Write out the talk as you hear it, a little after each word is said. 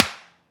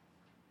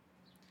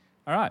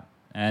All right,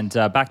 and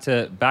back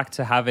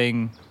to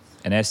having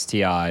an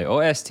STI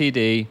or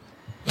STD.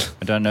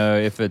 I don't know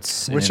if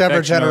it's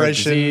whichever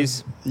generation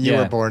you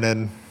were born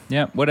in.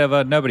 Yeah,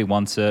 whatever. Nobody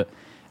wants it.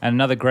 And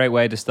another great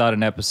way to start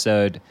an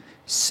episode,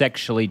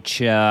 sexually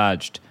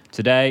charged.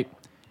 Today,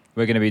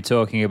 we're going to be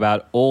talking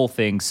about all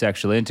things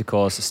sexual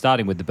intercourse,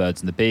 starting with the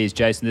birds and the bees.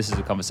 Jason, this is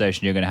a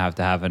conversation you're going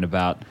to have in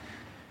about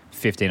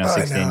 15 or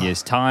 16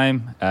 years'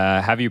 time.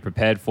 Have you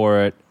prepared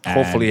for it?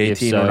 Hopefully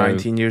 18 or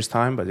 19 years'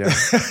 time, but yeah.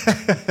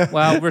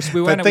 Well,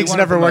 things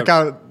never work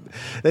out.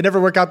 They never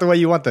work out the way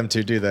you want them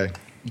to, do they?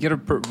 You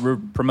got to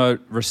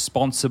promote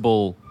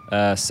responsible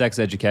sex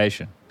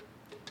education.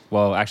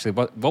 Well, actually,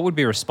 what would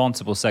be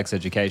responsible sex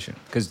education?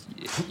 Because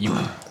you'd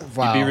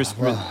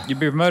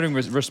be promoting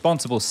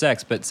responsible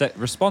sex, but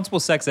responsible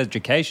sex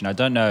education. I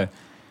don't know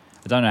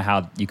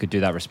how you could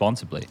do that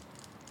responsibly.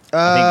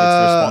 I think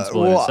it's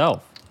responsible in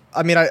itself.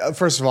 I mean,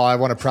 first of all, I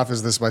want to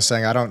preface this by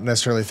saying I don't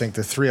necessarily think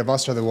the three of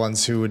us are the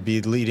ones who would be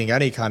leading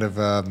any kind of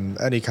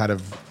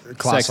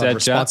class of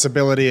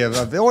responsibility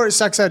or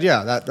sex ed.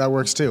 Yeah, that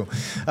works too.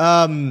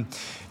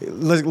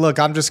 Look,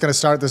 I'm just going to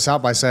start this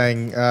out by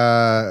saying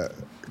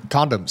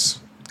condoms.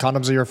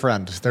 Condoms are your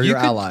friend. They're your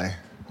ally.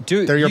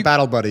 They're your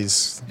battle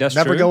buddies. That's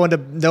never true.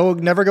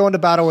 Never go into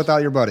battle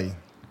without your buddy.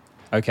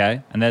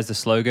 Okay, and there's the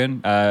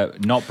slogan.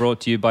 Not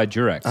brought to you by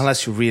Durex.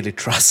 Unless you really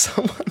trust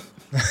someone.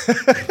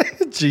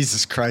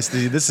 Jesus Christ,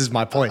 dude, this is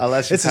my point.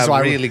 Unless you have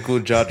really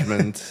good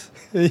judgment.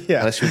 Yeah.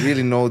 Unless you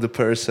really know the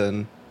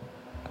person.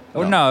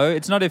 Oh, no,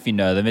 it's not if you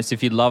know them. It's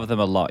if you love them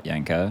a lot,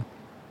 Yanko.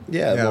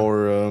 Yeah.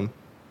 Or... or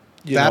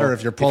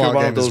if your pull-out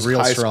game is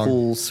real strong. High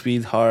school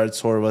sweethearts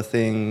sort of a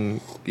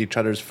thing, each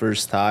other's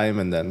first time,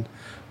 and then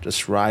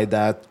just ride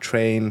that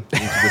train into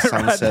the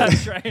sunset. Ride that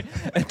train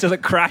until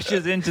it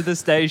crashes into the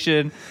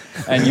station,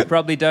 and you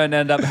probably don't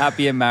end up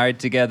happy and married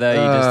together. You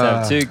just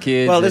have two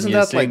kids. Well, isn't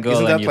that like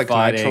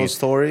Nitro's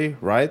story,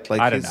 right? Like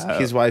I don't know.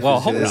 His wife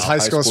is his high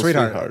school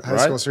sweetheart. Right? High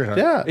school sweetheart.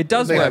 Yeah, it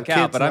does work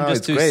out, but I'm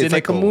just too cynical. It's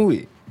like a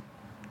movie.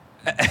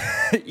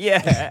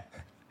 Yeah.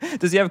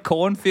 Does he have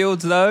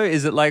cornfields though?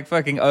 Is it like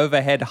fucking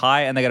overhead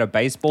high, and they got a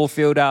baseball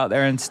field out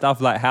there and stuff?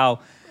 Like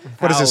how?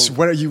 What is this?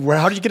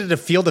 How did you get into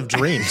Field of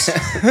Dreams?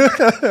 I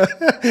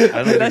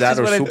don't know that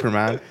or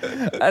Superman.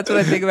 That's what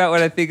I think about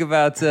when I think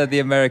about the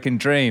American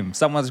dream.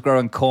 Someone's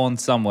growing corn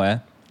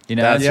somewhere. You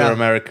know, that's your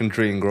American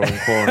dream, growing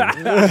corn.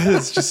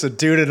 It's just a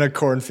dude in a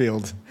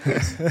cornfield.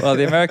 Well,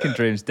 the American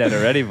dream's dead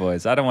already,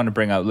 boys. I don't want to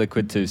bring up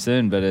liquid too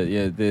soon, but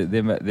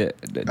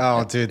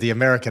oh, dude, the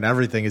American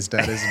everything is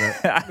dead, isn't it?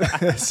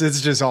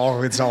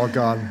 it's all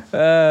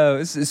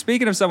gone.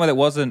 Speaking of somewhere that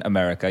wasn't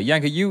America,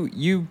 Yanko,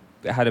 you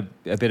had a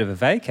bit of a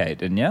vacate,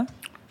 didn't you?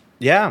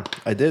 Yeah,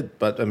 I did,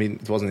 but I mean,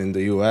 it wasn't in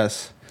the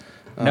U.S.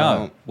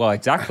 No, well,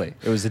 exactly.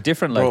 It was a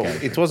different location.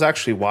 Bro, it was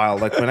actually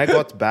wild. Like when I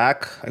got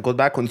back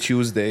on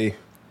Tuesday.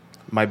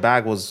 My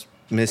bag was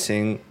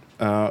missing.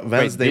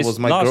 Wednesday was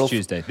my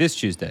girlfriend. This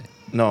Tuesday?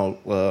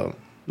 No,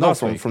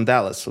 from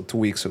Dallas, so 2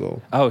 weeks ago.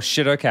 Oh,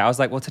 shit, okay. I was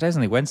like, well, today's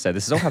only Wednesday.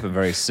 This has all happened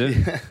very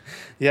soon.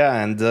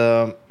 Yeah, and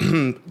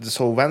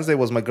so Wednesday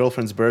was my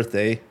girlfriend's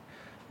birthday.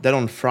 Then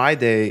on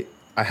Friday,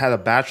 I had a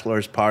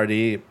bachelor's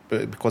party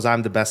because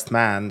I'm the best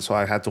man, so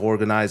I had to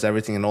organize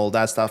everything and all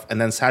that stuff.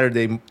 And then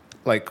Saturday,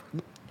 like...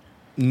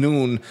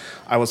 noon,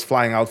 I was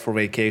flying out for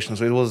vacation,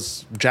 so it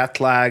was jet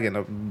lag and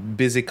a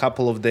busy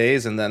couple of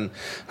days, and then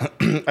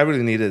I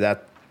really needed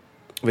that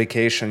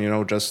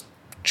vacation, just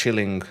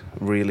chilling,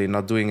 really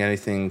not doing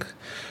anything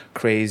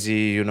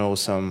crazy,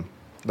 some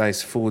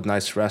nice food,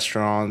 nice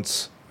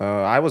restaurants.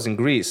 I was in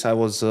Greece. I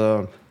was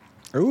in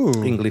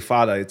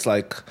Glyfada. It's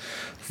like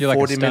you're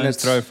 40 like a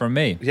minutes throw from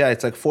me. Yeah,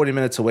 it's like 40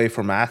 minutes away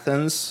from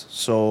Athens,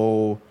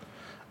 so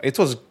it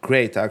was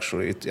great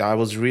actually. I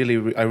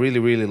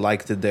really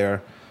liked it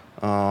there.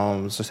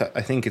 So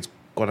I think it's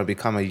gonna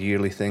become a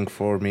yearly thing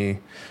for me,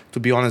 to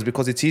be honest,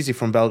 because it's easy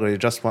from Belgrade.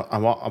 Just a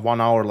 1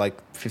 hour, like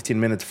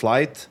 15-minute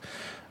flight,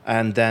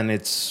 and then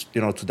it's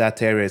to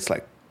that area it's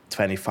like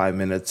 25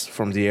 minutes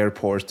from the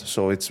airport.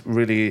 So it's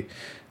really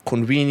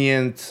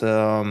convenient.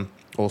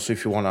 Also,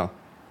 if you wanna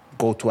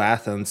go to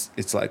Athens,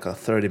 it's like a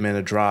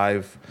 30-minute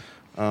drive.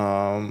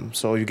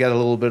 So you get a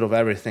little bit of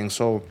everything.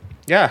 So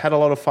yeah, I had a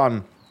lot of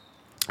fun.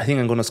 I think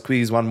I'm gonna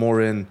squeeze one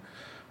more in.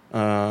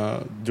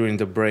 During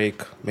the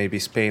break, maybe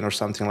Spain or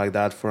something like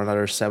that for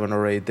another 7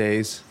 or 8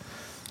 days.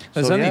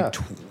 There's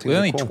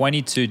only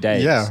 22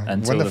 days. Yeah,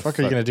 until when the fuck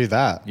are you going to do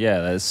that?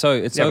 Yeah, it's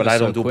but I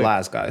don't do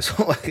blast, guys.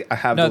 So like I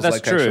have those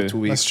like extra 2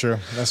 weeks.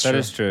 That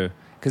is true.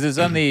 Because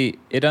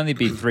it'd only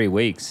be 3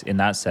 weeks in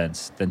that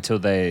sense until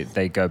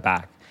they go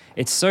back.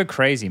 It's so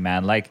crazy,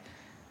 man. Like,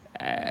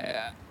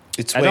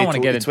 it's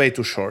way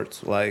too short.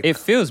 Like it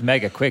feels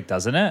mega quick,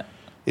 doesn't it?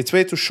 It's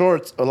way too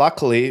short.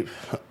 Luckily,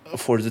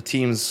 for the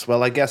teams,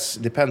 well, I guess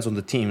it depends on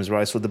the teams,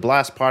 right? So the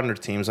Blast partner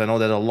teams, I know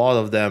that a lot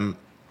of them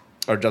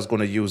are just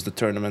going to use the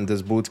tournament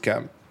as boot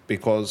camp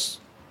because...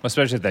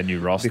 Especially their new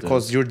roster.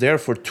 Because you're there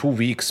for 2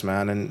 weeks,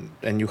 man,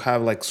 and you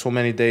have like so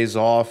many days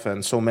off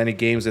and so many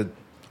games that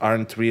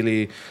aren't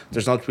really...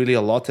 There's not really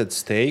a lot at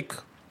stake.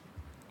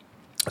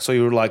 So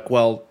you're like,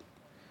 well,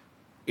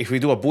 if we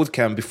do a boot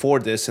camp before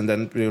this, and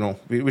then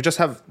we just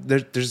have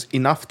there's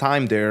enough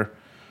time there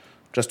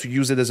just to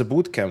use it as a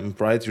boot camp,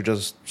 right? You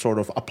just sort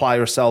of apply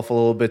yourself a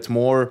little bit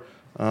more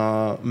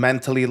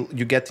mentally.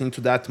 You get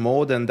into that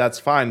mode, and that's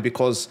fine,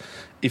 because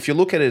if you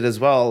look at it as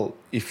well,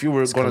 if you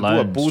were going to do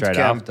a boot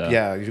camp,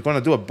 you're going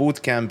to do a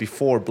boot camp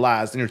before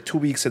Blast, and you're 2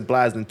 weeks at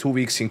Blast and 2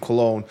 weeks in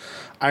Cologne.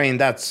 I mean,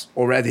 that's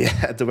already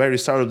at the very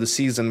start of the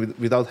season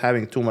without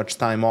having too much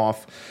time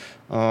off.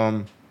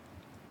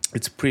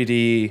 It's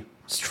pretty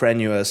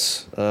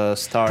strenuous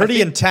start.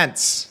 Pretty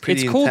intense.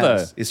 It's cool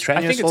though. Is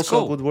strenuous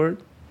also cool. A good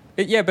word?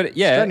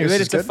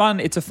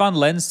 It's a fun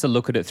lens to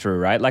look at it through,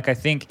 right? Like I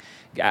think,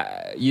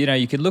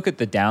 you can look at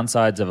the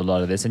downsides of a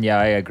lot of this, and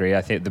I agree.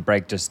 I think the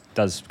break just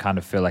does kind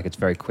of feel like it's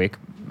very quick.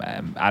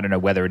 I don't know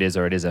whether it is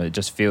or it isn't. It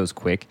just feels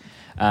quick.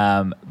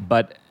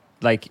 But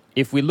like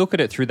if we look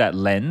at it through that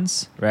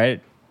lens,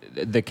 right?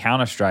 The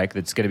Counter-Strike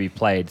that's going to be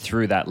played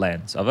through that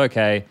lens of,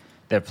 okay,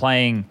 they're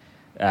playing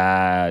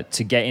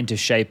to get into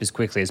shape as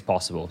quickly as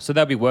possible. So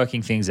they'll be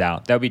working things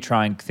out. They'll be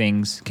trying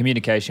things.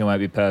 Communication won't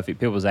be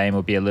perfect. People's aim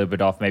will be a little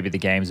bit off. Maybe the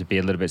games will be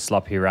a little bit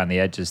sloppy around the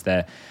edges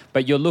there.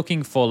 But you're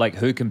looking for like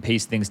who can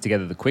piece things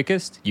together the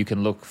quickest. You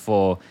can look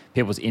for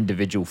people's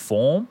individual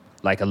form,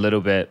 like a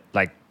little bit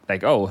like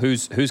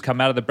who's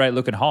come out of the break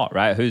looking hot,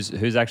 right?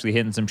 Who's actually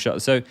hitting some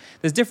shots. So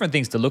there's different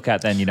things to look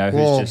at then,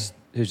 who's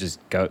just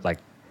go like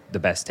the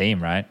best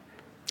team, right?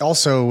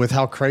 Also, with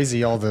how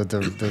crazy all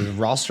the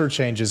roster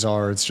changes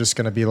are, it's just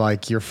going to be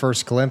like your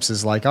first glimpse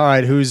is like, all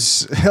right,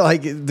 who's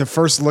like the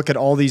first look at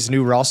all these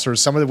new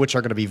rosters, some of which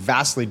are going to be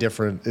vastly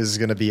different, is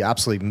going to be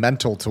absolutely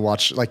mental to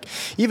watch. Like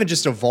even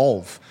just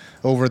evolve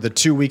over the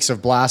 2 weeks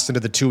of Blast into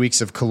the 2 weeks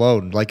of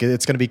Cologne. Like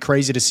it's going to be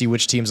crazy to see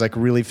which teams like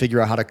really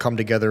figure out how to come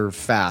together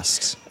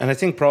fast. And I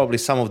think probably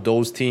some of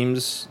those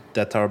teams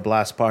that are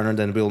Blast partnered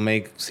and will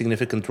make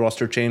significant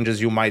roster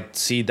changes, you might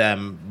see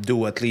them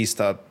do at least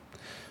a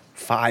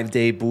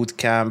 5-day boot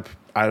camp,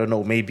 I don't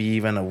know, maybe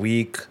even a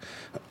week,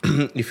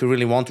 if you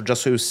really want to,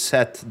 just so you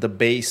set the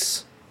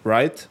base,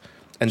 right?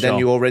 And then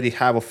you already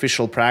have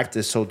official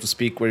practice, so to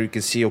speak, where you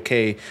can see,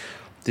 okay,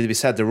 did we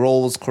set the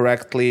roles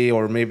correctly,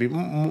 or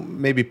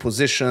maybe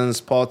positions,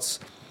 spots,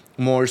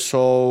 more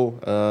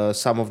so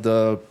some of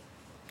the...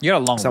 You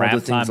got a long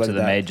ramp time to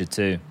the major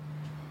too.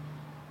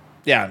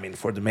 Yeah, I mean,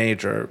 for the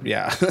major,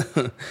 yeah.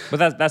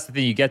 But that's the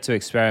thing. You get to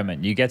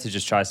experiment. You get to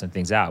just try some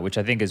things out, which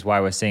I think is why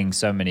we're seeing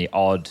so many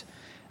odd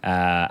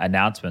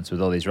announcements with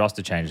all these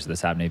roster changes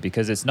that's happening,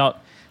 because it's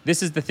not...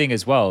 This is the thing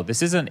as well.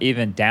 This isn't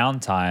even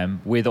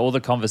downtime with all the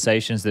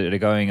conversations that are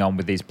going on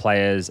with these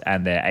players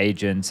and their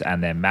agents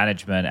and their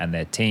management and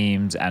their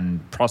teams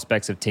and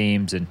prospects of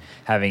teams, and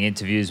having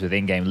interviews with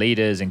in-game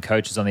leaders and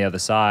coaches on the other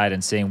side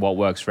and seeing what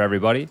works for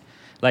everybody.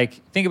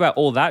 Like, think about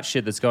all that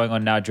shit that's going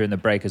on now during the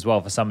break as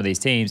well for some of these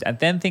teams. And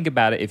then think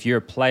about it if you're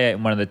a player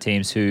in one of the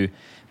teams who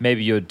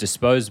maybe you're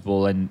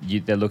disposable and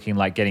they're looking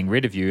like getting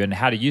rid of you. And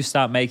how do you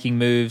start making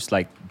moves?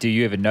 Like, do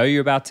you even know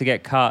you're about to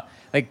get cut?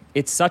 Like,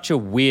 it's such a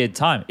weird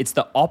time. It's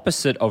the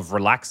opposite of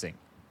relaxing.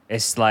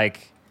 It's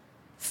like,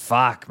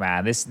 fuck,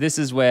 man. This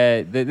is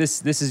where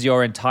this is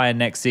your entire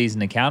next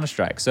season in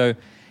Counter-Strike. So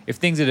if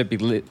things are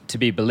to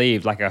be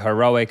believed, like a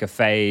Heroic, a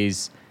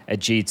FaZe, a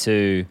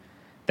G2,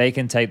 they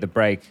can take the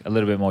break a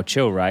little bit more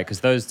chill, right?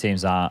 Because those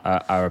teams are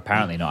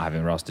apparently not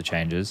having roster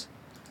changes.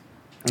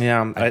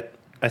 Yeah,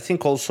 I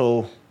think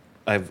also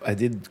I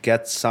did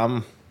get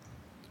some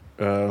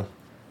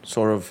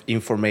sort of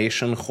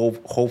information,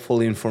 hopeful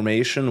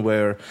information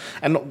where,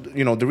 and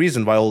the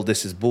reason why all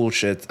this is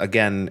bullshit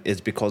again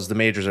is because the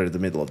majors are in the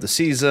middle of the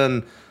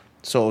season,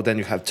 so then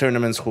you have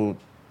tournaments who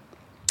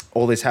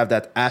always have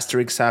that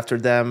asterisk after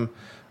them,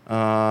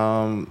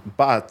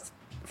 but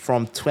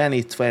from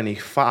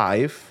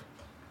 2025.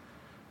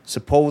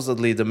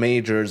 Supposedly, the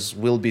majors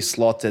will be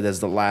slotted as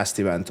the last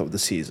event of the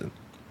season.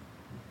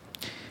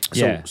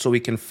 So we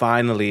can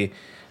finally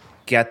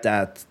get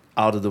that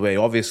out of the way.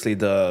 Obviously,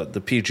 the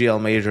PGL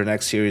major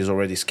next year is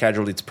already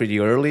scheduled. It's pretty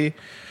early,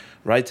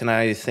 right? And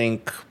I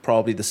think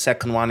probably the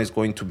second one is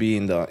going to be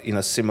in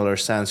a similar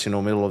sense,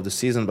 middle of the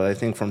season. But I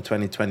think from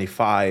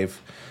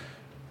 2025,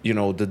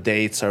 the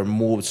dates are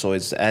moved, so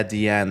it's at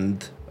the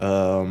end.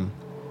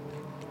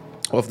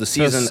 Of the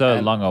season. Feels so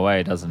long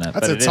away, doesn't it?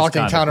 That's a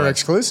Talking Counter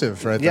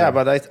exclusive right there. Yeah,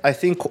 but I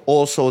think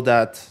also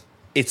that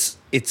it's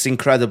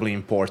incredibly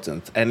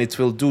important, and it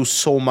will do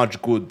so much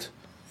good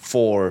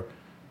for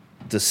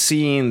the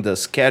scene, the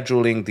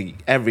scheduling, the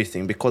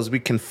everything, because we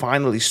can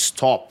finally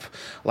stop,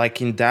 like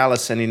in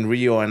Dallas and in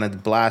Rio and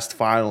at Blast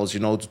finals,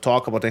 to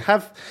talk about it.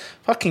 Have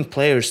fucking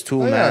players too,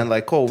 man.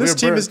 Like, this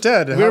team is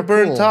dead. We're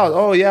burnt out.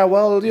 Oh yeah,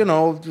 well,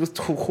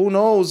 who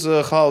knows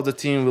how the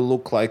team will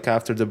look like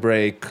after the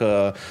break?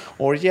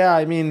 Or yeah,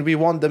 I mean, we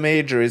won the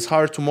major. It's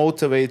hard to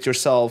motivate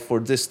yourself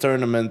for this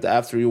tournament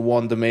after you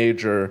won the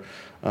major,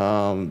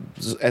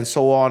 and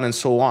so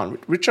on,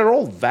 which are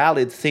all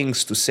valid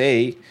things to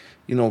say.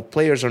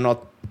 Players are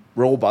not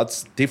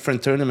robots.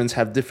 Different tournaments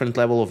have different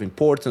level of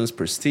importance,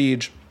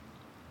 prestige,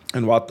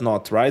 and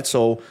whatnot, right?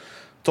 So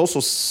it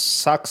also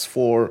sucks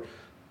for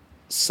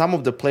some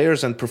of the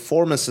players and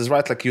performances,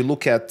 right? Like you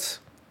look at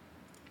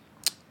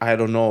I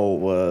don't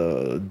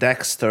know,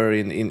 Dexter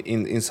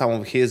in some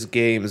of his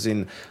games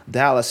in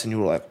Dallas, and you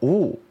were like,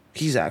 ooh,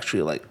 he's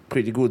actually like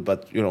pretty good,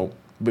 but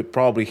but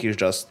probably he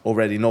just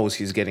already knows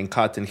he's getting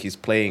cut and he's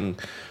playing,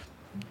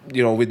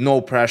 with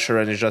no pressure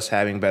and is just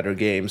having better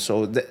games.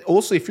 So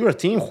also, if you're a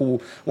team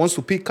who wants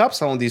to pick up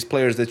some of these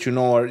players that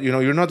are,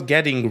 you're not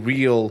getting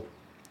real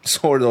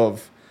sort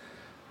of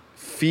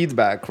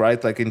feedback,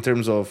 right? Like in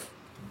terms of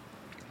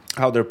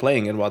how they're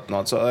playing and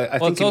whatnot. So I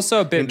think it's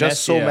also a bit in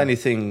just messier. so many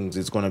things,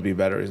 it's going to be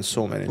better in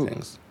so many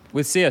things.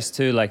 With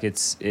CS2, like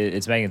it's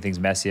making things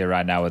messier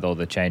right now with all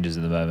the changes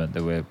in the moment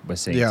that we're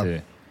seeing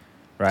too,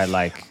 right?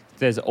 Like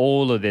there's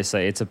all of this.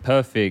 Like, it's a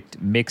perfect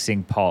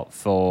mixing pot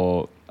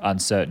for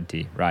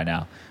uncertainty right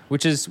now,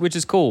 which is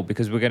cool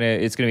because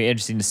it's gonna be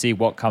interesting to see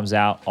what comes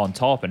out on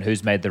top and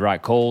who's made the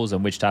right calls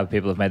and which type of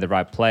people have made the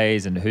right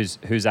plays and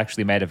who's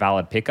actually made a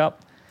valid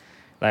pickup.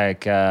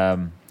 Like I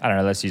don't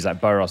know, let's use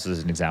like Boros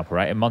as an example,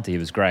 right? In Monty, he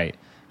was great.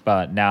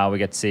 But now we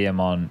get to see him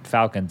on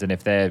Falcons, and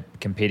if they're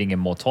competing in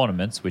more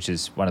tournaments, which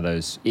is one of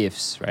those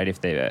ifs, right? If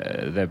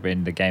they're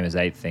in the game as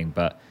 8th thing,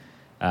 but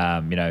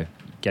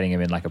getting him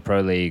in like a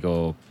pro league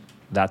or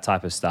that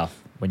type of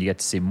stuff, when you get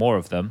to see more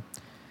of them,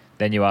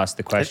 then you ask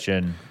the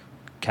question: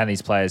 can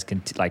these players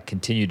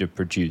continue to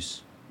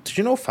produce? Did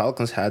you know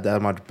Falcons had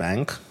that much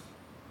bank?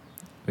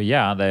 But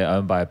yeah, aren't they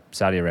owned by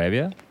Saudi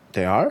Arabia?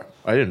 They are?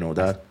 I didn't know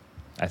that.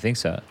 I think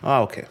so.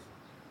 Oh, okay.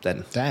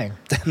 Then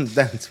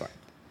it's fine.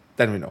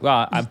 Then we know.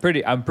 Well, I'm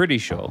pretty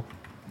sure.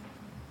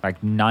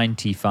 Like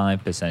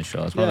 95%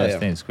 sure. It's one of those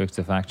things, quick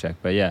to fact check.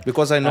 But yeah.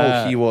 Because I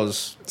know he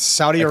was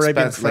Saudi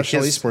Arabian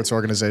professional esports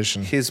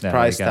organization. His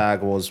price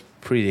tag was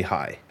pretty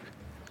high.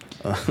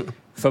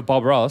 For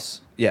Bob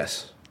Ross?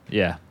 Yes.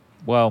 Yeah.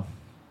 Well,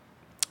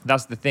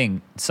 that's the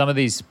thing. Some of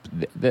these,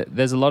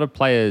 there's a lot of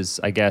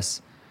players, I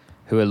guess,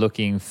 who are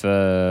looking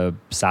for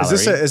salary.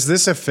 Is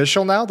this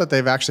official now that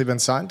they've actually been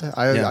signed?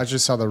 I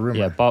just saw the rumor.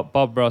 Yeah,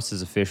 Bob Ross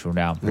is official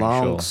now, I'm pretty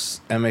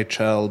Longs, sure.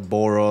 MHL,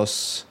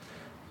 Boros,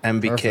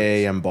 MBK,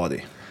 Perfect. and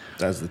Body.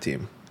 That's the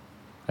team.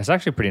 It's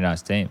actually a pretty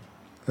nice team.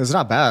 It's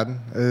not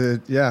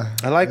bad. Yeah.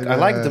 I like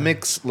the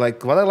mix.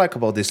 Like what I like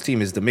about this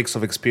team is the mix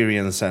of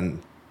experience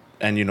and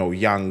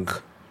young,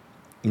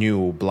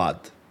 new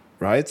blood,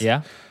 right?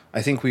 Yeah.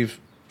 I think we've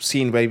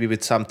seen maybe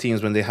with some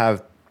teams when they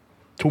have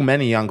too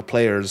many young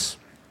players,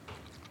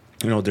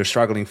 they're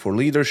struggling for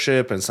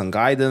leadership and some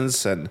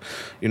guidance, and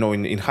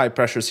in high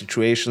pressure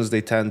situations they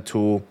tend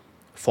to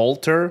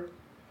falter.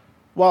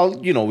 Well,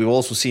 we've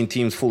also seen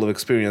teams full of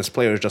experienced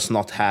players just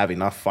not have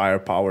enough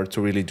firepower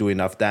to really do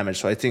enough damage.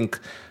 So I think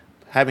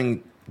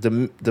having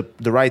the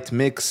right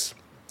mix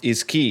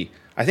is key.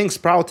 I think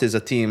Sprout is a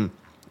team,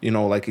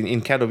 like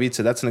in Katowice,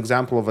 that's an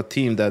example of a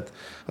team that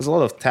has a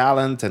lot of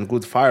talent and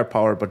good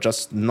firepower, but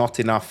just not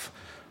enough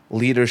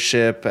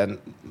leadership. And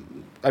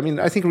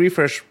I think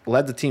Refresh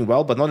led the team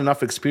well, but not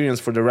enough experience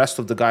for the rest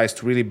of the guys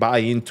to really buy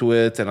into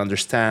it and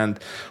understand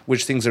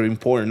which things are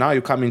important. Now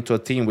you come into a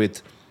team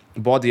with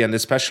Body and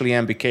especially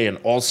MBK, an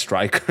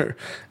all-striker,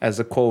 as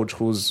a coach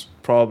who's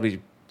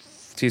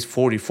he's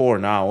 44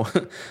 now.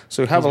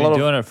 So you have He's been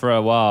doing it for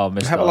a while,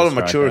 Mr. You have a lot of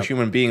mature All-Striker.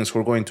 human beings who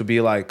are going to be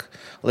like,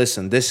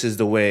 listen, this is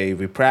the way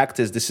we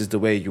practice, this is the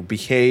way you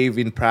behave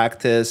in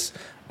practice,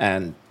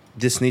 and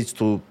this needs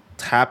to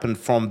happen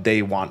from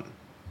day one.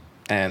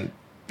 And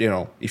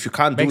if you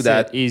can't Makes do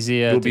that, it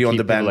easier you'll to be on keep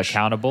the people bench.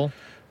 accountable.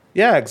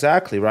 Yeah,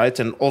 exactly, right?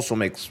 And also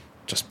makes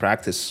just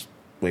practice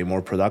way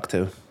more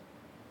productive.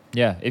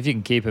 Yeah, if you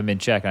can keep them in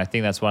check, and I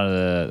think that's one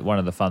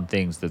of the fun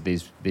things that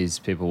these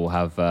people will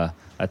have a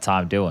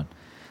time doing.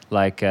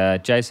 Like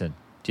Jason,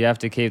 do you have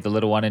to keep the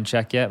little one in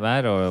check yet,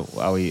 Matt, or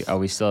are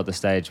we still at the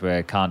stage where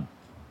it can't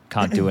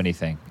do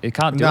anything? It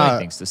can't do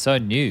anything. It's so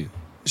new.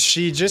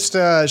 She just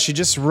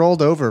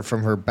rolled over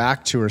from her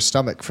back to her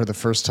stomach for the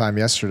first time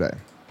yesterday.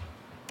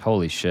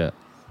 Holy shit!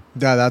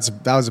 Yeah, that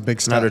was a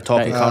big step. Another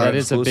topic. That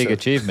is a big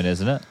achievement,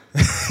 isn't it?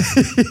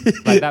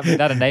 Like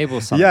that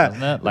enables something,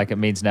 doesn't it? Like it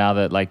means now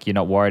that like you're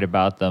not worried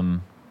about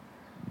them.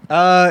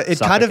 It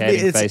kind of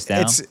face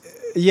down.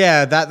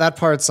 That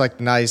part's like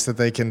nice that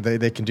they can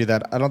do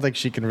that. I don't think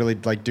she can really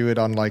like do it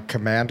on like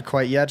command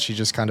quite yet. She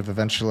just kind of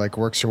eventually like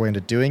works her way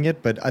into doing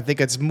it. But I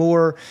think it's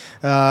more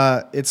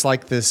it's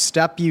like the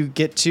step you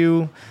get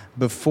to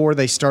before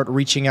they start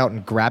reaching out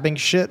and grabbing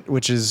shit,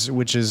 which is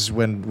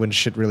when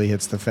shit really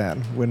hits the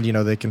fan. When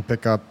they can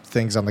pick up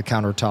things on the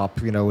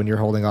countertop, when you're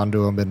holding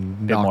onto them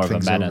and knock more of a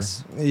things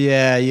menace. over.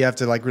 Yeah, you have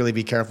to like really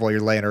be careful while you're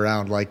laying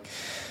around. Like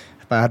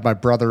I had my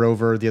brother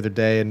over the other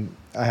day, and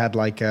I had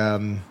like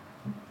I'd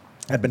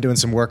been doing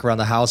some work around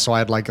the house, so I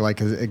had like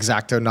an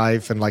X-Acto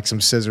knife and like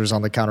some scissors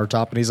on the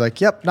countertop, and he's like,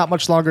 "Yep, not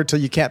much longer till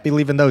you can't be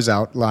leaving those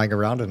out lying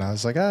around." And I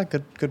was like,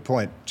 good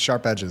point,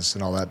 sharp edges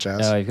and all that jazz.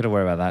 No, you got to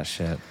worry about that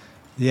shit.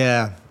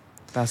 Yeah,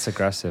 That's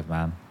aggressive,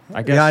 man.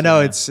 I guess. Yeah, I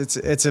know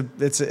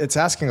it's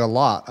asking a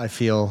lot. I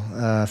feel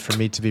for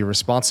me to be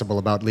responsible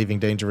about leaving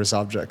dangerous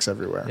objects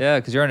everywhere. Yeah,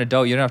 because you're an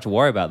adult, you don't have to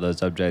worry about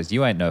those objects.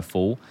 You ain't no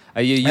fool.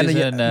 Are you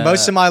using?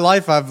 Most of my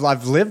life,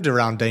 I've lived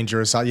around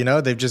dangerous.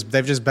 They've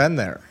just been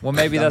there. Well,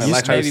 maybe that's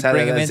like maybe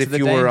bring them into if the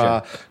you danger. were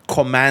a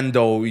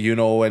commando,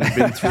 and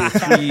been through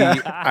 3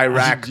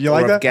 Iraq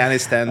or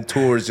Afghanistan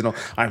tours.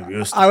 I'm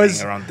used to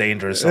being around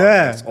dangerous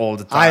objects all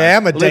the time. I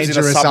am a Lives dangerous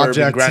in a suburb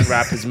object. in Grand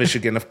Rapids,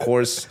 Michigan, of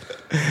course.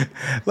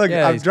 Look,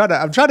 I'm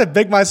trying to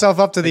big myself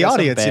up to the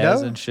audience,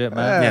 and shit,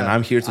 man. Yeah, and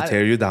I'm here to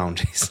tear you down,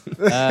 Jason.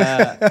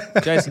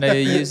 Jason, are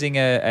you using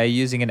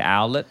an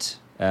owlet?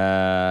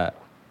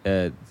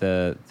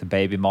 The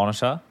baby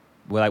monitor.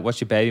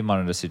 What's your baby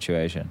monitor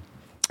situation?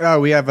 Oh,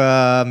 we have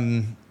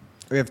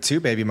 2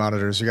 baby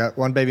monitors. We got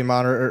one baby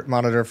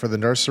monitor for the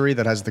nursery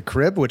that has the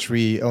crib, which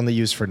we only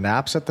use for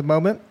naps at the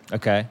moment.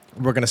 Okay.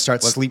 We're going to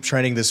start sleep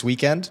training this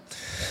weekend.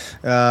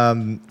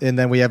 And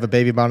then we have a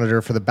baby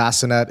monitor for the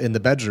bassinet in the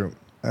bedroom.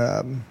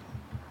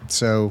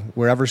 So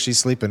wherever she's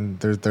sleeping,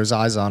 there's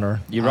eyes on her.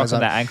 You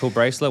rocking that ankle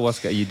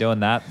bracelet? Are you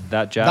doing that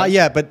jazz? Not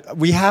yet, but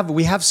we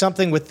have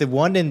something with the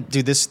one. And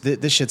dude, this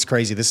shit's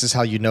crazy. This is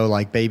how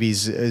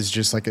babies is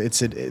just like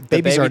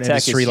babies are an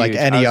industry like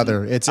any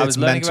other. I was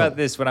learning mental. about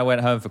this when I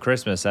went home for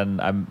Christmas, and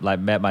I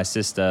met my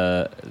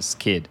sister's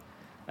kid,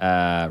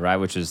 right,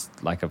 which is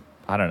 9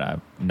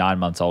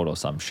 months old or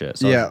some shit.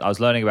 So I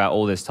was learning about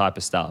all this type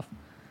of stuff.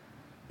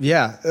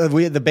 Yeah,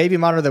 the baby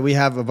monitor that we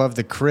have above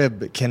the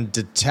crib can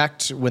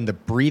detect when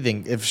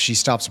if she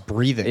stops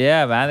breathing.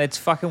 Yeah, man, it's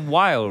fucking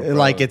wild,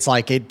 bro.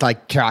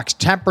 It tracks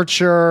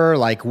temperature,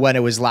 when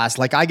it was last.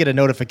 I get a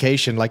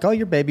notification oh,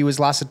 your baby was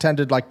last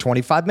attended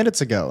 25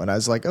 minutes ago, and I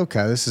was like,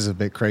 okay, this is a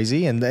bit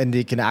crazy, and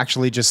it can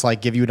actually just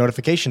give you a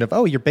notification of,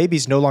 oh, your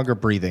baby's no longer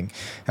breathing,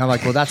 and I'm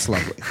like, well, that's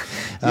lovely.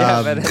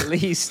 Yeah, but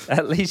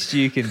at least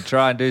you can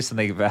try and do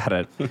something about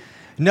it.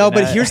 No,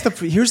 but here's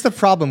the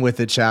problem with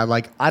it, Chad.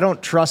 I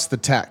don't trust the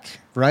tech,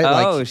 right?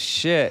 Oh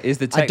shit! Is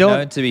the tech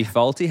known to be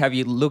faulty? Have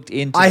you looked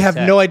into? I have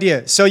tech? no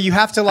idea. So you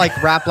have to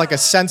wrap a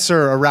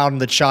sensor around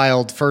the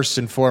child first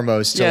and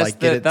foremost to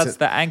get it. That's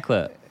the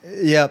anklet.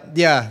 Yeah.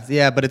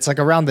 But it's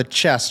around the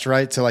chest,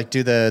 right? To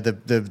do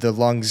the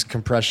lungs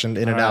compression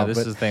in and out. This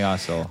is the thing I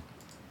saw.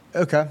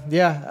 Okay.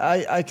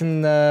 Yeah, I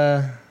can.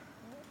 I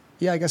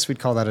guess we'd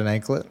call that an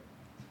anklet.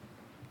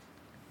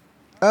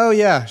 Oh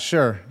yeah,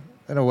 sure.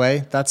 In a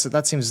way,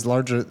 that seems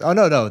larger. Oh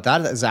no,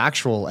 that is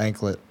actual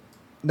anklet.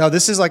 No,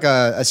 this is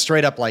a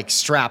straight up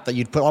strap that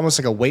you'd put almost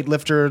like a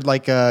weightlifter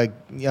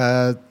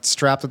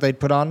strap that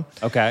they'd put on.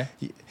 Okay.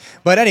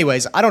 But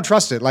anyways, I don't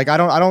trust it. I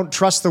don't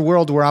trust the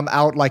world where I'm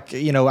out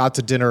out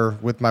to dinner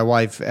with my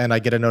wife and I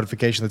get a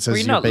notification that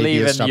says your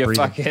baby has stopped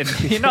breathing.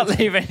 You're not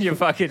leaving your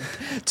fucking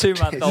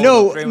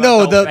 2-month-old.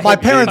 No, my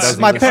parents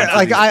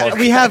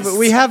we have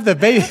a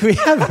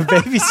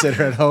babysitter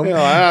at home. I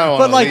don't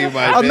want to leave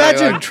my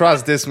imagine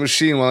trust this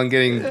machine while I'm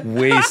getting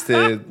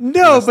wasted.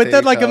 No, but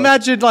then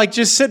imagine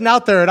just sitting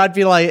out there and I'd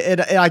be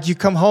you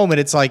come home and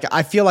it's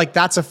I feel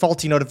that's a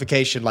faulty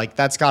notification.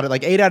 That's got it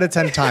 8 out of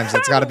 10 times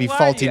that's got to be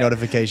faulty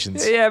notifications.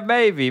 Yeah,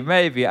 maybe.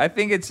 I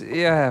think it's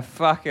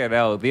fucking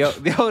hell. The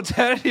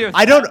alternative.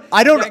 I don't.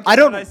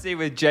 I see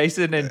with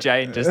Jason and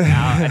Jane just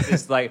out at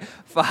this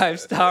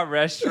 5-star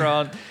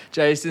restaurant.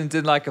 Jason's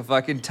in a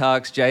fucking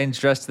tux. Jane's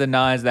dressed to the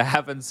nines. They're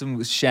having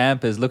some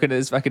champers, looking at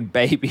this fucking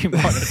baby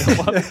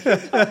monitor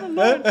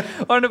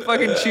on a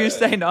fucking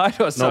Tuesday night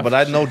or something. No, but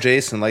I know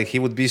Jason. He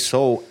would be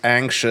so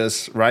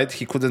anxious, right?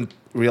 He couldn't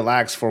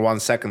relax for 1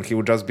 second. He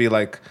would just be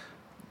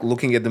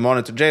looking at the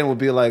monitor. Jane would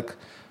be like,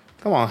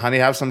 come on, honey,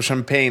 have some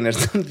champagne.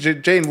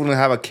 Jane wouldn't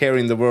have a care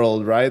in the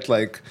world, right?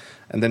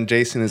 And then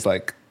Jason is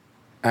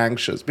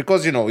anxious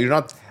because you're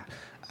not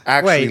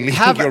actually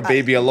leaving your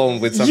baby alone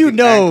with something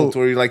ankle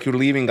or you're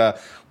leaving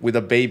with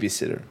a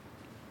babysitter.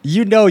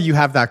 You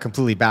have that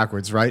completely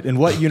backwards, right? In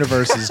what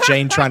universe is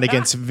Jane trying to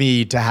get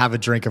me to have a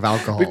drink of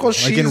alcohol? Because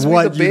she's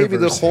with the baby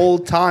the whole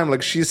time.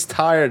 She's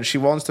tired. She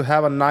wants to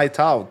have a night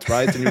out,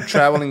 right? And you're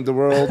traveling the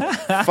world,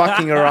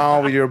 fucking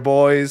around with your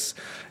boys.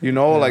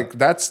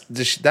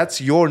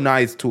 That's your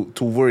night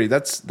to worry.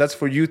 That's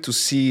for you to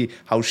see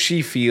how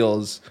she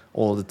feels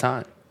all the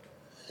time.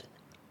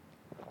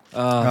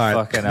 Oh, right.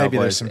 Fucking hell, maybe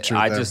boys. There's some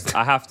truth there.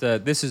 I have to,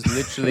 this is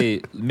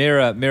literally,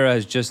 Mira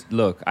has just,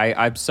 look,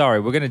 I'm sorry,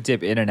 we're going to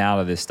dip in and out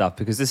of this stuff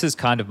because this is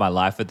kind of my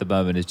life at the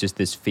moment, is just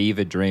this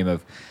fever dream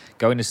of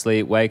going to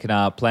sleep, waking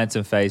up, playing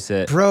some Face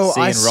It, bro,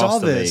 seeing I saw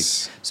roster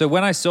this. league. So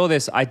when I saw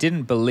this, I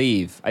didn't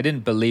believe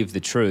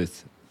the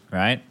truth,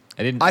 right?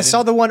 I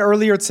saw the one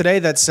earlier today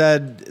that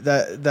said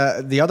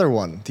that the other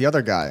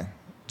guy,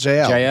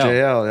 JL,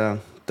 yeah.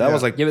 That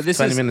was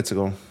 20 minutes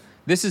ago.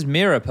 This is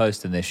Mira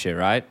posting this shit,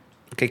 right?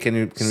 Okay, can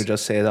we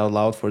just say it out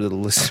loud for the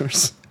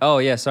listeners? Oh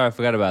yeah, sorry, I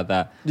forgot about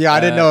that. Yeah, I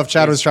didn't know if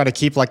Chad was trying to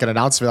keep an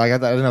announcement. I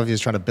didn't know if he was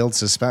trying to build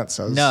suspense.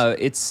 No,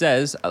 it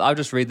says, I'll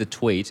just read the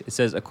tweet. It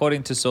says,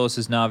 according to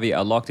sources, NaVi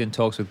are locked in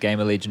talks with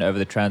Gamer Legion over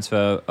the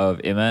transfer of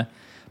IEM.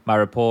 My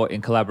report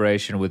in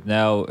collaboration with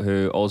Nell,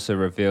 who also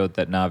revealed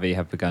that NaVi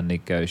have begun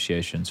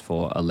negotiations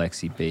for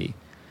Alexi B.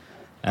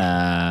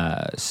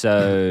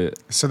 So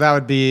that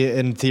would be,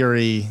 in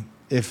theory,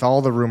 if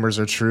all the rumors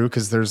are true,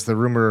 because there's the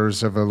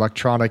rumors of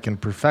Electronic and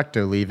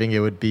Perfecto leaving, it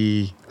would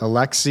be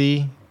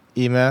Alexi,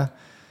 Ime,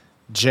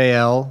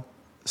 JL,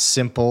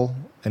 Simple,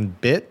 and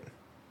Bit.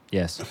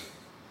 yes.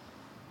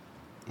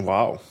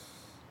 Wow.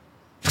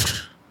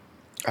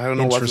 I don't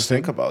know what to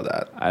think about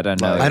that. I don't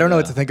know. I don't know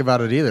what to think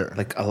about it either.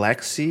 Like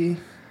Alexi,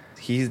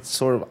 he's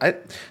sort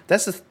of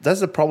that's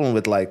the problem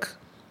with like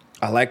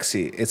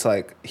Alexi. It's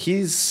like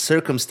his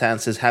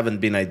circumstances haven't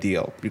been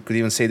ideal. You could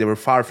even say they were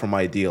far from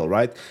ideal,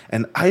 right?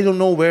 And I don't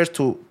know where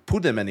to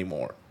put him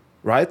anymore,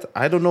 right?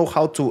 I don't know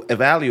how to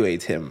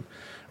evaluate him,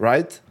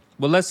 right?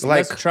 Well, let's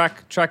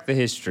track the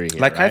history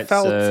here, like right?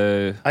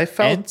 I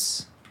felt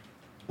Ents?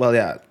 Well,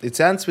 yeah, it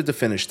ends with the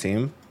Finnish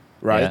team,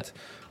 right?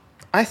 Yeah.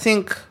 I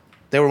think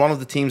they were one of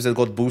the teams that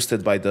got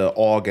boosted by the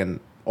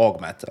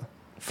AUG meta.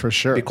 For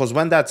sure. Because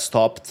when that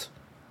stopped,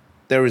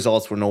 their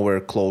results were nowhere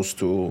close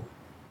to,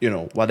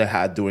 what they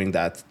had during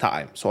that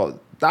time. So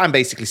I'm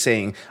basically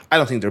saying I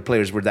don't think their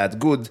players were that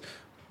good,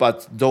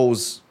 but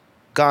those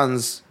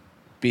guns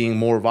being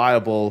more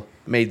viable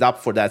made up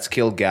for that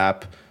skill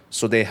gap,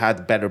 so they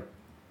had better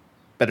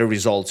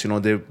results,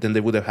 than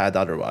they would have had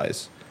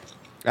otherwise.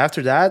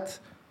 After that,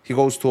 he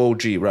goes to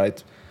OG,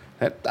 right?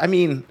 I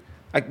mean,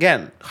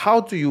 again,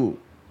 how do you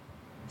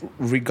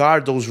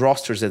regard those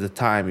rosters at the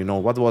time?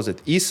 What was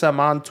it? Issa,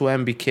 Mantu,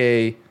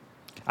 MBK.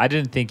 I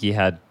didn't think he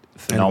had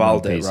phenomenal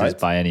Valde, pieces right?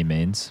 by any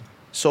means.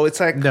 So it's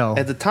like, No.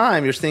 At the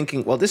time, you're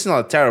thinking, well, this is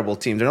not a terrible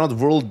team. They're not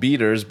world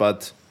beaters,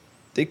 but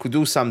they could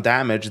do some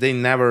damage. They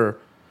never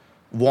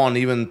won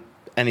even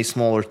any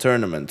smaller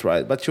tournament,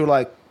 right? But you're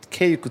like,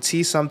 okay, you could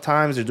see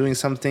sometimes they're doing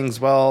some things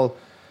well.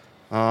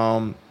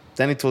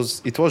 Then it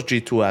was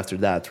G2 after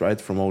that, right?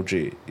 From OG.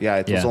 Yeah,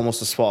 it was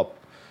almost a swap.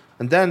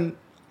 And then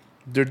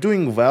they're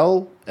doing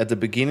well at the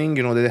beginning.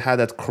 They had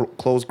that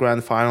close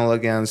grand final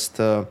against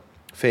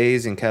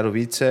FaZe in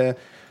Katowice.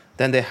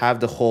 Then they have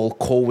the whole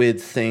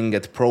COVID thing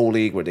at Pro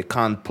League where they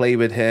can't play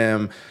with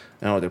him.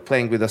 They're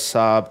playing with a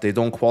sub. They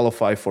don't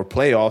qualify for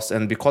playoffs.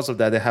 And because of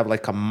that, they have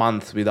like a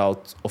month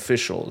without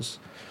officials,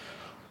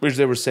 which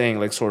they were saying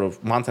like sort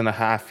of month and a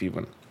half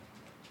even.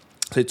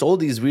 So it's all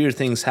these weird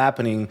things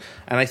happening.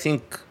 And I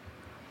think,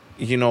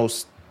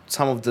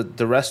 some of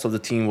the rest of the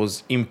team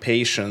was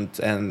impatient.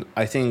 And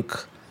I think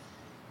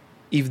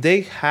if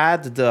they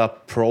had the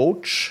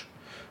approach,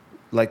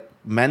 like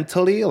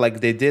mentally, like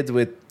they did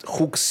with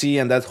Huxi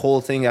and that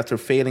whole thing after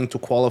failing to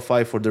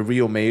qualify for the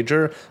Rio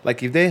Major,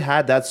 like if they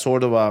had that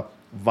sort of a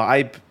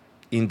vibe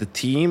in the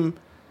team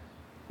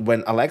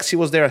when Alexi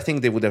was there, I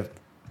think they would have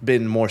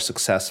been more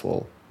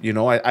successful.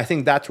 I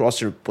think that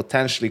roster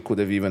potentially could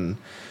have even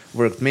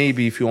worked,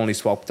 maybe if you only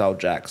swapped out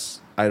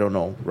Jax. I don't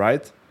know,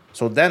 right?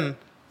 So then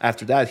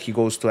after that, he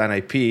goes to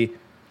NIP,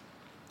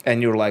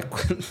 and you're like,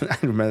 I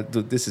remember,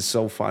 dude, this is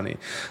so funny.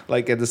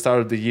 Like at the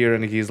start of the year,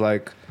 and he's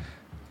like,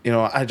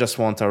 I just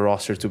want our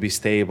roster to be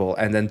stable.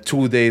 And then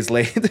 2 days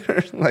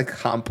later, like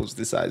Hampus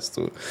decides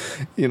to,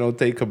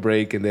 take a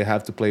break, and they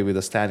have to play with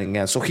a standing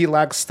end. So he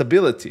lacks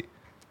stability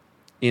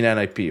in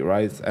NIP,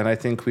 right? And I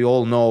think we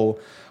all know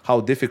how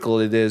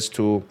difficult it is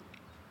to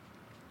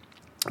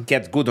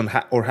get good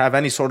or have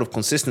any sort of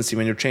consistency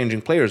when you're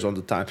changing players all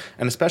the time.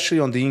 And especially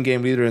on the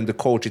in-game leader and the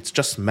coach, it's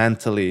just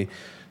mentally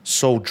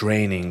so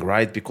draining,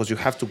 right? Because you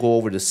have to go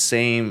over the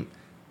same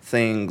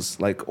things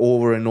like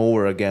over and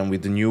over again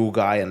with the new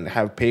guy and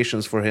have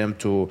patience for him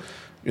to,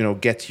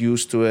 get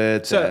used to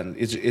it. So, and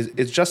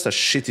it's just a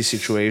shitty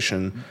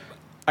situation.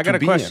 I got a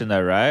question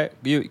though, right?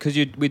 Because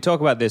we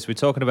talk about this. We're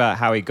talking about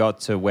how he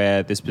got to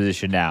where this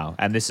position now,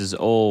 and this is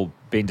all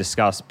being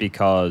discussed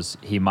because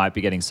he might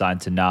be getting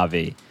signed to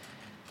NaVi.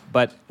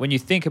 But when you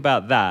think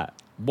about that,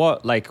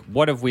 what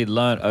have we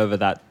learned over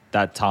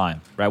that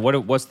time, right?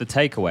 What's the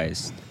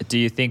takeaways? Do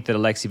you think that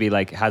Alexi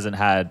B hasn't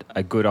had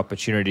a good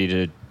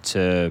opportunity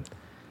to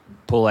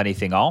pull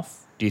anything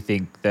off? Do you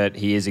think that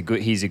he's a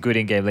good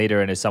in-game leader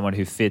and is someone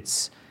who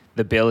fits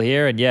the bill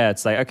here? And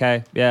it's like,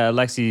 okay,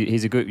 Alexi,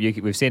 he's a good.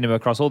 We've seen him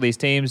across all these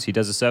teams. He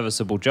does a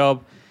serviceable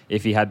job.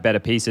 If he had better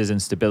pieces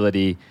and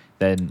stability,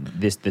 then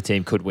the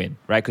team could win,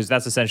 right? Because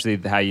that's essentially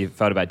how you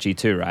felt about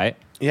G2, right?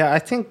 Yeah,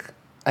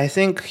 I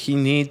think he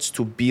needs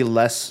to be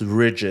less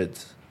rigid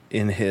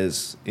in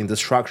the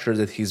structure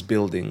that he's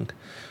building,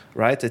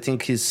 right? I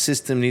think his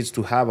system needs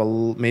to have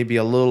maybe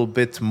a little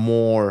bit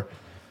more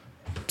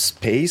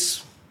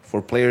space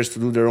for players to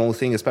do their own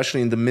thing,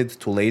 especially in the mid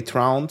to late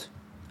round,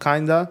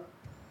 kinda.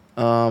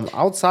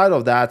 Outside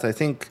of that, I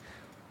think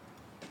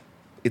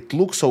it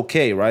looks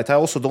okay, right? I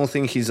also don't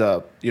think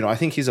I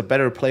think he's a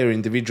better player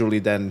individually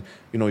than,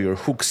 your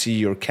Huxi,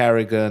 your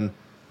Carrigan,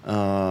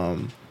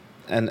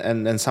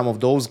 and some of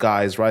those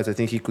guys, right? I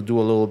think he could do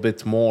a little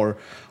bit more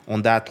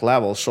on that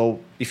level. So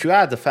if you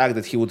add the fact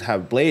that he would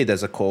have Blade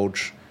as a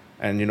coach,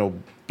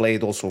 and,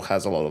 Blade also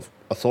has a lot of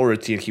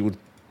authority, and he would,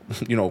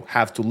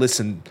 have to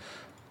listen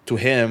to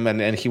him,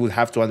 and he would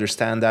have to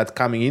understand that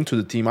coming into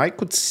the team, I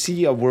could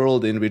see a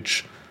world in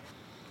which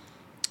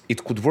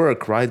it could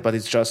work, right? But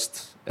it's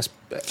just,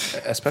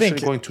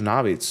 especially going to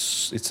NaVi,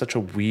 it's such a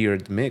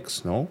weird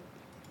mix, no?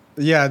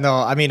 Yeah, no,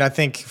 I mean, I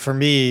think for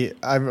me,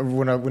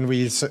 when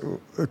we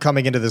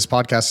coming into this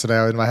podcast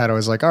today, in my head, I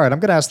was like, all right, I'm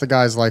going to ask the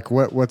guys like,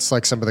 what's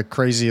like some of the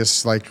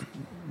craziest like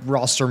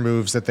roster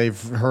moves that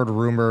they've heard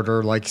rumored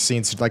or like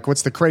seen, like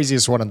what's the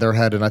craziest one in their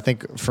head? And I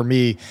think for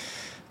me,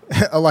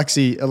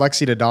 Alexi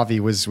to NaVi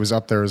was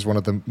up there as one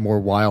of the more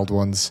wild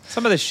ones.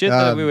 Some of the shit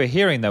that we were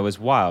hearing though was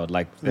wild.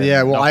 Like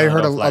yeah, well, I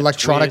heard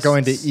electronic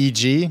going to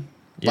EG,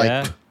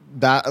 like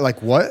that.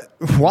 Like what?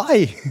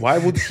 Why? Why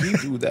would he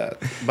do that?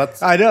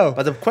 But I know.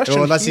 But the question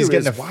unless here he's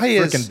getting is a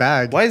freaking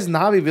bag. Why is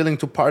NaVi willing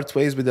to part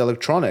ways with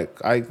electronic?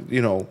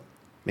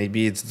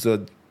 Maybe it's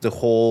the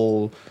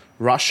whole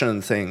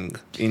Russian thing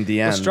in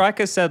the end. Well,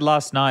 Striker said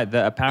last night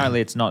that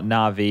apparently it's not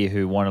NaVi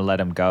who want to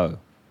let him go.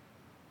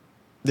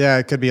 Yeah,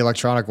 it could be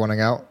electronic wanting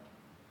out.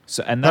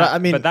 So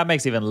but that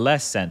makes even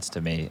less sense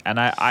to me, and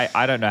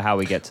I don't know how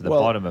we get to the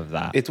bottom of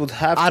that. It would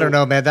have. I don't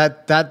know, man.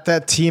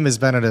 That team has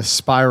been in a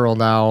spiral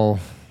now.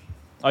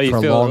 Oh, you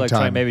for feel a long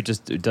electronic time. maybe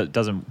just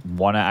doesn't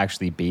want to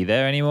actually be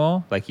there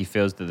anymore? Like he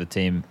feels that the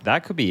team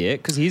that could be it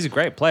because he's a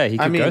great player. He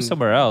could go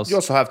somewhere else. You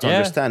also have to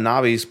understand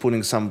NaVi is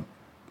putting some,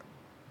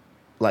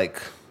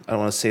 like I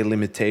don't want to say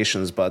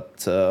limitations,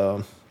 but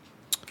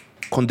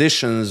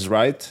conditions,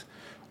 right?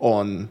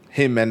 On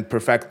him and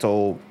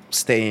Perfecto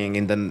staying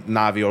in the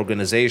NaVi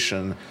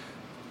organization,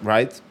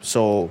 right?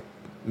 So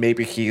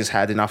maybe he's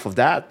had enough of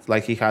that.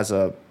 Like he has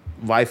a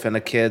wife and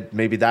a kid.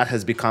 Maybe that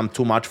has become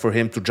too much for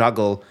him to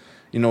juggle.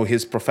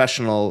 His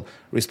professional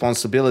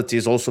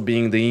responsibilities, also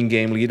being the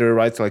in-game leader,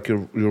 right? Like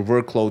your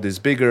workload is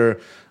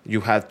bigger.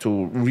 You have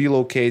to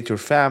relocate your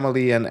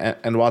family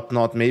and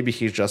whatnot. Maybe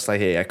he's just like,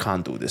 hey, I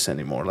can't do this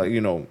anymore. Like,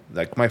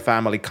 like my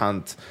family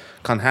can't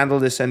handle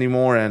this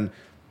anymore. And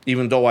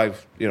even though I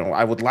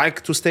would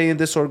like to stay in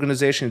this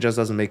organization, it just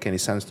doesn't make any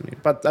sense to me.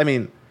 But I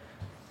mean,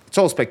 it's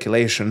all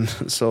speculation,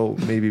 so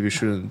maybe we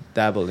shouldn't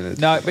dabble in it.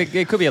 No, but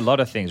it could be a lot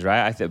of things,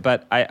 right?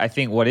 But I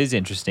think what is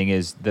interesting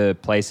is the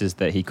places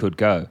that he could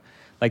go.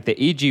 Like the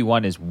EG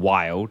one is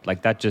wild.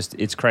 Like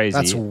it's crazy.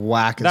 That's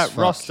whack as that fuck.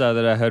 roster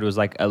that I heard was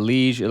like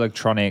Elige,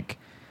 Electronic,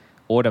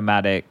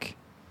 Automatic,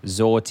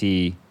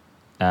 Zorti,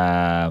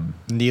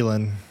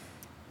 Nealon.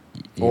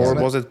 Or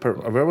was it?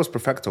 Where was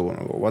Perfecto?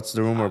 What's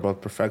the rumor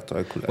about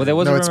Perfecto? Well, there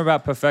was a rumor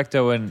about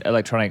Perfecto and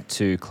Electronic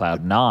to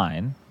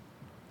Cloud9.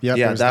 Yep,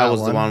 yeah, that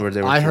was the one where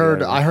they were. I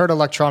heard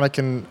Electronic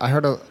and I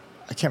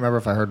can't remember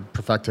if I heard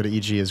Perfecto to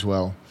EG as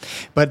well.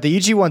 But the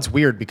EG one's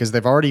weird because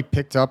they've already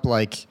picked up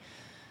like.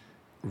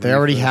 They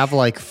already have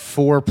like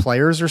 4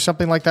 players or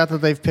something like that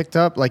they've picked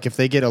up. Like if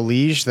they get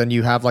Elige, then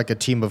you have like a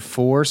team of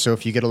 4. So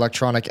if you get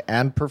Electronic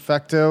and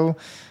Perfecto,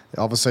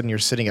 all of a sudden you're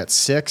sitting at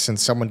 6 and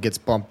someone gets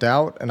bumped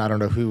out. And I don't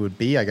know who it would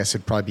be. I guess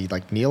it'd probably be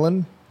like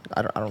Nealon.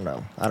 I don't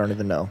know. I don't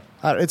even know.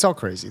 It's all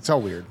crazy. It's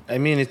all weird. I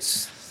mean,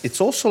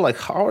 it's also like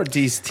how are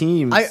these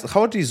teams,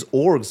 how are these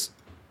orgs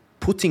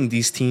putting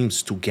these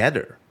teams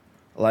together?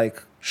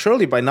 Like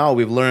surely by now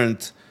we've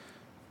learned,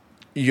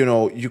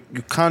 you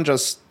can't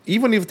just,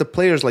 even if the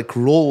players like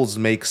roles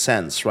make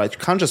sense, right? You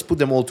can't just put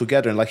them all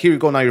together and like, here you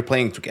go, now you're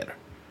playing together.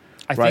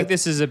 I think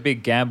this is a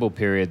big gamble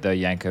period though,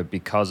 Yanko,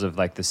 because of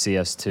like the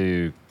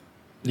CS2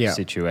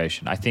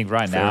 situation. I think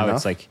right now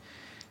it's like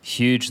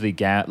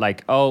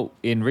hughtly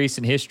in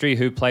recent history,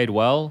 who played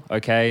well?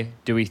 Okay.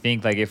 Do we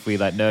think like if we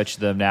like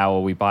nurture them now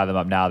or we buy them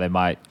up now, that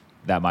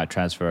might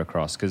transfer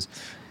across? Because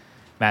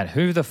man,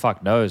 who the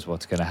fuck knows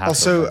what's going to happen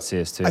also, on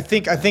CS2?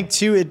 I think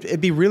too, it'd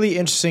be really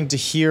interesting to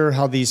hear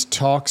how these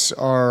talks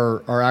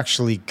are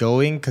actually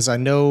going. Because I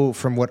know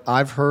from what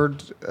I've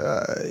heard,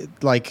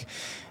 like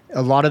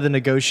a lot of the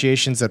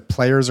negotiations that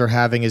players are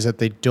having is that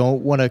they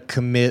don't want to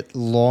commit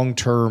long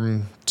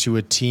term to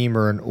a team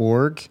or an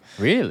org.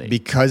 Really?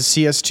 Because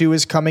CS2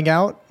 is coming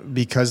out,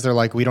 because they're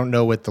like, we don't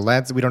know what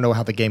we don't know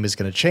how the game is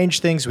going to change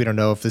things. We don't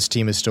know if this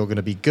team is still going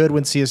to be good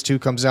when CS2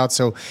 comes out.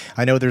 So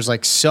I know there's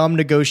like some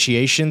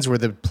negotiations where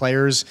the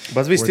players,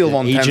 but we still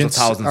want tens of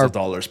thousands of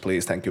dollars,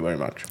 please. Thank you very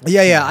much.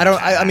 Yeah.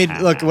 I mean,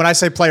 look, when I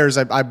say players,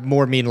 I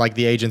more mean like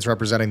the agents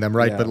representing them,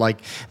 right? Yeah. But like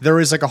there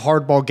is like a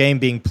hardball game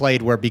being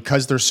played where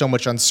because there's so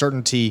much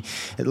uncertainty,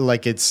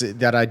 like it's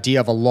that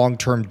idea of a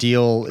long-term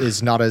deal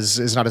is not as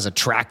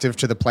attractive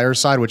to the player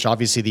side, which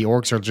obviously the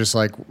orgs are just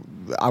like,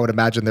 I would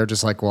imagine they're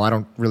just like, well, I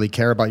don't really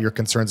care about your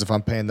concerns if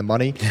I'm paying the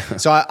money.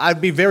 So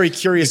I'd be very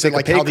curious at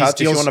like how these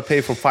deals. If you want to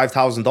pay for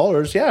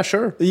 $5,000, yeah,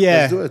 sure. Yeah,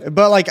 let's do it.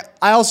 But like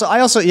I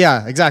also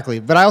yeah, exactly.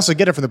 But I also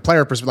get it from the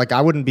player perspective. Like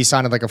I wouldn't be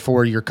signing like a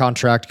 4-year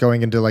contract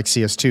going into like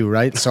CS2,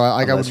 right? So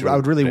I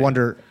would really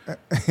wonder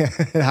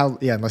how.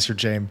 Yeah, unless you're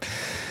James.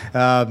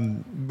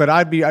 But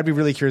I'd be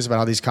really curious about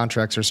how these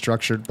contracts are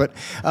structured. But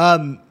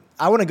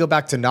I want to go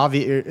back to the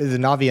NaVi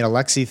and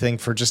Alexi thing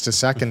for just a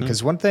second,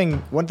 because one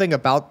thing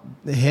about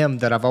him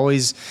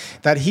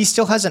that he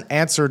still hasn't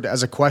answered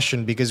as a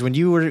question, because when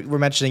you were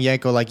mentioning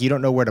Yanko, like you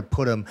don't know where to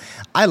put him.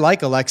 I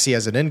like Alexi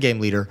as an in-game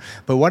leader,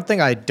 but one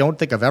thing I don't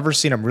think I've ever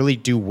seen him really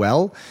do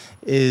well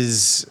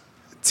is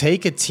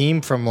take a team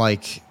from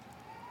like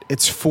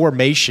its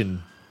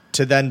formation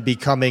to then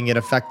becoming an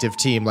effective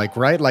team. Like,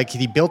 right? Like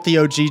he built the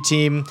OG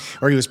team,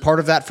 or he was part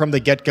of that from the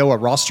get-go, a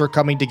roster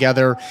coming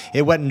together.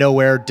 It went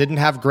nowhere, didn't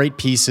have great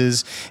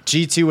pieces.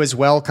 G2 as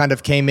well kind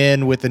of came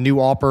in with a new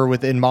offer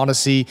within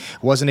Mondesi,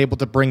 wasn't able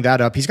to bring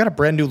that up. He's got a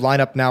brand new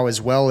lineup now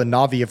as well in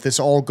NaVi. If this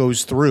all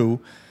goes through,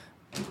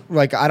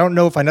 like, I don't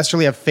know if I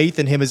necessarily have faith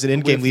in him as an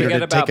in-game leader.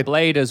 Forget about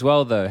Blade as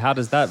well, though. How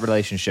does that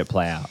relationship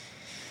play out?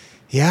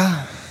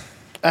 Yeah.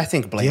 I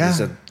think Blade is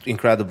an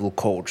incredible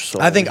coach.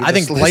 So I think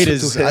Blade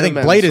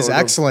is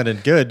excellent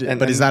and good,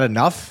 but is that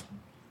enough?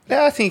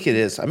 Yeah, I think it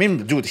is. I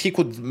mean, dude, he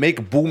could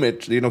make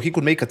Boomich. He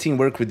could make a team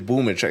work with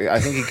Boomich. I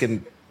think he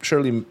can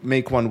surely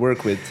make one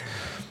work with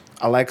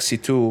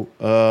Alexi too.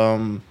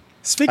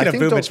 Speaking of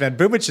Boomich, man,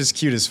 Boomich is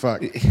cute as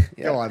fuck. Yeah.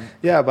 Go on.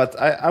 Yeah, but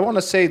I want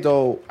to say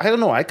though, I don't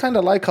know. I kind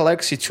of like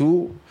Alexi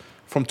too.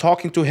 From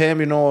talking to him,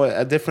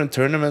 at different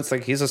tournaments,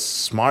 like he's a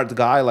smart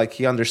guy. Like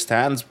he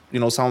understands,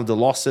 some of the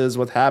losses,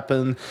 what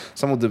happened,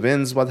 some of the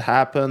wins, what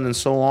happened, and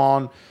so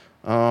on.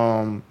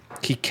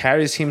 He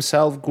carries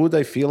himself good,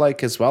 I feel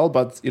like, as well.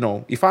 But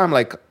if I'm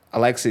like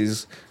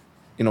Alexi's,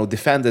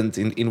 defendant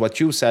in what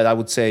you said, I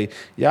would say,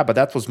 yeah, but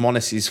that was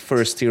Mondesi's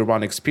first tier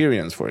 1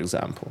 experience, for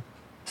example.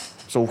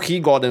 So he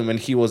got him when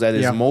he was at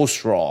his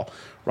most raw,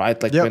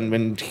 right? Like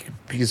when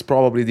he's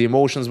probably the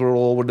emotions were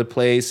all over the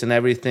place and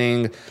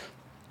everything.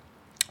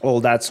 All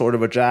that sort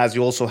of a jazz.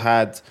 You also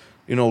had,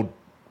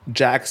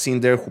 Jax in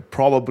there who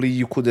probably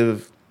you could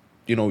have,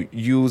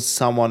 used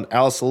someone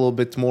else a little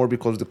bit more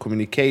because of the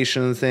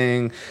communication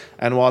thing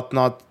and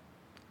whatnot.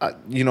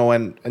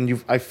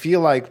 I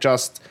feel like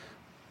just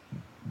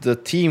the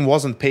team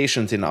wasn't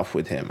patient enough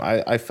with him.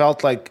 I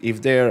felt like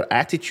if their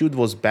attitude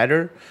was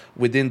better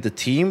within the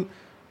team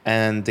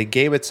and they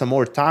gave it some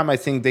more time, I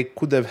think they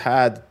could have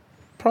had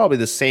probably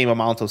the same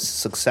amount of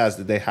success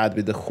that they had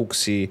with the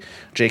Hooksy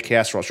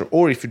JKS roster.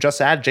 Or if you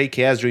just add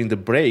JKS during the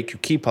break, you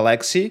keep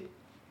Alexi,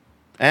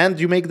 and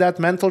you make that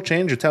mental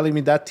change. You're telling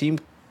me that team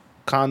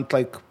can't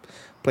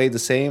play the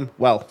same?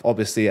 Well,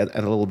 obviously, and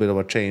a little bit of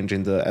a change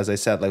in the, as I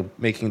said,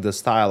 making the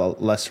style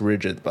less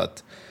rigid.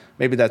 But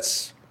maybe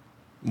that's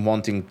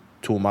wanting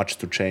too much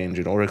to change,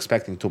 or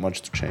expecting too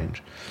much to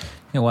change.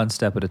 One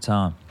step at a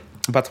time.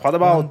 But what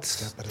about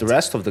the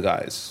rest of the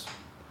guys?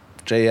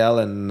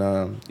 JL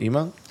and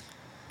Ima?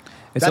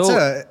 It's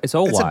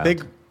all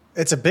wild.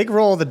 It's a big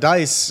roll of the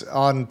dice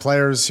on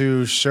players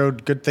who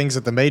showed good things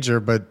at the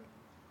major, but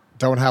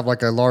don't have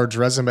like a large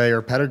resume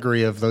or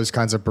pedigree of those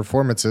kinds of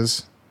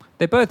performances.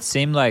 They both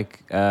seem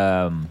like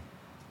they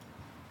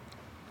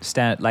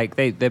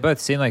both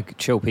seem like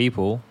chill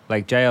people.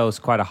 Like JL's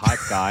quite a hype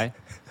guy.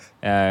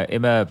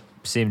 Ima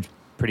seemed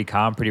pretty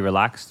calm, pretty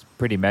relaxed,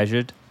 pretty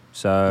measured.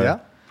 So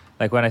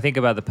like when I think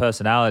about the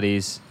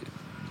personalities,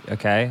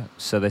 okay,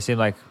 so they seem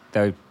like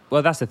they.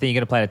 Well, that's the thing. You're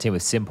going to play in a team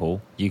with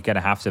Simple. You're going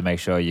to have to make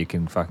sure you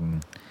can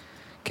fucking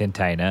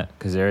contain it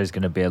because there is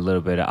going to be a little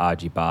bit of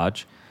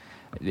argy-barge.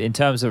 In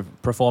terms of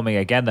performing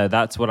again, though,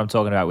 that's what I'm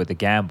talking about with the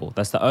gamble.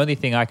 That's the only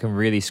thing I can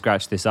really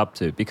scratch this up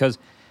to because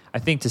I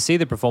think to see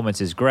the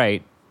performance is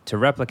great. To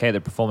replicate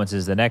the performance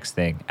is the next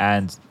thing.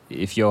 And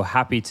if you're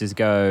happy to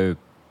go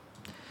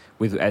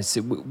with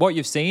what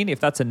you've seen, if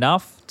that's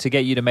enough to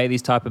get you to make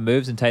these type of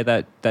moves and take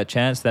that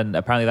chance, then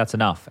apparently that's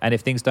enough. And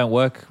if things don't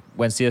work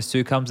when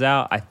CS2 comes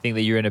out, I think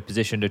that you're in a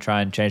position to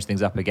try and change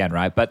things up again,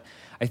 right? But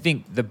I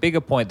think the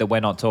bigger point that we're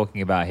not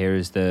talking about here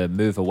is the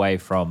move away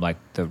from like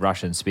the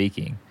Russian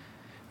speaking.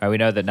 Right? We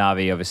know that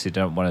NaVi obviously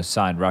don't want to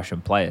sign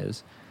Russian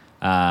players,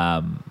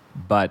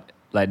 but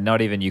like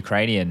not even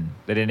Ukrainian.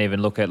 They didn't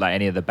even look at like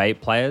any of the bait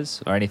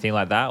players or anything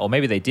like that. Or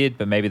maybe they did,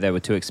 but maybe they were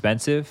too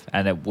expensive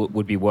and it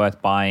would be worth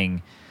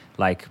buying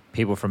like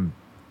people from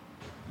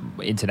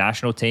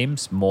international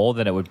teams more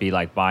than it would be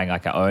like buying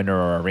like an Owner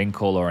or a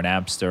Wrinkle or an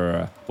Amster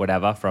or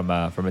whatever from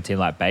a team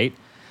like Bait.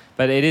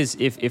 But it is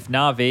if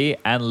NaVi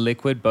and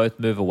Liquid both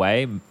move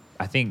away,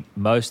 I think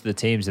most of the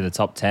teams in the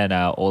top 10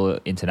 are all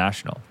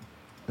international.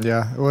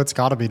 Yeah, well, it's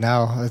got to be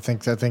now. I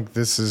think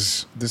this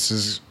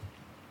is.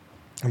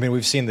 I mean,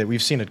 we've seen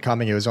it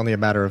coming. It was only a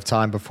matter of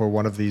time before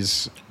one of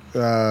these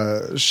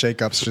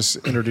shakeups just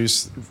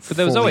introduced. But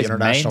there was always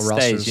international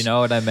mainstays. rosters. You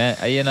know what I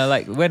meant?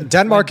 Like when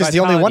Denmark when is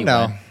the only one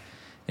now. went.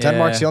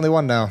 Denmark's the only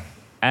one now.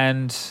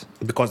 And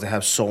because they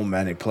have so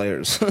many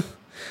players.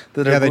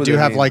 They do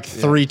have like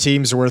 3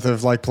 teams worth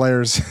of like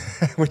players,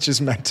 which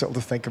is mental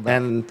to think about.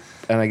 And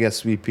I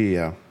guess VP,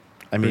 yeah.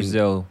 I mean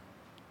Brazil.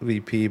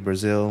 VP,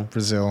 Brazil.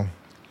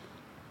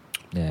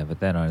 Yeah, but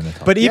they're not in the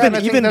top. But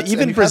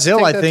even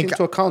Brazil, I think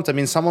into account. I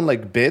mean, someone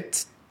like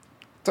Bit,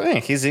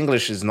 his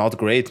English is not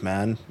great,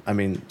 man. I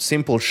mean,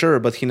 Simple, sure,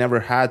 but he never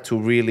had to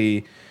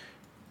really.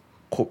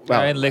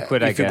 Well, in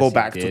Liquid, if you go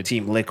back to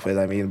Team Liquid,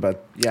 I mean,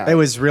 but yeah, it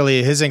was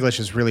really his English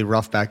was really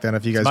rough back then.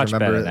 If you guys much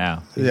remember better it,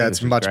 now. Yeah,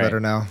 it's much better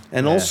now.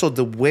 And also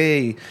the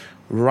way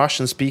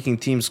Russian-speaking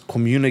teams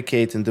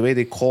communicate and the way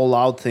they call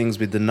out things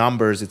with the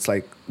numbers, it's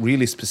like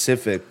really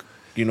specific,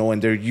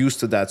 and they're used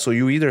to that. So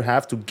you either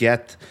have to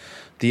get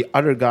the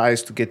other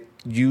guys to get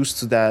used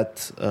to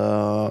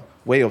that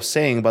way of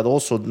saying, but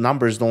also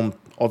numbers don't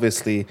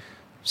obviously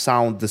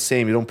sound the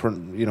same. You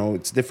don't,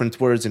 it's different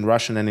words in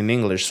Russian and in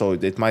English, so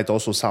it might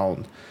also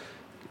sound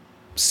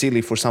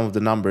silly for some of the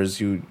numbers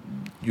you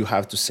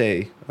have to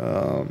say.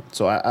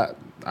 So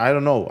I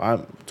don't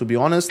know. To be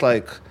honest,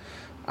 like,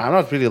 I'm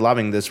not really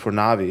loving this for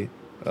NaVi.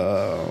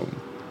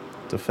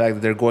 The fact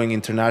that they're going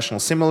international,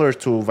 similar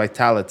to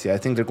Vitality, I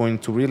think they're going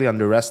to really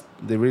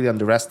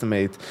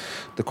underestimate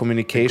the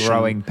communication,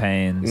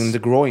 the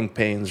growing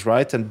pains,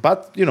 right?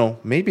 But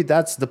maybe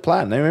that's the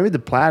plan. Maybe the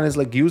plan is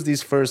like use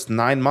these first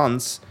 9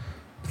 months,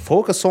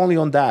 focus only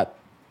on that.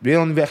 We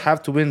don't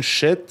have to win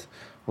shit.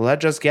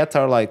 Let's just get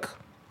our like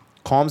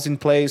comms in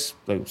place,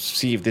 like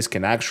see if this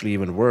can actually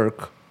even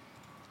work,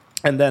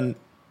 and then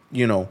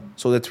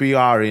so that we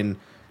are in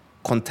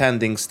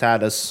contending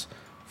status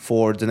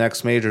for the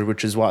next major,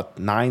 which is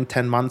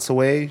 9-10 months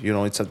away.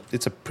 It's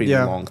a pretty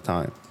long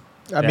time.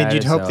 I mean,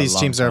 you'd hope these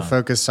teams are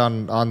focused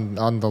on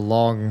the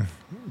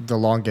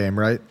long game,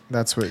 right?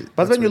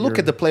 But when you look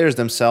at the players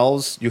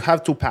themselves, you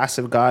have two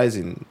passive guys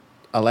in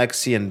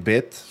Alexi and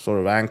Bit, sort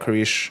of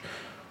anchorish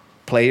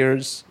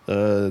players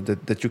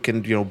that you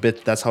can,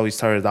 Bit, that's how he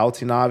started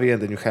out in NaVi,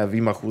 and then you have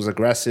Ima, who's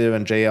aggressive,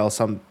 and JL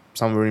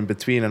somewhere in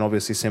between, and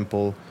obviously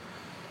Simple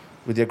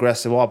with the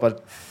aggressive wall,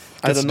 but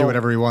I don't know. Do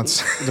whatever he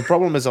wants. The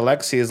problem is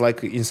Alexi is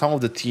like in some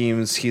of the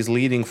teams he's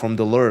leading from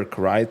the lurk,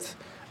 right?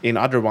 In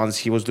other ones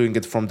he was doing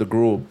it from the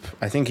group.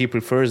 I think he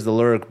prefers the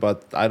lurk,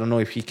 but I don't know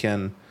if he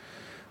can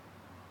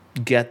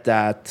get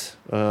that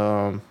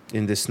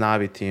in this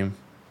NaVi team.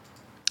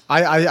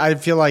 I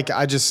feel like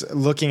I just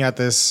looking at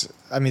this,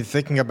 I mean,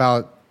 thinking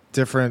about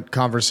different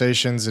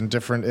conversations and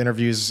different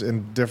interviews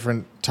and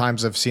different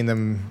times I've seen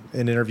them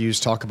in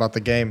interviews talk about the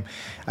game,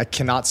 I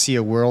cannot see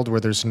a world where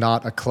there's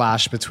not a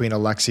clash between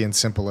Alexi and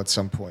Simple at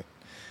some point.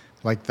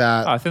 Like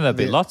that. I think there'll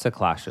be lots of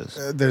clashes.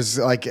 There's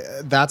like,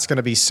 that's going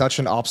to be such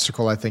an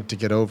obstacle, I think, to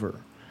get over.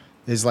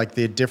 Is like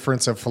the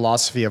difference of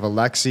philosophy of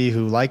Alexi,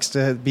 who likes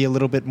to be a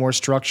little bit more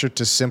structured,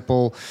 to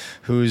Simple,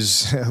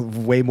 who's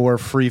way more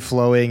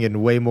free-flowing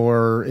and way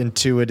more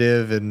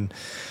intuitive, and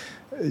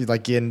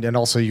and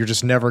also you're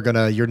never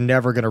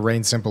gonna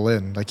rein Simple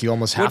in. Like, you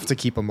almost have to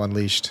keep him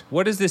unleashed.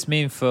 What does this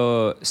mean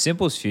for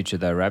Simple's future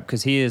though, Rab?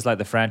 Because he is like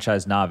the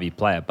franchise NaVi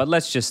player. But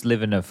let's just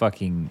live in a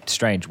fucking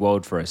strange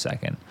world for a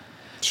second.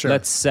 Sure.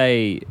 Let's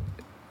say,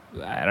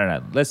 I don't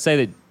know. Let's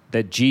say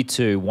that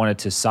G2 wanted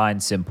to sign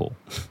Simple.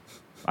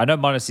 I know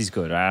Monasty's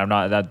good. I'm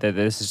not.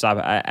 This is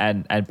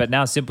but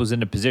now Simple's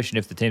in a position,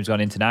 if the team's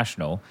gone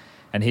international,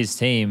 and his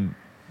team,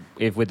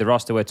 if with the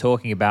roster we're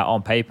talking about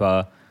on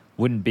paper,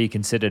 wouldn't be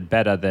considered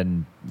better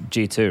than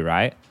G2,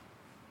 right?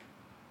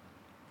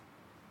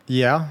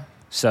 Yeah.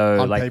 So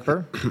on like,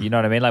 paper, you know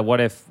what I mean? Like,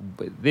 what if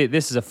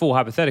this is a full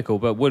hypothetical?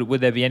 But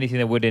would there be anything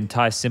that would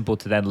entice Simple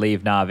to then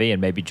leave NaVi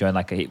and maybe join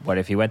what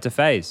if he went to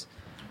FaZe?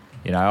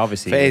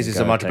 Obviously FaZe is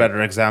a much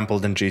better example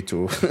than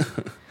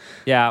G2.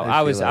 Yeah,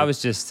 I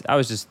was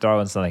just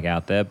throwing something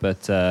out there,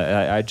 but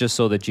I just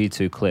saw the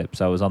G2 clip,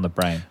 so I was on the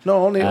brain.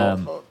 No, only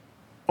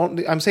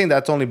I'm saying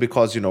that only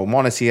because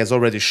Monesi has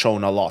already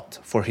shown a lot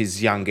for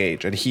his young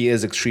age, and he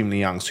is extremely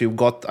young. So you've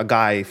got a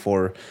guy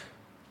for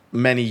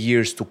many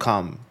years to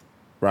come,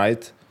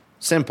 right?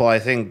 Simple, I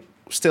think,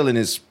 still in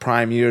his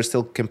prime years,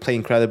 still can play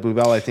incredibly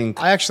well. I think.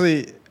 I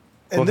actually,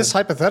 in this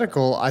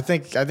hypothetical, I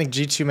think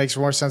G2 makes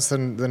more sense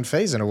than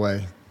FaZe in a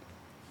way.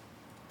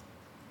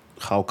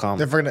 How come?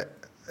 If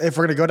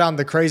we're gonna go down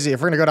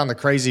the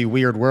crazy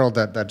weird world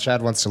that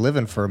Chad wants to live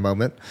in for a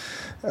moment,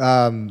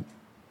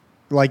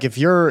 like if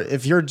you're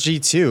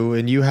G2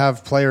 and you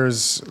have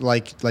players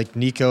like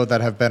Nico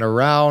that have been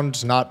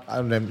around,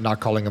 I'm not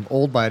calling them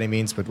old by any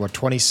means, but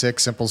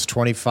 26, Simple's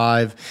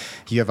 25,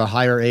 you have a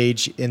higher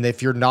age, and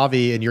if you're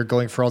NaVi and you're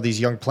going for all these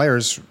young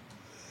players,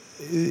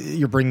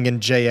 you're bringing in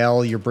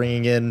JL, you're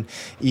bringing in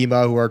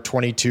Ima, who are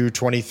 22,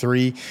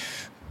 23.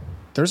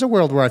 There's a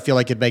world where I feel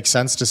like it makes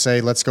sense to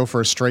say, let's go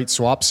for a straight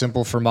swap,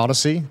 Simple for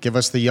Modesty. Give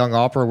us the young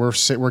opera.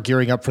 We're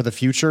gearing up for the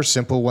future.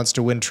 Simple wants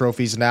to win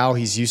trophies now.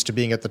 He's used to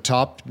being at the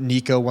top.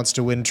 Nico wants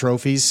to win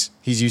trophies.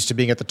 He's used to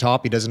being at the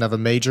top. He doesn't have a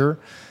major.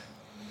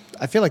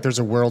 I feel like there's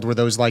a world where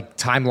those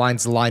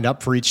timelines line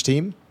up for each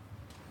team.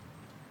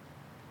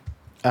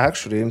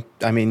 Actually,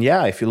 I mean,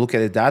 yeah, if you look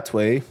at it that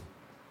way,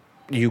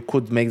 you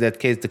could make that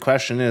case. The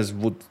question is,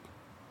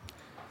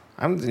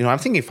 I'm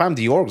thinking if I'm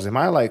the orgs,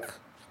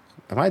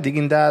 am I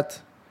digging that?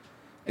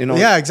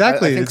 Yeah,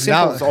 exactly. I think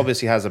Simple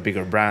obviously has a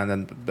bigger brand,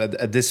 and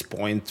at this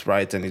point,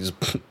 right, and he's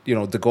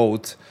the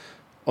GOAT.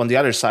 On the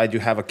other side, you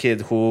have a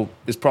kid who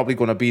is probably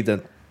going to be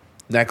the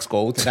next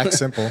GOAT. The next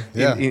Simple,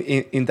 yeah.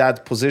 in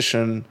that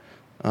position.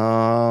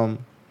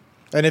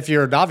 And if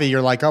you're NaVi,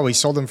 you're like, oh, we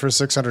sold him for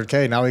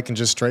 $600K. Now we can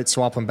just straight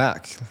swap him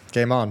back.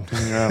 Game on.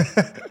 Yeah.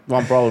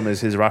 One problem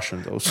is he's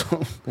Russian, though.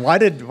 So. Why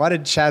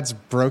did Chad's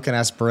broken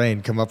ass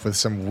brain come up with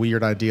some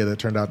weird idea that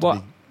turned out to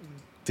be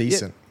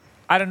decent? Yeah.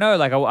 I don't know.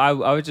 Like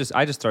I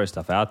just throw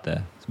stuff out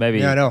there. So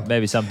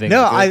maybe something.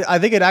 No, I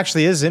think it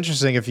actually is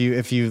interesting if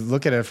you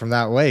look at it from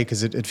that way,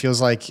 because it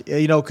feels like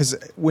because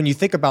when you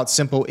think about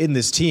Simple in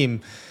this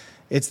team,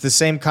 it's the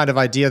same kind of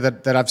idea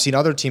that I've seen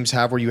other teams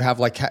have, where you have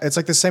like, it's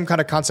like the same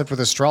kind of concept with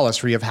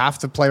Astralis, where you have half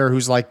the player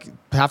who's like,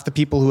 half the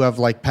people who have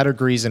like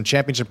pedigrees and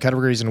championship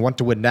categories and want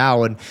to win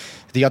now, and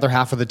the other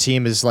half of the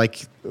team is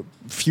like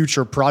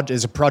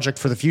is a project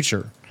for the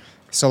future.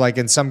 So like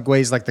in some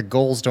ways, like the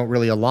goals don't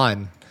really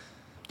align.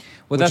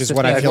 Well, which is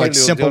what I feel like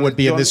Simple would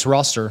be in this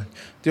roster.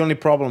 The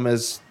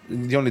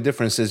only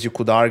difference is you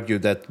could argue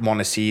that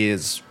m0NESY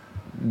is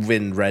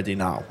win ready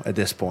now at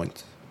this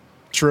point.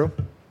 True.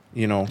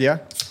 You know. Yeah.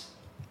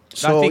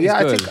 So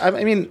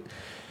I mean,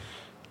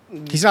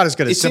 he's not as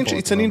good as Simple.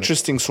 It's an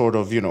interesting sort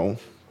of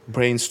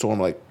brainstorm,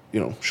 like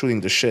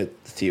shooting the shit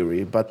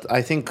theory. But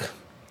I think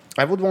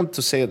I would want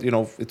to say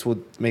it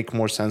would make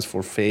more sense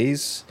for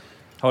FaZe.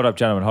 Hold up,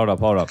 gentlemen. Hold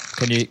up.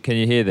 Can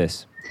you hear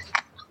this?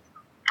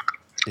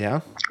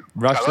 Yeah.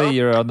 Rushley,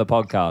 you're on the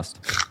podcast.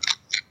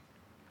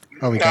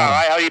 Oh, we got him. All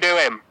right, how you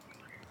doing?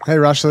 Hey,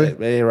 Rushley.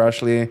 Hey,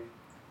 Rushley.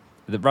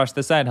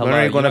 They're saying hello. When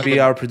are you going to be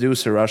our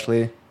producer,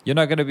 Rushley? You're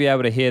not going to be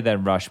able to hear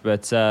them, Rush,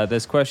 but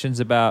there's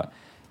questions about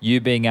you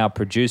being our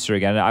producer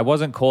again. I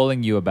wasn't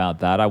calling you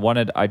about that.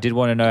 I did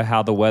want to know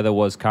how the weather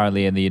was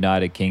currently in the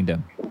United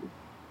Kingdom.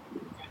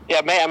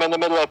 Yeah, mate, I'm in the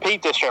middle of a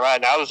Peak District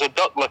right now. There's a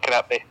duck looking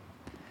at me.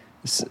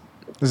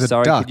 There's a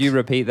Sorry, duck. could you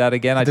repeat that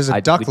again? There's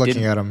a duck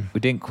looking at him. We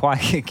didn't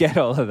quite get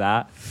all of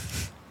that.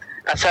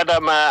 I said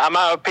I'm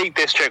out of Peak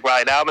District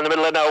right now. I'm in the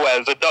middle of nowhere.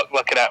 There's a duck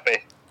looking at me.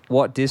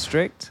 What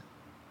district?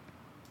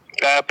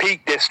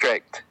 Peak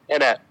District,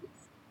 innit?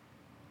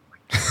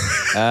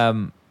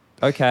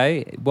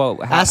 Okay.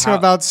 Well, ask him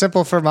about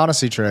Simple for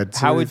m0NESY trade.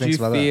 How would you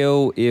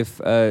feel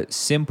if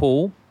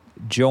Simple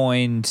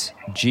joined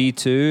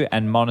G2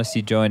 and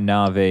m0NESY joined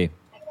NaVi?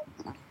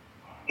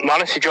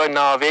 m0NESY joined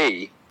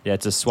NaVi. Yeah,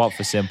 it's a swap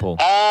for Simple.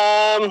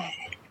 Don't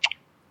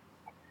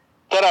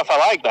know if I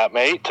like that,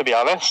 mate, to be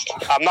honest.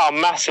 I'm not a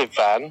massive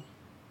fan.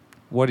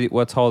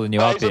 What's holding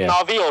you up is it here?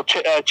 NaVi or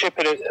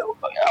chipping it?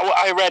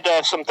 I read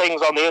some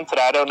things on the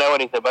internet. I don't know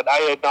anything, but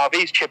I heard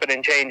NaVi's chipping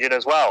and changing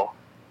as well.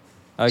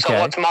 Okay. So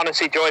what's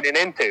m0NESY joining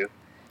into?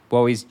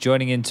 Well, he's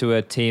joining into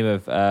a team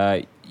of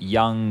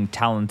young,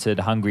 talented,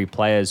 hungry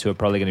players who are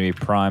probably going to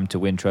be primed to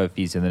win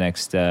trophies in the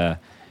next,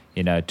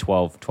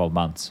 12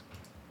 months.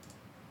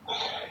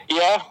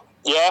 Yeah.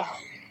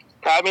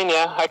 I mean,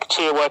 I could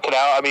see it working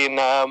out. I mean,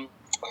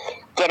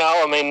 don't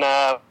know. I mean,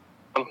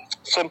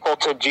 Simple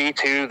to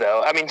G2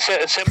 though. I mean,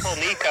 Simple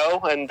Nico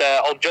and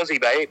old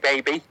Juzzy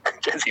baby,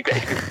 Juzzy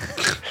baby.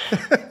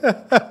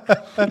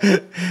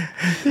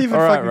 He even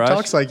fucking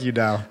talks like you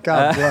now.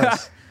 God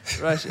bless.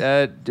 Rush,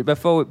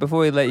 before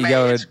we let you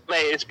go,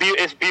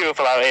 it's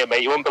beautiful out here,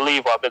 mate. You wouldn't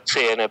believe what I've been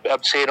seeing.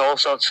 I'm seeing all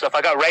sorts of stuff.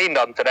 I got rained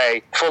on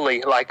today,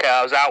 fully. Like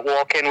I was out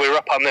walking. We were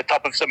up on the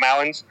top of some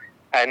mountains,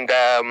 and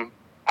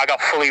I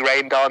got fully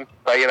rained on.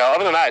 But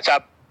other than that, it's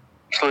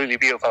absolutely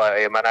beautiful out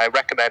here, man. I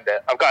recommend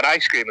it. I've got an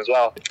ice cream as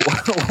well.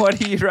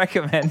 What are you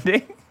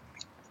recommending?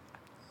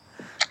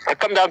 I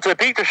come down to the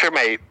Peak District,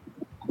 mate.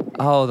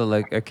 Oh,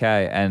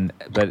 okay,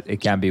 but it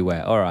can be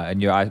wet. All right,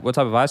 and what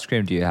type of ice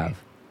cream do you have?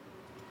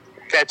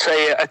 It's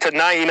a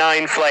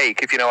 99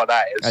 flake, if you know what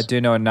that is. I do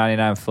know a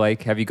 99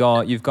 flake.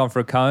 You've gone for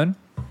a cone?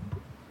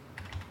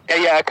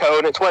 Yeah, a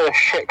cone. It's one of the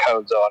shit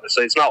cones,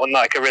 honestly. It's not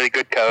like a really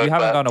good cone. You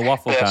haven't gone a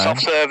waffle cone. The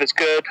soft serve is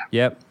good.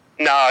 Yep.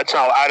 No, it's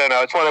not. I don't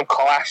know. It's one of them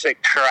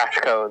classic trash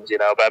cones,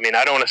 But I mean,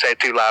 I don't want to say it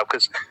too loud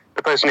because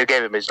the person who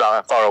gave it me is not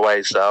that far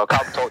away, so I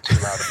can't talk too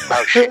loud about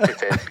how shit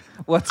it is.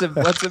 What's a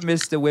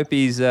Mr.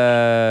 Whippy's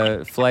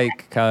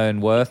flake cone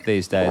worth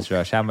these days,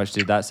 Rush? How much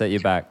did that set you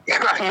back?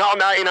 Not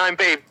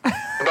 99p.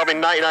 Probably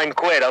 99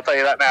 quid, I'll tell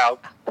you that now.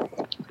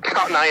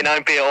 Not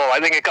 99p at all. I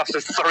think it cost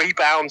us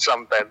 £3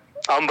 something.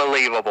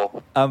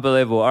 Unbelievable.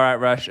 All right,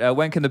 Rush.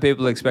 When can the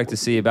people expect to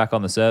see you back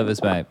on the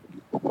servers, mate?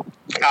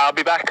 I'll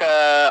be back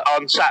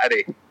on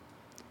Saturday.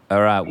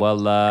 All right.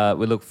 Well,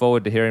 we look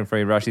forward to hearing from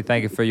you, Rushy.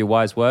 Thank you for your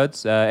wise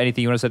words.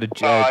 Anything you want to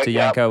say to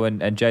Yanko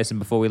and Jason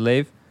before we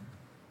leave?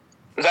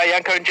 Is that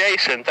Yanko and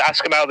Jason? To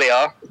ask them how they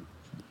are.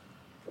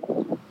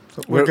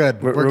 We're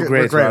good. We're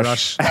great,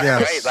 Rush. Yeah.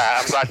 Great,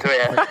 that. I'm glad to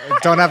hear.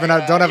 Don't have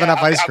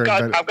enough ice cream.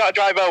 I've got to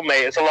drive home,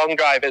 mate. It's a long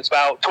drive. It's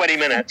about 20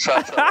 minutes. So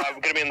I'm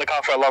going to be in the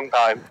car for a long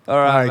time. All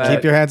right.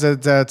 Keep your hands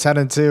at 10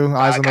 and 2.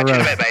 Eyes on the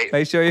road. Mate.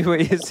 Make sure you put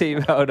your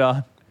seatbelt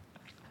on.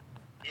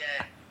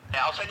 Yeah,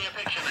 I'll send you a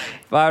picture,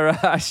 mate. Bye,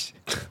 Rush.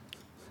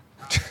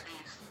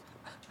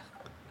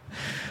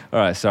 All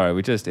right. Sorry.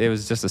 It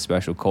was just a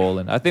special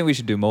call-in. I think we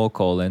should do more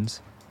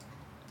call-ins.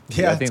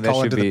 Yeah, I think that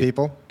should be the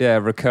people. Yeah,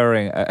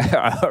 recurring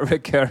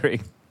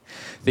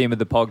theme of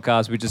the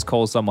podcast. We just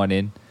call someone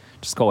in.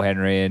 Just call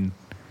Henry in.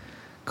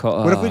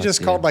 What if we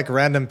just called like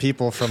random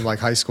people from like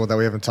high school that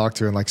we haven't talked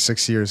to in like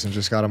 6 years and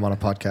just got them on a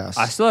podcast?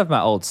 I still have my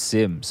old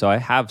SIM, so I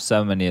have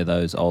so many of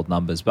those old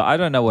numbers, but I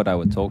don't know what I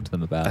would talk to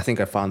them about. I think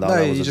I found out. No,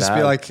 I was you a just dad.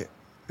 be like,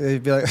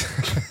 you'd be like,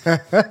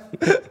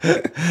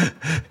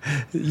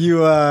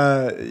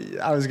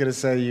 I was gonna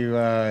say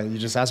you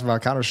just ask them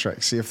about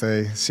Counter-Strike, see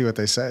what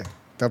they say.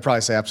 They'll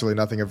probably say absolutely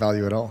nothing of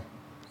value at all.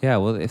 Yeah,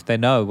 well, if they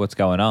know what's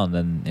going on,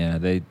 then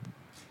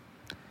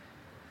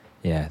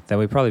then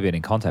we've probably been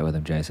in contact with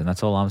them, Jason.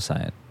 That's all I'm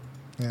saying.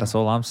 That's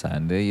all I'm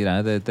saying.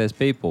 There's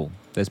people.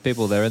 There's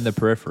people. They're in the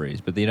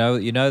peripheries, but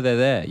you know they're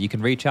there. You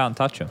can reach out and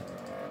touch them.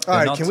 All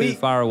right, not too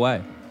far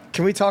away.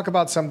 Can we talk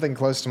about something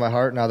close to my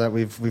heart now that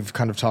we've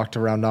kind of talked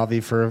around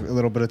NaVi for a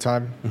little bit of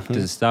time?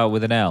 Does it start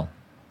with an L?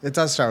 It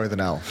does start with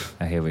an L.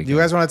 Oh, here we go. Do you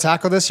guys want to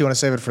tackle this? You want to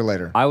save it for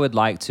later? I would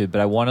like to, but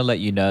I want to let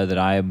you know that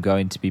I am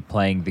going to be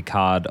playing the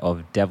card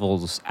of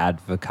Devil's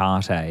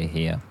Advocate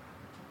here.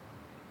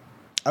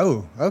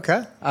 Oh,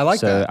 okay. I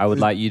like that. So I would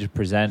like you to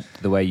present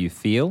the way you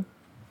feel,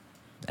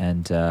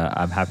 and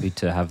I'm happy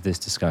to have this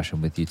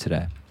discussion with you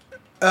today.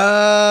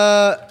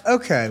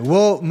 Okay.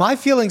 Well, my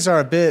feelings are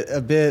a bit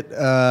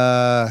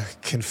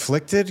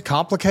conflicted,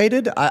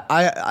 complicated.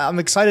 I'm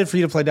excited for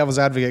you to play Devil's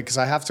Advocate because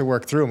I have to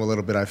work through them a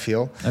little bit, I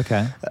feel.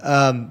 Okay.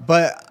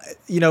 But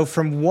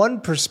from one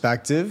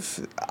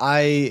perspective,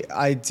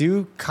 I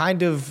do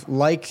kind of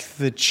like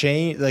the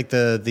change, like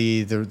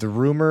the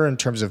rumor in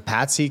terms of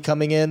Patsy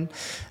coming in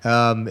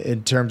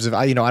terms of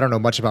I don't know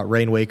much about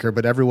Rainwaker,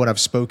 but everyone I've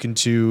spoken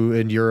to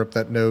in Europe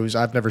that knows,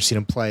 I've never seen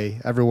him play.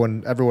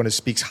 Everyone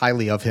speaks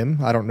highly of him.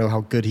 I don't know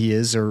how good he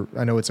is, or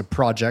I know it's a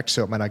project,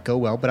 so it might not go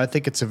well, but I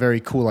think it's a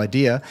very cool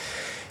idea.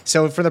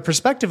 So from the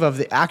perspective of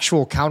the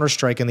actual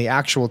Counter-Strike and the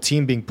actual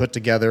team being put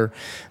together,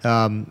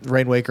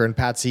 Rainwaker and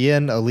Patsy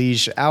in,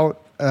 Elige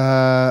out,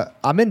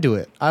 I'm into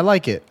it. I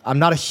like it. I'm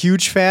not a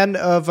huge fan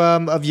of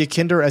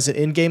Yakinder as an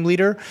in-game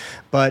leader,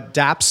 but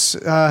Daps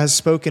has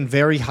spoken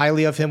very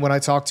highly of him when I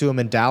talked to him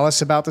in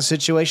Dallas about the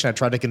situation. I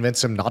tried to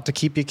convince him not to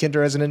keep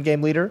Yakinder as an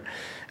in-game leader,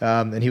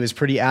 and he was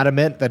pretty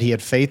adamant that he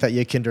had faith that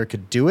Yakinder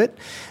could do it.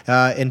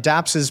 And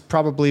Daps is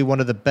probably one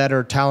of the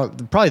better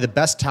talent, probably the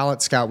best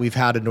talent scout we've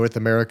had in North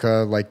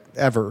America, like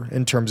ever,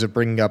 in terms of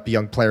bringing up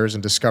young players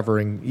and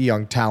discovering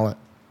young talent.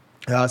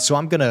 So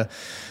I'm gonna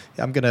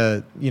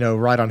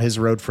ride on his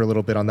road for a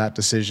little bit on that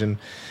decision.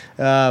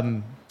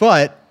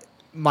 But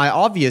my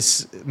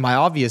obvious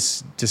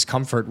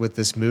discomfort with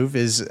this move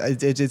is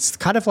it's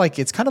kind of like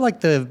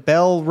the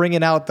bell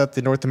ringing out that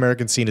the North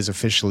American scene is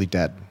officially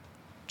dead.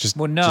 It's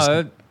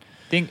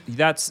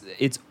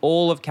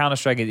all of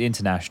Counter-Strike is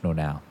international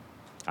now.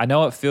 I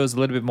know it feels a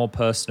little bit more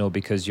personal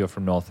because you're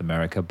from North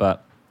America,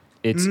 but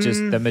it's just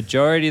the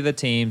majority of the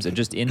teams are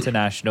just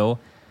international,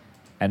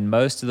 and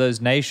most of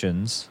those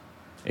nations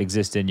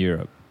exist in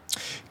Europe.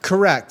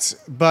 Correct,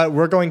 but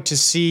we're going to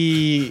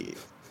see.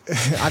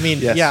 I mean,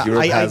 yes,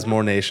 Europe has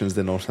more nations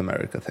than North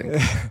America.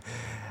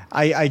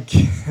 I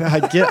think.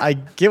 I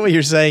get what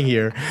you're saying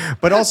here,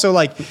 but also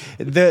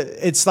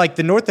it's like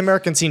the North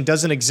American scene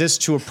doesn't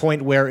exist to a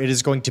point where it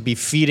is going to be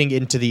feeding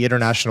into the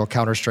international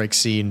Counter-Strike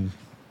scene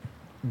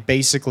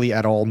basically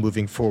at all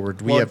moving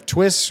forward. We have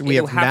Twist, we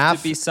have NaVi. It'll have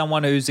to be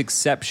someone who's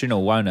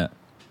exceptional, won't it?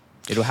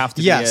 It'll have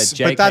to be a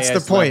JKS but that's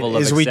the point.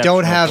 Is we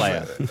don't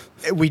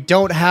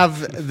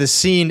have the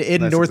scene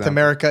in North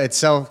America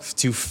itself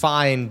to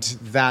find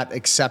that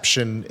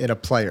exception in a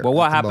player. Well,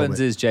 what happens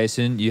is,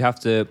 Jason, you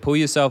have to pull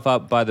yourself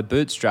up by the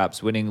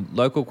bootstraps, winning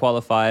local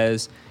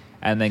qualifiers,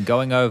 and then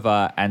going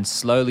over and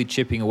slowly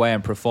chipping away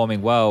and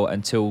performing well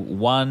until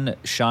one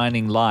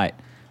shining light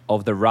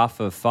of the rough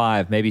of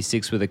 5, maybe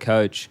 6 with a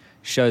coach,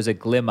 shows a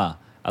glimmer,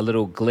 a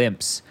little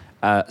glimpse,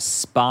 a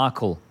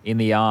sparkle in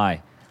the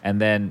eye. And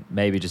then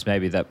maybe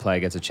that player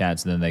gets a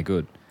chance, and then they're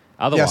good.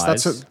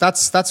 Otherwise,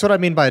 yes, that's what I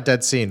mean by a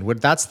dead scene. When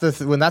that's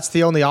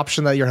the only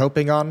option that you're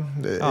hoping on,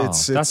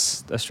 that's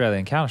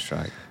Australian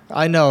Counter-Strike.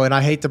 I know, and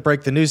I hate to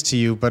break the news to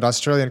you, but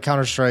Australian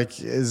Counter-Strike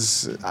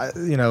is,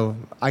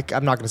 I'm not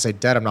going to say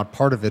dead. I'm not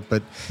part of it,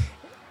 but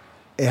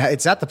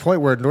it's at the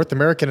point where North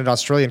American and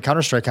Australian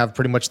Counter-Strike have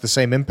pretty much the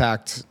same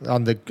impact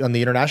on the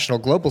international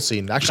global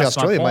scene. Actually, that's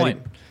Australia my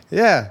point.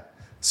 Yeah.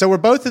 So we're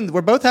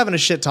both having a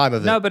shit time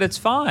of it. No, but it's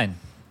fine.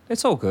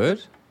 It's all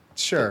good.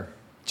 Sure.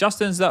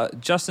 Justin's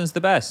the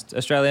best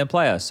Australian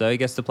player, so he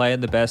gets to play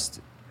in the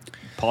best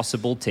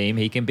possible team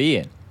he can be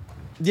in.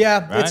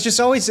 Yeah, right? It's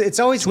always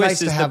Twist nice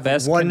to have the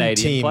best one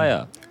Canadian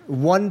player.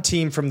 One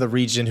team from the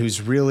region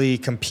who's really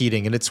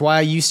competing, and it's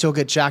why you still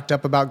get jacked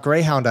up about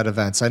Greyhound at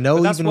events. I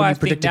know even when you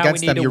predict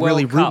against them, you're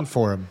really rooting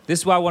for them. This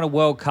is why I want a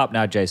World Cup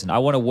now, Jason. I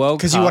want a World Cup.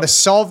 Because you want to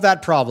solve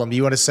that problem.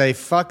 You want to say,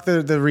 fuck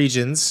the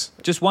regions.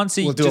 Just once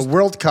a year. We'll do a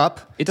World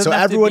Cup, so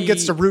everyone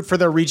gets to root for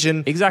their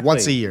region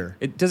once a year.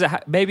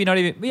 Maybe not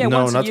even... Yeah,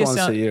 no, once not a year. Once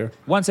a year.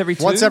 Once every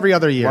 2? Once every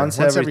other year. Once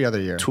every other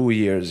year. 2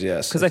 years,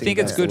 yes. Because I think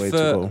it's good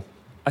for...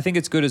 I think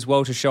it's good as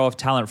well to show off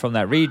talent from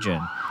that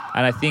region.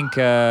 And I think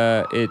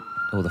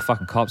Oh, the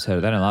fucking cops heard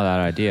it. They don't like that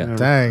idea.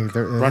 Dang.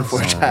 Run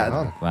for it, Chad.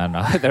 Man,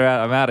 no, they're out.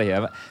 I'm out of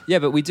here. Yeah,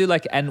 but we do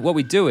and what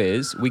we do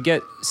is we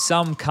get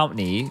some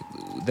company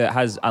that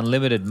has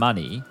unlimited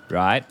money,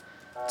 right,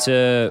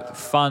 to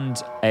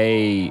fund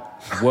a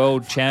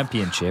world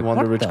championship. I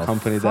wonder which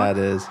company that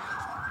is.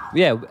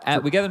 Yeah,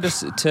 we get them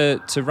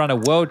to run a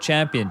world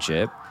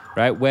championship,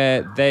 right,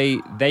 where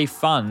they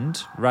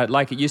fund, right,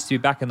 like it used to be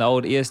back in the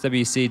old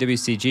ESWC,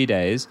 WCG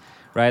days,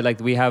 right, like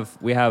we have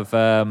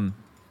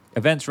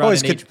events run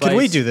in each place. Could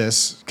we do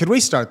this? Could we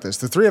start this?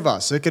 The three of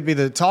us. It could be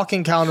the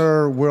Talking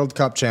Counter World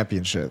Cup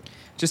Championship.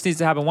 Just needs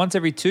to happen once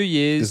every 2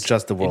 years. It's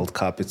just the World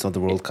Cup. It's not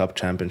the World Cup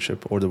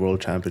Championship or the World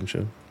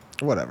Championship.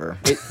 whatever.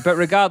 But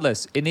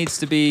regardless, it needs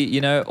to be,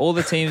 you know, all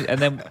the teams, and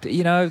then,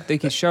 you know, they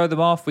can show them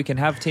off. We can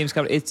have teams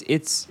come.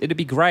 It'd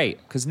be great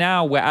because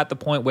now we're at the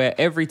point where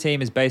every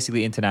team is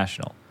basically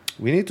international.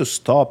 We need to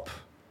stop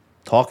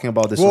talking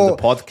about this on the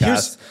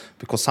podcast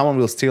because someone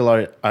will steal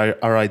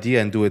our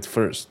idea and do it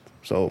first.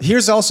 So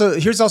here's also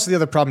the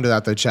other problem to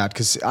that though, Chad,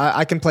 because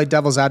I can play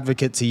devil's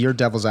advocate to your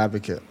devil's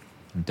advococate.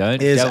 Don't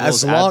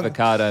devil's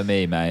avocado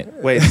me, mate.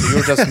 Wait, so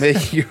you're just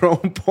making your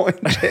own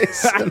point,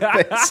 Jason.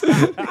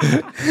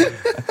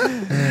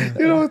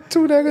 You know,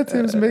 two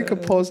negatives make a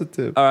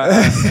positive. All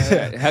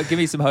right. Give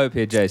me some hope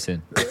here,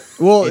 Jason.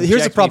 Well,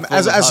 here's the problem.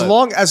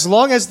 As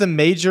long as the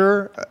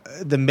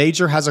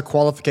major has a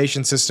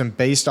qualification system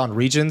based on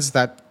regions,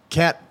 that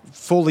can't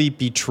fully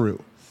be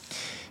true.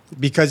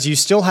 Because you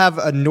still have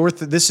a north.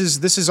 This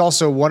is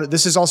also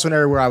an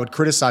area where I would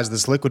criticize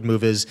this Liquid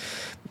move is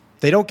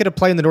they don't get to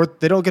play in the north.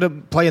 They don't get to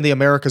play in the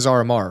Americas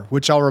RMR,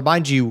 which I'll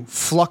remind you,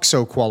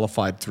 Fluxo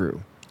qualified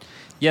through.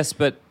 Yes,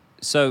 but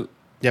so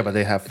yeah, but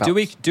they have. Do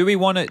we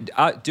want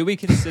to? Do we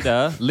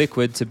consider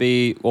Liquid to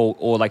be,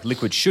 or like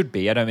Liquid should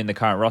be? I don't mean the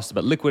current roster,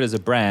 but Liquid as a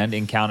brand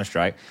in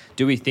Counter-Strike.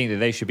 Do we think that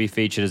they should be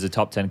featured as a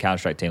top 10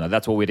 Counter-Strike team? Like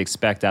that's what we'd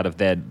expect out of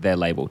their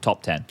label,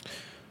 top 10.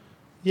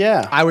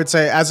 Yeah. I would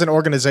say as an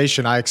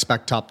organization, I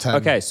expect top 10.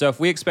 Okay, so if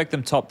we expect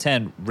them top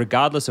 10,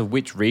 regardless of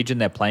which region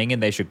they're playing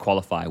in, they should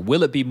qualify.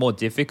 Will it be more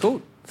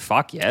difficult?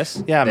 Fuck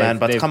yes. Yeah, man,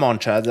 but come on,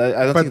 Chad.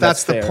 I don't think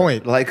that's the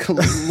point. Like,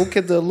 look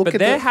at the but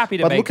they're happy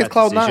to make that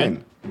Cloud9.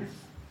 decision.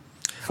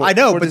 I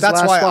know, but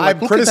that's why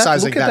I'm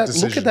criticizing that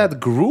decision. Look at that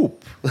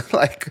group.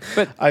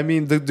 I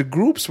mean, the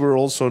groups were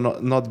also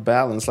not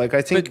balanced. Like,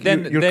 I think but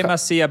then they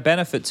must see a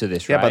benefit to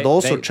this, right? Yeah, but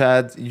also,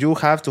 Chad, you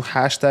have to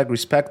hashtag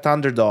respect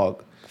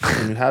underdog.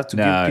 And you have to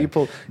give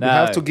people.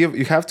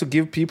 You have to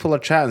give people a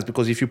chance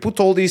because if you put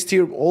if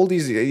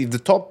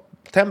the top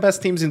 10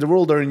 best teams in the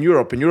world are in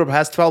Europe, and Europe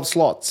has 12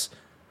 slots,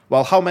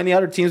 well, how many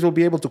other teams will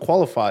be able to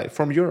qualify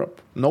from Europe?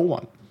 No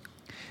one.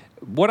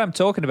 What I'm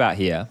talking about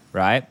here,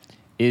 right,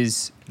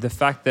 is the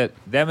fact that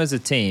them as a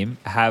team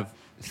have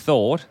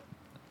thought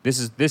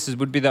this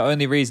would be the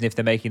only reason if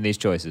they're making these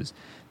choices.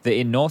 That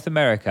in North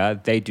America,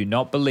 they do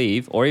not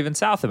believe, or even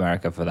South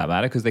America for that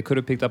matter, because they could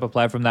have picked up a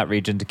player from that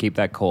region to keep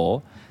that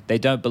core. They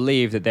don't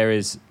believe that there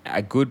is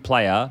a good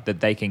player that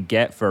they can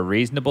get for a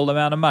reasonable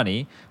amount of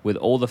money with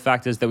all the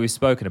factors that we've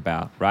spoken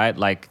about, right?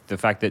 Like the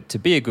fact that to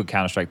be a good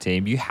Counter-Strike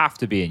team, you have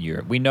to be in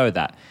Europe. We know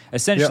that.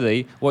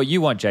 Essentially, what you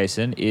want,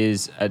 Jason,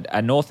 is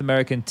a North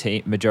American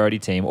majority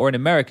team or an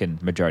American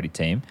majority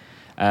team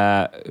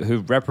who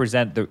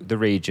represent the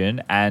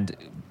region and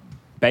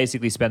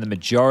basically spend the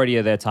majority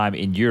of their time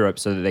in Europe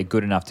so that they're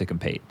good enough to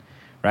compete,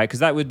 right?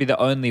 Because that would be the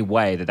only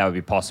way that would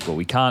be possible.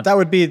 We can't. That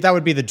would be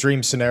the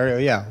dream scenario.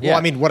 Yeah. Well,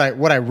 I mean, what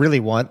I really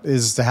want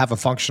is to have a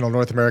functional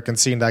North American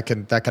scene that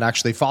can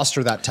actually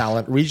foster that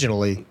talent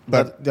regionally.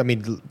 But I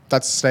mean,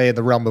 let's stay in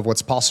the realm of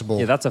what's possible.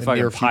 Yeah, that's a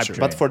fucking pipe dream.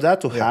 But for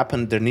that to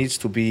happen, there needs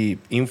to be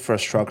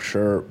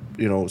infrastructure,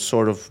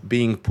 sort of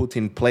being put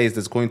in place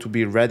that's going to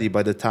be ready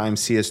by the time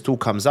CS2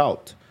 comes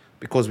out,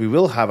 because we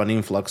will have an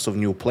influx of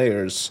new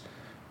players.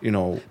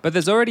 But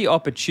there's already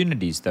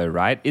opportunities though,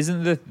 right?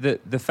 Isn't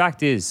the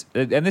fact is,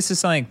 and this is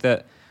something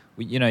that,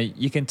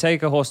 you can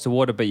take a horse to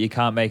water, but you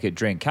can't make it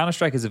drink.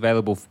 Counter-Strike is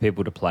available for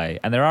people to play,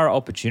 and there are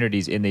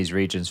opportunities in these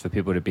regions for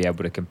people to be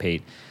able to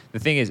compete. The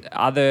thing is,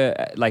 are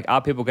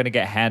people going to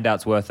get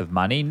handouts worth of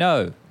money?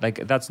 No,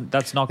 that's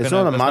not going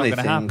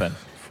to happen.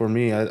 For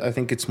me, I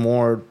think it's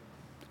more,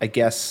 I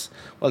guess,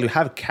 well, you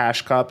have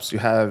cash cups, you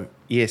have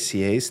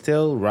ESCA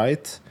still,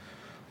 right?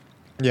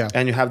 Yeah.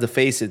 And you have the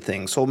face it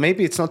thing. So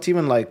maybe it's not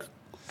even like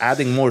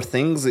adding more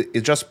things.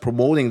 It's just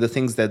promoting the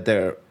things that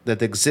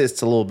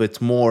exists a little bit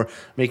more,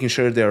 making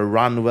sure they're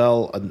run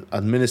well,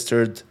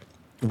 administered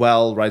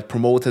well, right?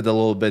 Promoted a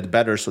little bit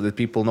better so that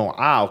people know,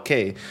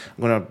 okay,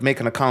 I'm going to make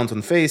an account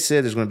on Face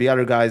It. There's going to be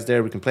other guys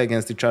there. We can play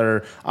against each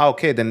other.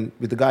 Okay, then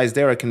with the guys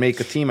there, I can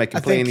make a team. I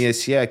can play in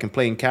ESCA. I can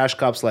play in Cash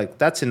Cups. Like,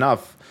 that's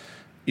enough,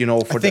 we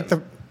just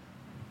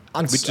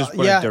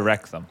want to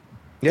direct them.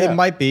 Yeah. It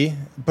might be,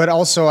 but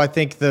also I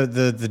think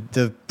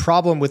the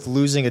problem with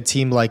losing a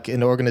team like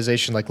an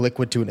organization like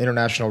Liquid to an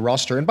international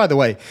roster, and by the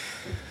way,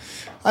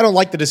 I don't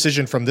like the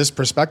decision from this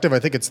perspective. I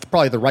think it's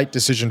probably the right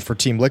decision for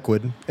Team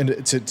Liquid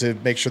and to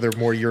make sure they're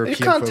more European.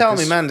 You can't tell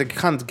me, man, they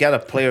can't get a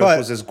player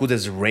who's as good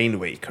as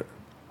Rainwaker.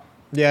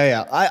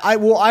 Yeah. I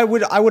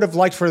would have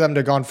liked for them to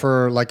have gone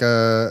for like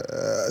a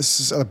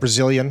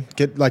Brazilian,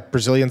 get like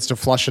Brazilians to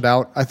flush it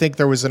out. I think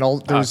there was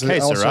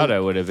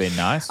Cerrado would have been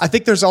nice. I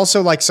think there's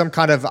also like some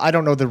kind of, I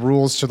don't know the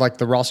rules to like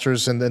the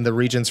rosters and the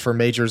regions for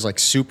majors like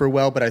super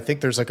well, but I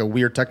think there's like a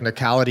weird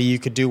technicality you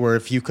could do where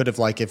if you could have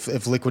like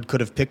if Liquid could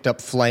have picked up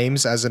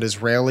Flames as an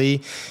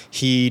Israeli,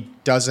 he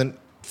doesn't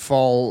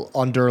fall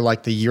under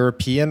like the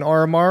European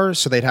RMR,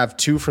 so they'd have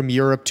 2 from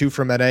Europe, 2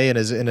 from NA, and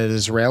an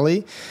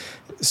Israeli.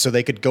 so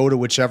they could go to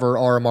whichever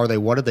RMR they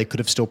wanted. They could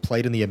have still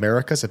played in the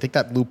Americas. I think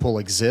that loophole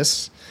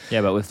exists.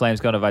 Yeah, but with Flames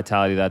going to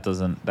Vitality, that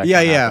doesn't. That Yeah,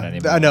 can't yeah, happen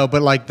anymore. I know,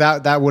 but like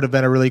that would have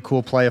been a really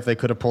cool play if they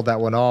could have pulled that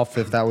one off.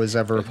 If that was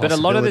ever a possibility. But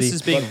a lot of this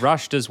is being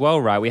rushed as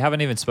well, right? We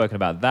haven't even spoken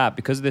about that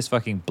because of this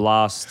fucking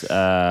blast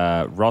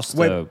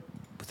roster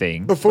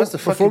thing.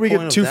 Before we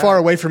get too far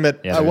away from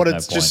it, Yeah, I want to no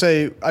just point.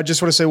 say, I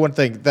just want to say one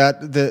thing,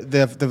 that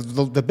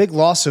the big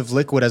loss of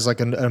Liquid as like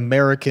an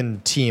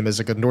American team, as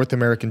like a North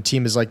American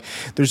team, is like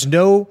there's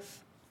no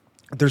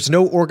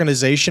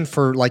organization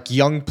for like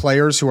young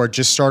players who are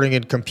just starting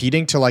and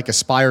competing to like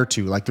aspire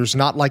to. Like there's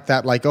not like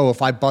that, like, oh,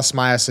 if I bust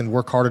my ass and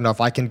work hard enough,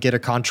 I can get a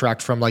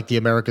contract from like the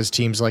Americas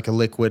teams, like a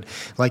Liquid,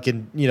 like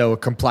in, a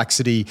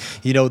Complexity,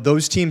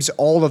 those teams,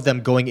 all of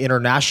them going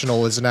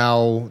international is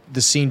now,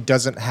 the scene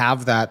doesn't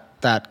have that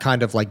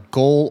kind of like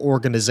goal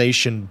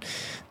organization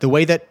the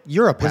way that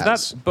Europe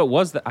has.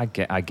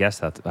 I guess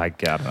that I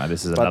don't know.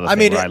 This is another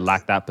thing where I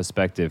lack that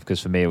perspective because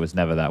for me it was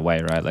never that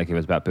way, right? Like it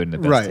was about building the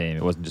best team.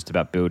 It wasn't just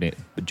about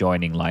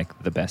joining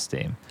like the best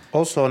team.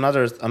 Also,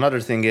 another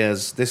thing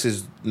is this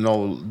is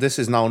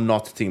now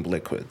not Team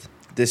Liquid.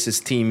 This is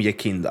Team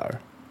Yakindar.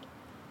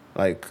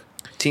 Like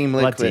Team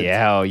Liquid. Bloody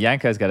hell,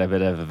 Yanko's got a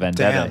bit of a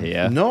vendetta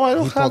here. No, I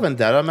don't have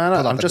vendetta, man.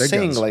 I'm just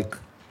saying, like,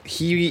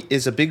 he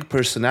is a big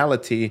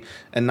personality,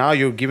 and now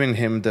you're giving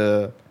him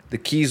the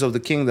keys of the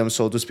kingdom,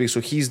 so to speak. So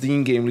he's the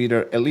in-game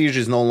leader. Elige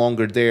is no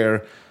longer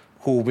there,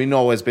 who we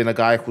know has been a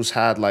guy who's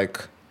had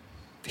like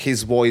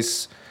his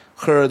voice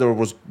heard or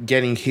was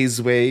getting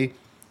his way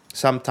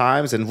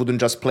sometimes and wouldn't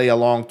just play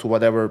along to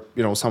whatever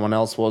someone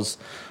else was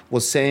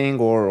saying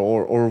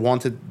or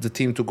wanted the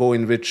team to go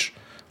in which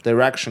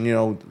direction.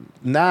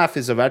 NaVi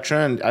is a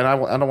veteran, and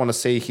I don't want to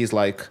say he's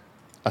like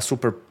a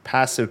super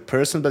passive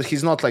person, but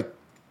he's not like,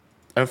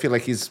 I don't feel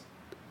like he's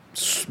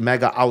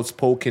mega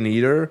outspoken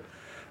either.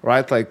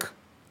 Right, like,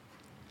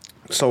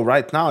 so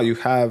right now you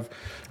have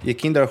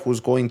Yakindar who's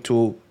going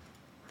to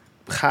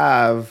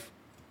have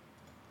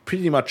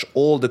pretty much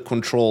all the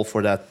control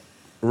for that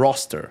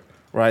roster,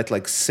 right?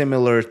 Like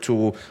similar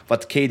to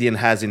what Cadian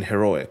has in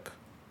Heroic,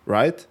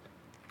 right?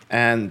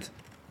 And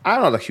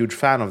I'm not a huge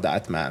fan of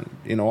that, man.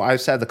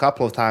 I've said a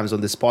couple of times on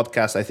this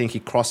podcast, I think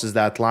he crosses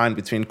that line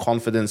between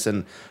confidence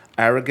and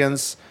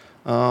arrogance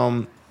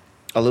a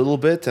little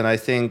bit, and I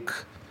think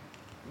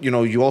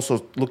you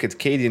also look at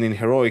Cadian in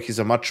Heroic, he's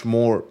a much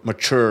more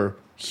mature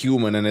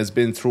human and has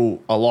been through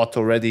a lot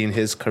already in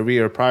his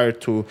career prior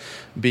to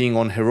being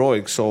on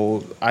Heroic.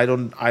 So I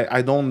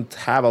don't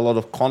have a lot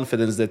of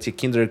confidence that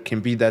Yakindar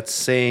can be that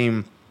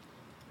same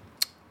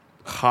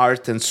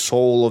heart and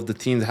soul of the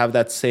team, to have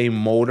that same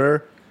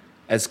motor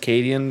as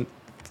Cadian,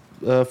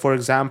 for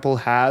example,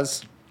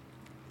 has,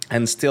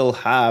 and still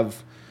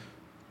have,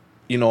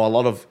 a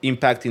lot of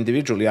impact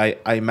individually. I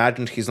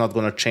imagine he's not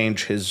going to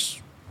change his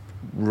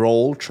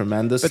role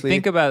tremendously. But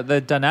think about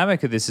the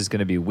dynamic of this is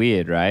going to be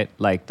weird, right?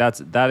 Like that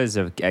is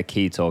a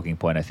key talking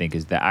point, I think,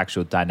 is the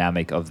actual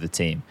dynamic of the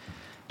team.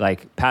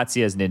 Like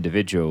Patsy as an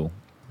individual,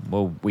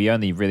 well, we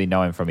only really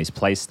know him from his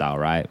play style,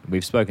 right?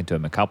 We've spoken to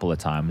him a couple of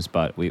times,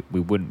 but we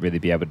wouldn't really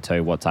be able to tell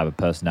you what type of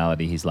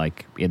personality he's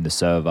like in the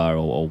server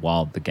or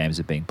while the games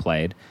are being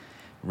played.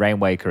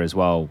 Rainwaker as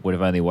well, would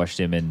have only watched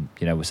him in,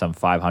 with some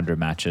 500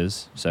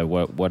 matches. So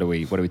what are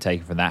we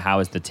taking from that? How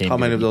is the team? How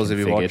many of those have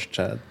you watched,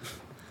 Chad?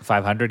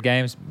 500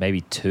 games,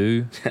 maybe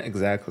 2.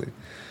 Exactly.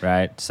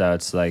 Right. So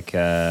it's like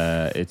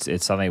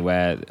it's something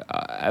where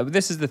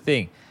this is the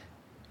thing.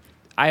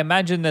 I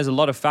imagine there's a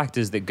lot of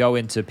factors that go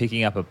into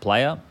picking up a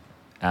player.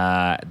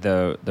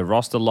 The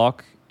roster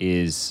lock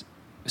is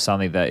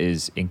something that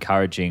is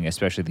encouraging,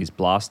 especially these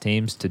blast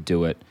teams, to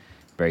do it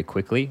very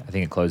quickly. I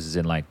think it closes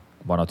in like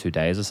 1 or 2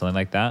 days or something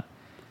like that.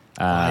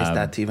 Why is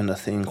that even a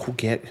thing?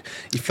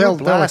 If you're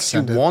blast,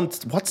 you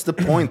want. What's the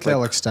point?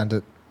 They'll extend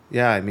it.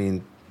 Yeah, I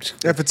mean,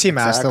 if a team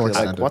asks, they'll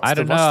extend it. I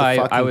don't know.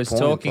 I was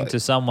talking to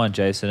someone,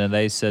 Jason, and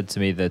they said to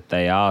me that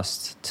they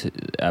asked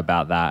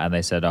about that, and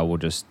they said, "Oh, we'll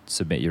just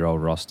submit your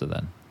old roster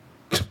then."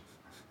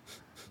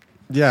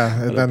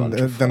 Yeah, and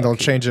then they'll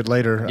change it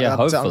later. Yeah,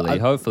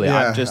 hopefully.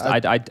 Yeah,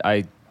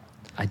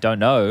 I don't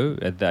know.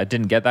 I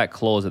didn't get that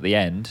clause at the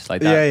end.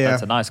 Like that,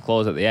 that's a nice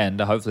clause at the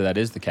end. Hopefully that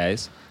is the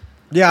case.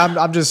 Yeah,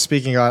 I'm just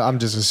speaking. I'm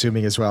just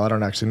assuming as well. I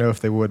don't actually know if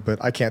they would, but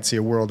I can't see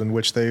a world in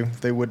which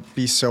they would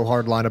be so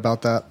hardline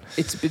about that.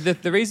 It's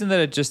the reason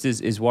that it just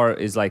is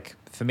like,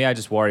 for me, I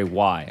just worry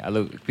why.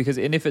 Because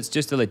if it's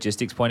just a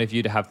logistics point of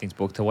view to have things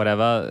booked or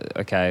whatever,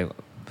 okay,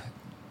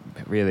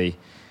 really,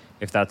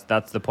 if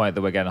that's the point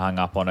that we're getting hung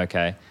up on,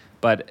 okay.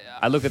 But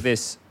I look at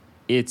this,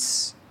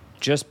 it's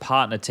just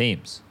partner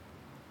teams.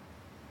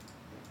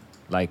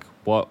 Like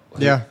what?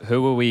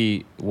 Who are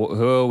we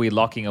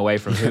locking away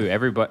from who?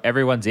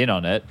 Everyone's in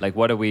on it. Like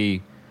what are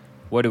we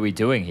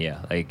doing here?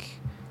 Like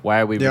why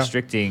are we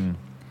restricting?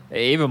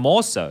 Even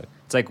more so,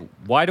 it's like,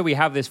 why do we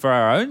have this for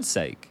our own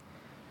sake?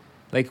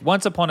 Like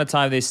once upon a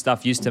time, this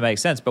stuff used to make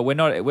sense, but we're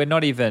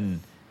not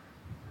even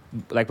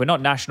like we're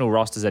not national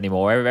rosters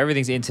anymore.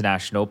 Everything's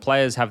international.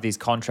 Players have these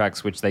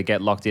contracts which they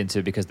get locked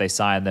into because they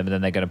sign them, and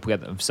then they're going to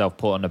get themselves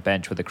put on a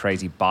bench with a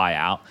crazy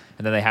buyout,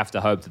 and then they have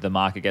to hope that the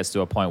market gets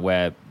to a point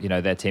where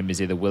their team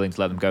is either willing to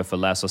let them go for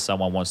less or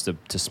someone wants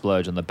to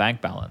splurge on the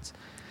bank balance.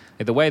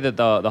 Like the way that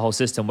the whole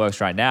system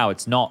works right now,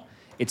 it's not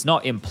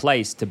in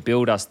place to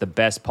build us the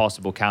best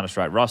possible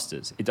Counter-Strike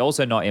rosters. It's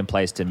also not in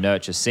place to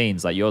nurture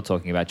scenes like you're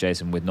talking about,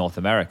 Jason, with North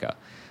America.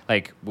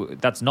 Like,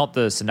 that's not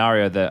the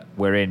scenario that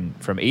we're in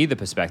from either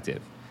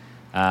perspective.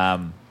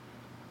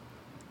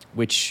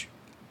 Which,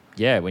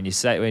 yeah, when you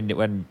say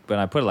when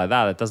I put it like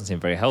that, it doesn't seem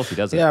very healthy,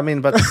 does it? Yeah, I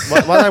mean, but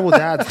what I would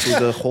add to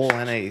the whole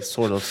NA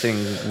sort of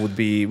thing would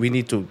be we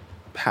need to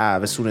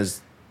have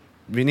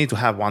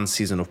one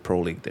season of Pro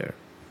League there.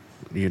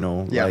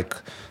 Like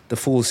the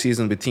full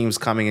season with teams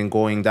coming and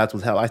going, that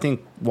would help. I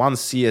think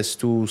once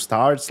CS2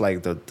 starts,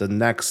 like the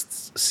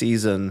next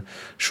season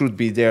should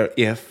be there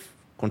if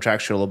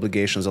contractual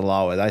obligations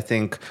allow it. I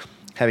think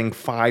having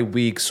 5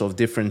 weeks of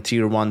different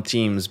tier 1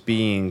 teams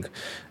being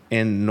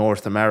in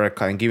North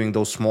America and giving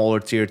those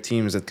smaller tier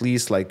teams at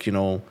least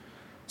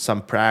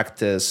some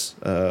practice,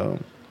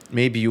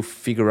 maybe you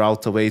figure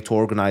out a way to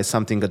organize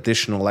something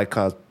additional, like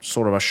a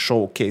sort of a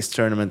showcase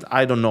tournament.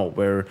 I don't know,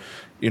 where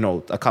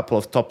a couple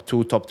of top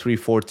 2, top 3,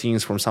 4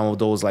 teams from some of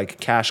those like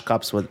cash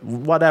cups,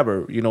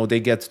 whatever,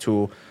 they get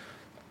to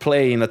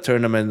play in a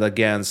tournament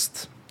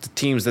against the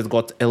teams that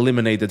got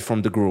eliminated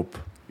from the group,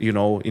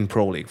 in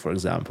Pro League, for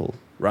example,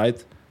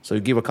 right? So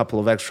you give a couple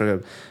of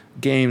extra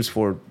games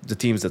for the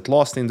teams that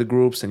lost in the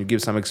groups, and you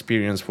give some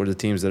experience for the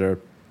teams that are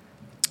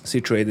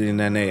situated in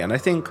NA. And I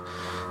think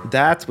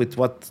that with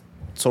what's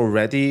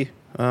already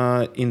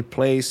in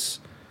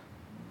place,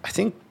 I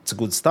think it's a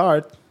good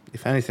start,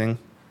 if anything.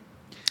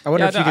 I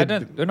wonder if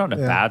we're not in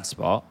a bad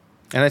spot.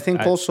 And I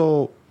think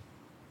also,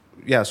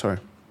 sorry.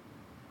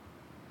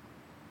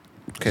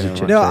 Okay,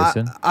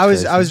 I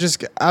was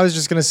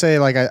just gonna say,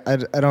 like,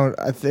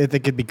 I think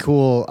it'd be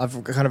cool.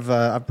 I've kind of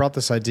I've brought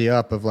this idea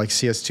up of like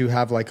CS2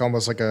 have like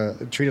almost like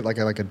treat it like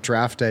a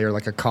draft day or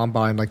like a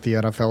combine like the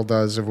NFL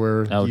does, of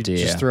where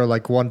just throw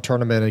like one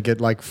tournament and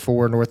get like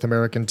 4 North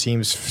American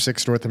teams,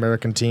 6 North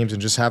American teams, and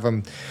just have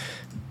them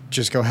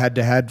just go head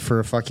to head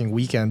for a fucking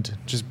weekend,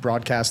 just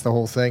broadcast the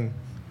whole thing.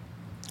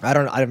 I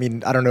don't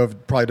know if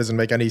it probably doesn't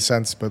make any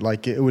sense, but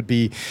like it would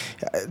be,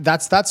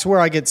 that's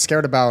where I get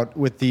scared about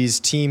with these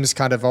teams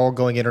kind of all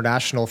going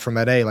international from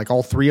NA, like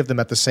all 3 of them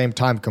at the same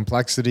time,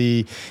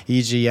 Complexity,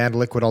 EG, and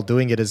Liquid all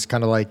doing it, is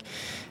kind of like,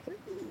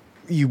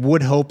 you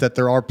would hope that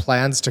there are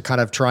plans to kind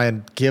of try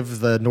and give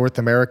the North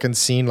American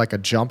scene like a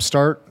jump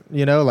start,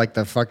 like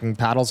the fucking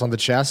paddles on the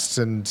chest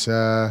and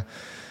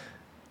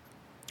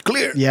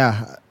clear.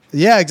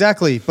 Yeah,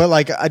 exactly. But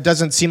like, it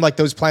doesn't seem like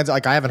those plans.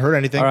 Like, I haven't heard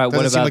anything. All right, it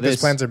doesn't what seem about like this? those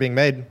plans are being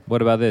made.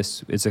 What about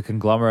this? It's a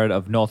conglomerate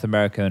of North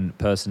American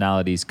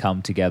personalities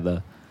come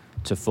together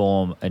to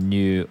form a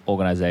new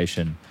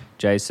organization.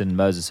 Jason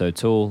Moses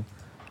O'Toole,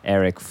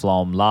 Eric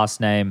Flom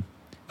last name,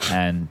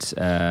 and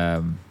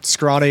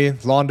Scrawny,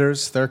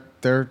 Launders.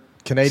 They're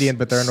Canadian,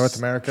 but they're in North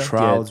America.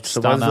 Shroud. Yeah,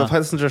 So why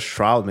doesn't just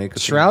Shroud make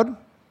it? Shroud?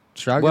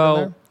 Shroud get in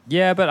there?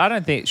 Yeah, but I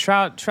don't think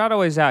Shroud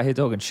always out here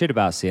talking shit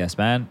about CS,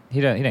 man.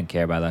 He don't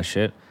care about that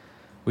shit.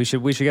 We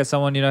should get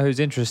someone who's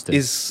interested.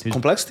 Is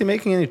Complexity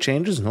making any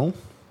changes? No,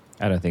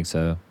 I don't think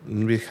so.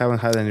 We haven't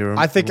had any.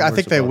 I think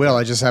they will.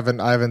 I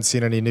haven't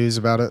seen any news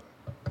about it.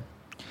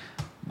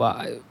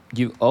 But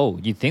you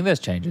think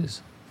there's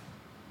changes?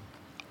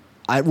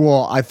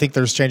 I think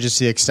there's changes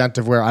to the extent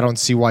of where I don't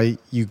see why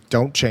you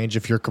don't change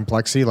if you're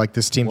Complexity. Like,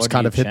 this team's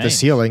kind of hit the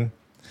ceiling.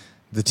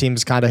 The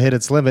team's kind of hit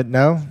its limit.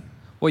 No.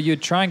 Well,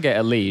 you'd try and get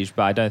Elige,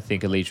 but I don't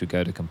think Elige would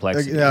go to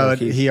Complexity. No,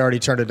 he already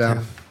turned it down.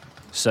 Yeah.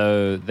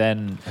 So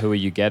then, who are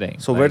you getting?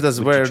 So where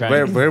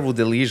would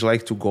Elige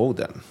like to go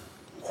then?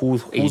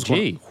 Who's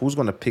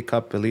going to pick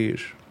up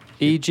Elige?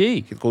 EG.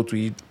 He could go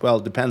to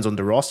depends on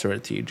the roster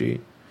at EG.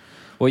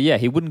 Well, yeah,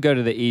 he wouldn't go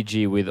to the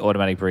EG with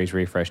automatic breeze,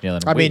 refresh, Neil,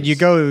 and I mean, Wiz.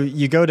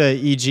 you go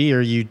to EG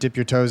or you dip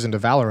your toes into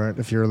Valorant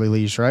if you're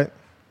Elige, right?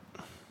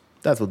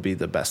 That would be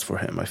the best for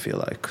him, I feel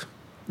like.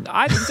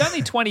 He's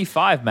only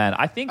 25, man.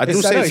 I think I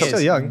do say he's still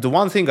young. The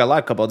one thing I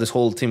like about this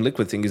whole Team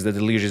Liquid thing is that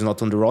Elige is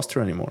not on the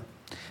roster anymore.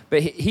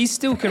 But he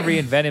still can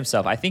reinvent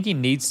himself. I think he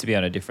needs to be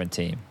on a different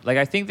team. Like,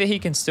 I think that he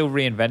can still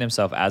reinvent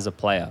himself as a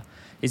player.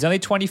 He's only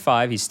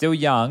 25. He's still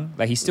young.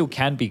 Like, he still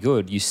can be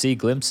good. You see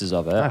glimpses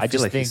of it. I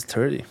just think he's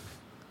 30.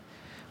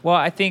 Well,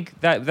 I think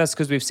that's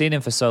because we've seen him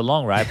for so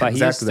long, right? But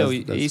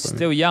Exactly, he's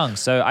still young.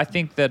 So I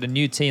think that a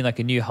new team, like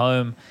a new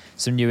home,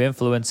 some new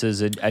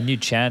influences, a new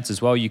chance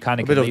as well. You kind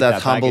of a bit of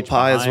that humble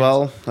pie behind. as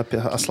well.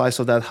 A slice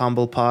of that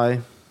humble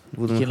pie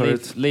wouldn't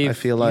hurt. I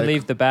feel like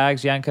leave the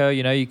bags, Yanko.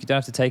 You don't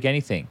have to take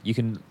anything. You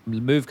can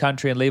move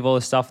country and leave all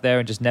the stuff there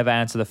and just never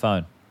answer the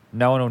phone.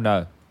 No one will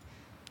know.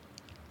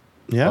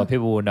 Yeah, well,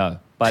 people will know,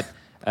 but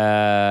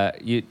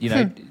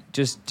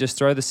just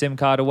throw the SIM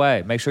card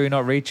away. Make sure you're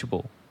not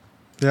reachable.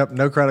 Yep,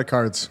 no credit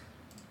cards.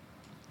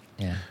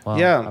 Yeah, well,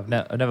 yeah. I've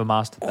never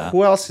mastered that.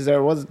 Who else is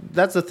there?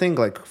 That's the thing.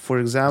 Like, for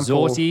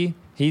example, Zorty,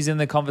 he's in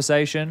the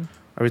conversation.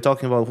 Are we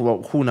talking about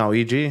who now?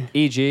 EG?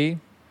 EG.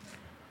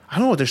 I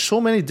don't know. There's so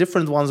many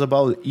different ones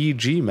about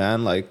EG,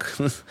 man. Like,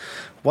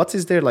 what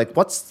is there? Like,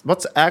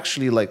 what's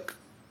actually like?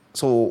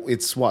 So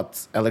it's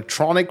what?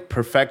 Electronic,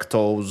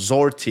 Perfecto,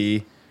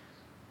 Zorti,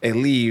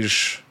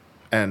 Elige,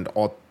 and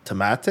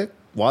Automatic.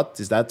 What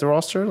is that? The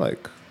roster?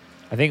 Like,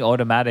 I think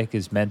Automatic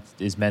is meant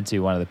to be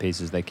one of the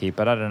pieces they keep,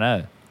 but I don't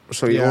know.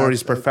 So or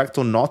is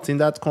Perfecto not in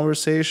that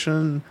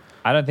conversation?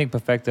 I don't think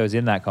Perfecto is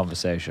in that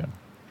conversation.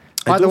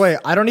 By the way,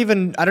 I don't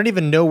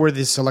even know where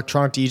this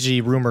electronic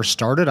EG rumor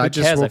started. I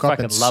just woke up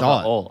and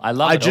saw it. All.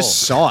 I just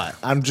saw it.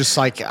 I'm just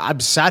like,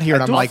 I'm sat here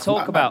and I'm like,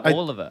 talk about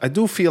all of it. I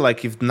do feel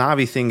like if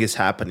NaVi thing is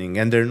happening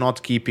and they're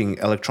not keeping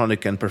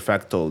Electronic and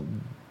Perfecto,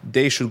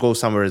 they should go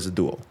somewhere as a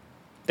duo.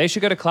 They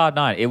should go to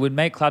Cloud9. It would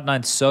make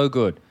Cloud9 so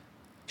good.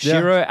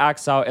 Shiro,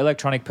 Axel,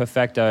 Electronic,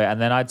 Perfecto,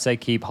 and then I'd say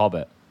keep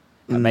Hobbit.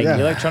 And make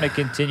Electronic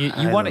continue.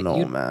 I don't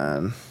know,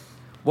 man.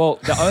 Well,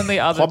 the only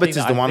other Hobbit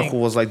thing is the one who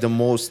was like the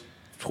most,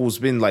 who's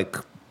been like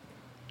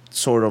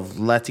sort of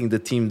letting the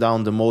team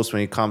down the most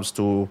when it comes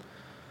to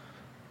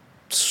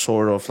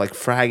sort of like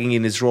fragging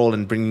in his role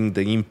and bringing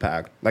the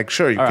impact. Like,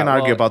 sure, you can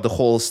argue about the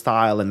whole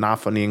style and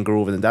NaFi and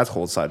Groove and that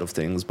whole side of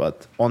things,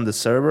 but on the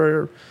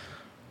server,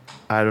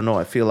 I don't know.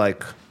 I feel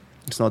like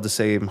it's not the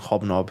same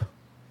hobnob.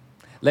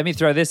 Let me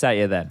throw this at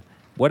you then.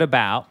 What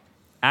about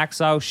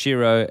Axel,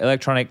 Shiro,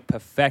 Electronic,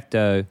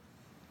 Perfecto,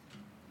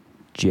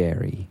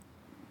 Jerry?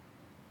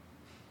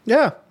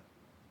 Yeah,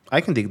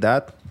 I can dig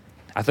that.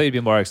 I thought you'd be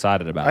more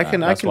excited about I that.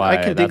 can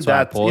dig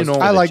that. You know,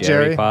 I like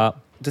Jerry.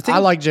 The thing, I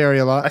like Jerry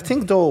a lot. I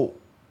think though,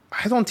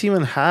 I don't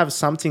even have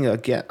something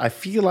again. I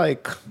feel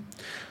like,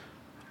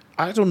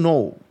 I don't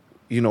know,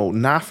 you know,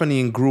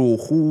 NaFi and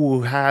Groove,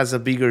 who has a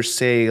bigger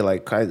say?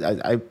 Like,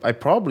 I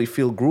probably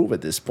feel Groove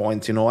at this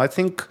point. You know, I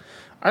think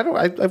I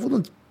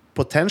wouldn't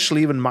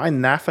potentially even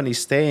mind NaFi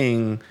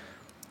staying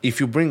if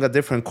you bring a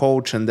different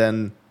coach and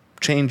then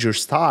change your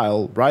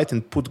style, right?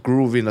 And put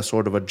Groove in a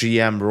sort of a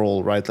GM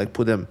role, right? Like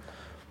put him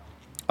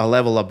a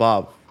level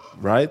above,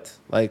 right?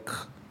 Like,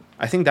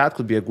 I think that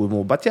could be a good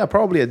move. But yeah,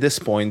 probably at this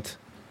point,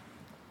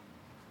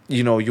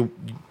 you know, you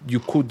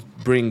could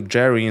bring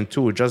Jerry in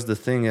too. Just the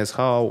thing is,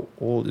 how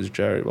old is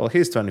Jerry? Well,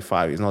 he's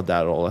 25. He's not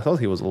that old. I thought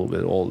he was a little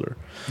bit older.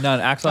 No,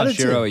 Axel and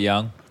Shiro are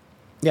young.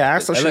 Yeah,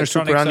 Axel Shiro is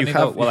super young. You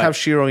have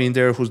Shiro in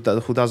there who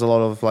does a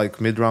lot of like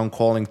mid-round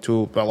calling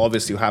too. Well,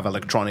 obviously you have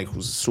Electronic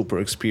who's super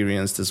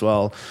experienced as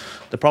well.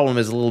 The problem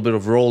is a little bit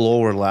of role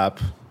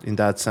overlap in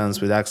that sense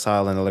with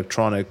Axel and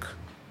Electronic.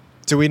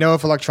 Do we know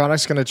if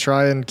Electronic's going to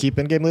try and keep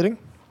in-game leading?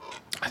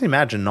 I'd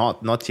imagine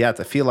not yet.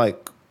 I feel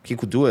like he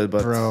could do it,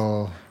 but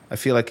I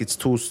feel like it's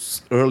too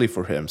early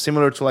for him.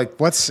 Similar to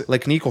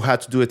like Nico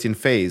had to do it in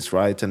phase,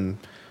 right? And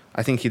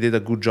I think he did a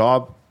good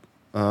job.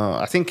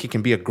 I think he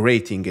can be a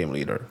great in-game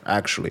leader,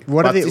 actually.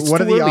 What are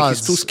the odds?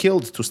 He's too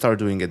skilled to start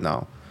doing it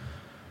now.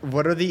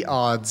 What are the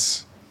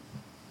odds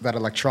that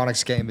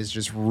Electronics game is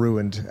just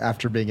ruined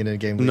after being an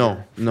in-game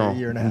leader for a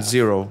year and a half?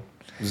 Zero.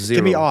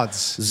 Give me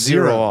odds.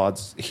 Zero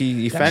odds.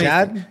 If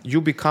anything,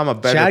 you become a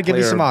better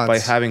player by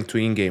having to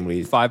in-game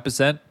lead.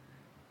 5%.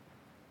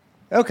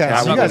 Okay,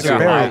 so you guys are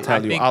very... I'll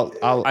tell you.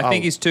 I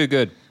think he's too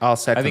good. I'll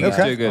second I think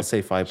he's too good. I'll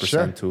say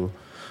 5% too.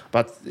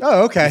 But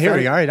okay. Here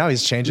we are. Now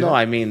he's changing. No,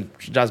 I mean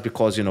just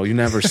because you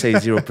never say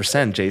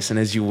 0%, Jason,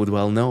 as you would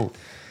well know.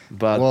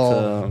 But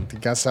I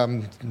guess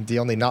I'm the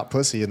only not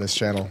pussy in this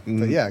channel.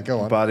 But yeah,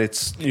 go on. But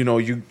it's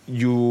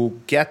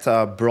you get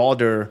a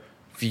broader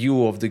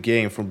view of the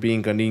game from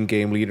being an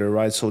in-game leader,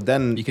 right? So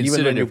then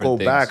even when you go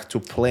back to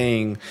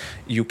playing,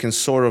 you can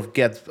sort of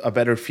get a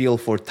better feel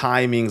for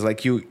timings.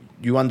 Like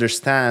you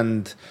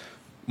understand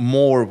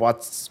more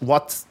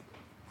what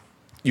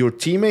your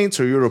teammates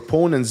or your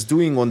opponents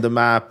doing on the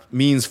map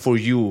means for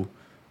you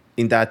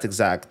in that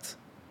exact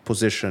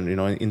position,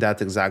 in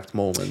that exact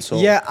moment. So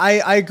yeah,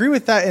 I agree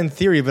with that in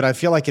theory, but I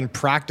feel like in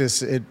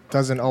practice it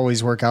doesn't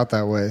always work out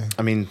that way.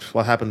 I mean,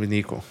 what happened with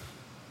Nico?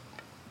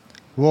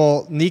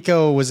 Well,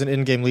 Nico was an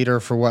in-game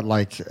leader for what,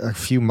 like a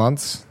few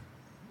months?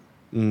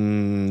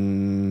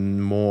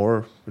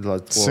 More.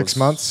 6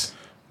 months?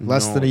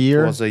 Less than a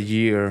year? It was a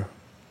year.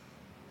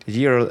 A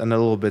year and a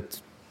little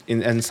bit,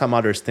 and some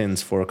other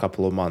stints for a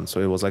couple of months. So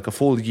it was like a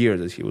full year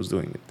that he was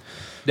doing it.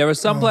 There were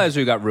some players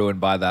who got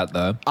ruined by that,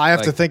 though. I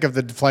have to think of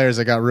the players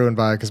that got ruined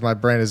by it because my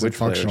brain isn't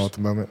functional at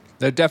the moment.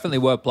 There definitely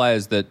were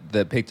players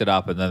that picked it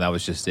up, and then that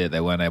was just it.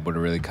 They weren't able to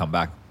really come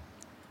back.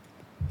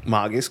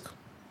 Magisk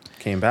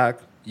came back.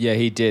 Yeah,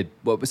 he did.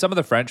 Well, some of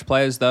the French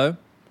players, though.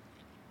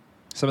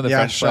 Some of the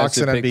French players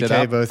who picked MBK it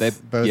up,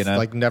 both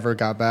like never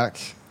got back.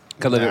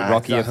 A little bit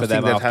rockier for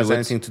them afterwards. That has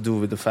anything to do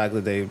with the fact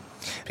that they.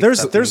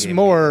 There's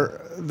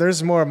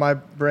more. My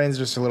brain's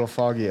just a little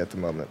foggy at the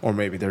moment. Or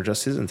maybe there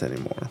just isn't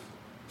anymore.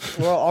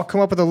 Well, I'll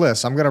come up with a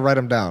list. I'm going to write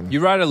them down.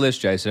 You write a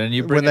list, Jason, and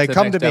you bring when they to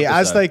come to me. episode.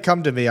 As they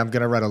come to me, I'm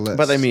going to write a list.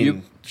 But I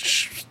mean,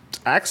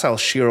 Axel,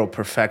 Shiro,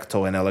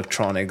 Perfecto, and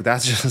Electronic.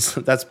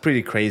 That's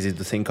pretty crazy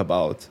to think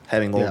about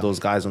having all those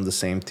guys on the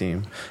same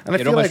team. And I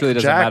feel like really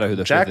doesn't matter who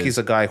the Jack fifth is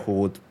a guy who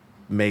would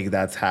make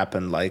that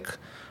happen. Like,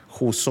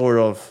 who sort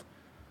of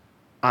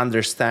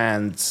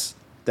understands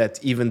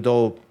that even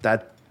though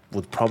that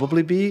would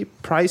probably be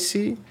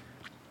pricey,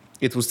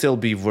 it would still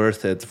be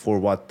worth it for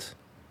what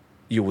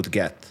you would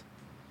get.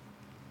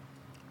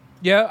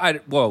 Yeah,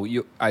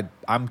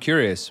 I'm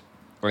curious,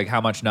 like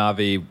how much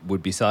NaVi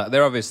would be selling.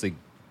 They're obviously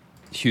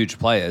huge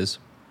players,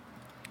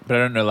 but I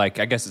don't know. Like,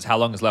 I guess it's how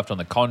long is left on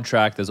the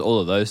contract. There's all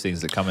of those things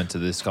that come into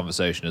this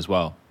conversation as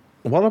well.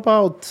 What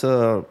about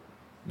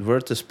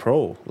Virtus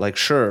Pro? Like,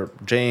 sure,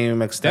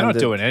 James extended. They're not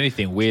doing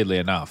anything, weirdly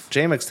enough.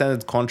 James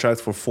extended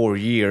contract for 4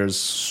 years.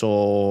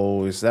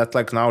 So is that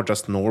like now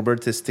just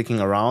Norbert is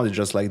sticking around? It's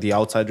just like the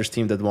Outsiders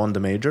team that won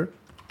the major?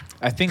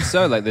 I think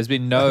so. Like, there's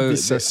been no. That'd be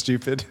so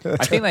stupid.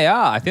 I think they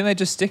are. I think they're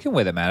just sticking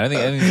with it, man. I don't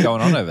think anything's going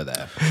on over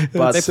there.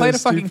 But they played a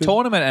so fucking stupid.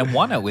 tournament and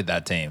won it with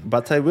that team.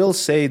 But I will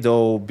say,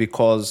 though,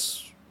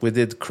 because we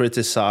did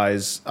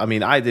criticize,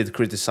 I did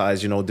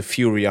criticize, the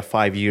FURIA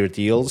 5-year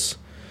deals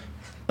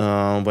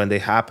when they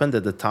happened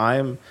at the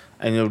time.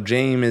 And,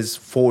 James is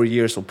 4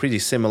 years, so pretty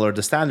similar.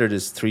 The standard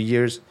is 3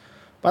 years.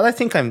 But I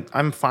think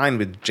I'm fine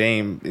with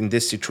James in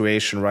this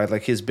situation, right?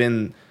 Like, he's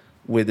been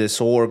with this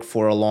org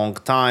for a long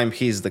time.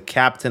 He's the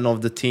captain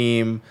of the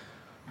team.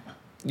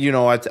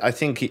 I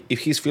think if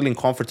he's feeling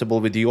comfortable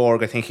with the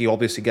org, I think he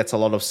obviously gets a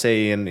lot of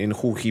say in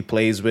who he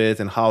plays with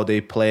and how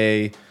they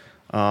play,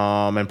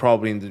 and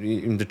probably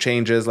in the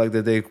changes like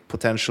that they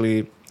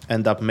potentially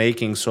end up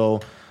making.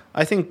 So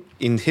I think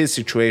in his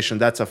situation,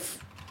 that's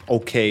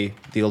okay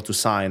deal to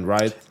sign,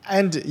 right?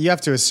 And you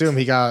have to assume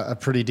he got a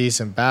pretty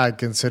decent bag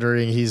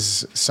considering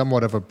he's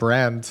somewhat of a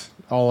brand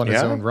all on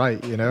his own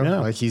right,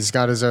 Yeah. Like he's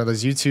got his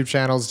YouTube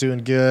channels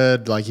doing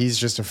good. Like he's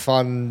just a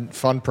fun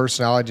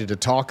personality to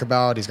talk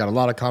about. He's got a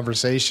lot of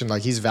conversation.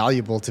 Like he's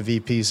valuable to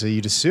VP. So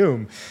you'd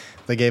assume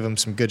they gave him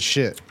some good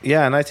shit.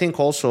 Yeah, and I think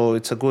also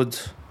it's a good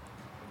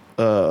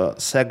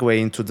segue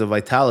into the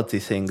Vitality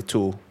thing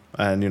too.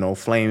 And,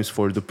 Flames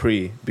for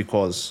dupreeh,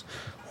 because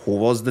who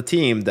was the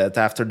team that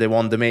after they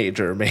won the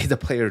major made a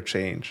player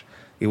change?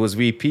 It was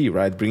VP,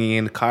 right? Bringing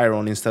in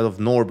Chiron instead of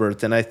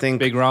Norbert. And I think...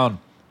 Big Ron.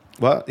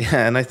 Well,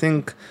 yeah, and I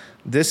think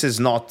this is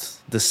not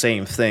the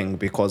same thing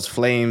because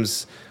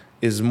Flames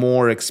is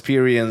more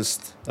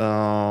experienced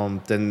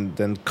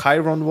than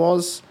Chiron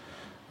was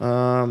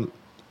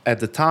at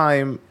the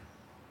time.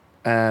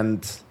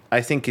 And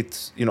I think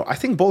I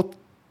think both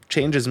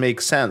changes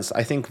make sense.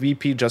 I think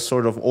VP just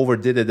sort of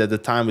overdid it at the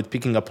time with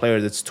picking a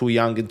player that's too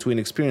young and too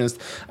inexperienced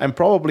and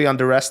probably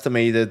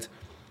underestimated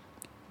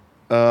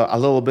a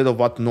little bit of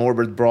what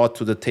Norbert brought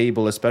to the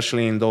table,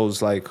 especially in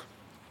those like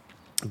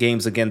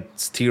games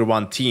against tier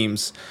 1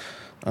 teams.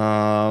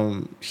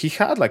 He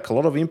had like a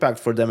lot of impact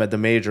for them at the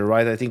major,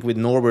 right? I think with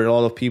Norbert, a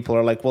lot of people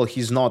are like, well,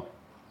 he's not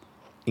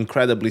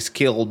incredibly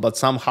skilled, but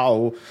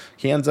somehow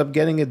he ends up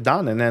getting it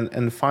done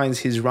and finds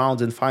his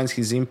rounds and finds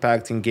his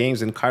impact in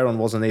games, and Chiron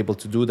wasn't able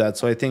to do that.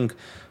 So I think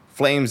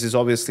Flames is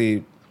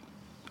obviously,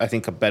 I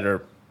think, a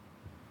better,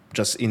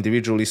 just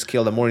individually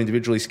skilled, a more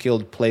individually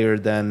skilled player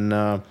than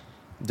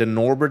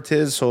Norbert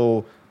is.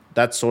 So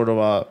that's sort of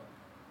a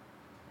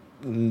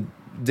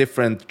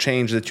different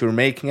change that you're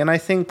making. And I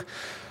think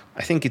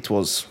it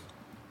was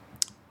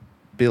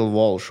Bill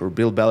Walsh or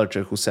Bill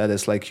Belichick who said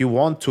it's like you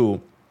want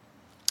to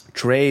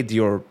trade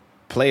your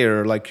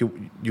player, like you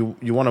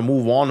want to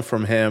move on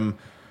from him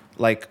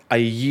like a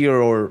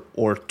year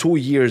or 2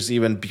 years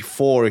even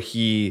before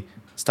he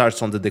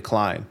starts on the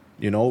decline,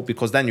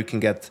 because then you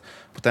can get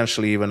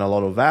potentially even a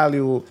lot of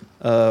value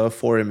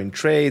for him in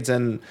trades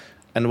and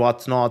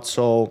whatnot.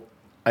 So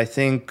I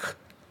think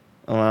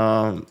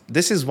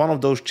this is one of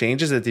those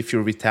changes that if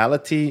you're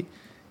Vitality,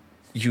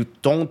 you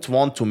don't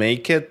want to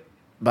make it,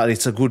 but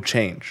it's a good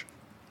change.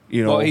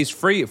 Well, he's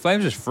free.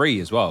 Flames is free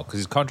as well because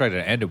his contract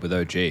had ended with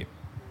OG.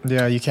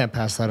 Yeah, you can't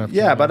pass that up.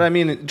 Yeah, but I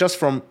mean, just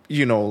from,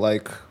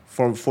 like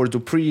for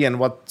dupreeh and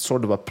what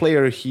sort of a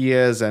player he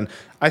is, and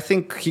I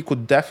think he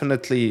could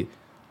definitely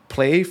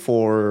play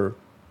for,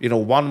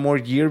 1 more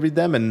year with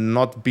them and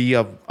not be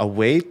a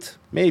wait,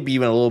 maybe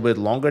even a little bit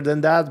longer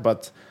than that.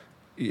 But,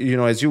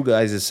 as you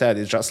guys have said,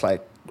 it's just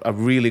like a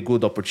really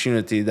good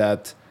opportunity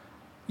that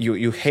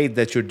you hate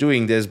that you're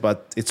doing this,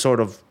 but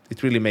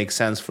it really makes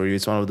sense for you.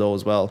 It's one of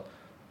those,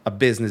 a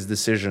business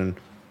decision.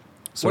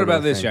 What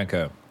about this,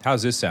 Janko?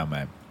 How's this sound,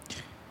 man?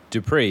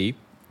 dupreeh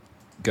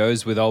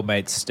goes with old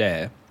mate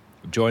Stare,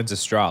 joins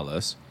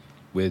Astralis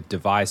with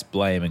Device,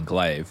 Blame, and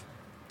Glaive.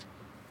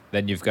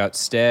 Then you've got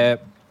Stare,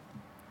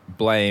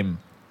 Blame,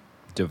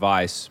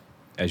 Device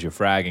as your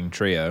fragging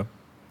trio.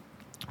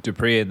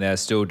 dupreeh in there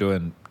still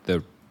doing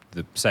the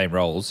same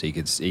roles. He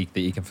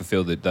can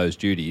fulfill those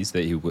duties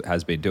that he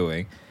has been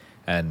doing.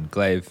 And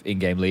Glaive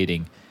in-game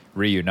leading,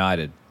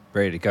 reunited,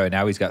 ready to go.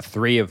 Now he's got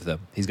 3 of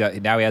them.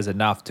 Now he has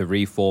enough to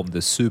reform the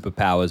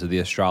superpowers of the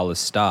Astralis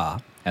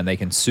Star, and they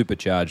can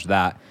supercharge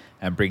that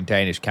and bring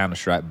Danish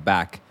Counter-Strike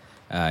back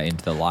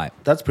into the light.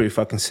 That's pretty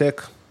fucking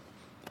sick.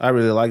 I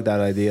really like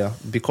that idea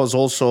because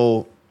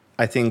also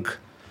I think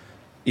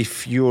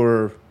if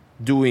you're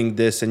doing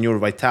this and you're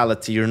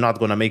Vitality, you're not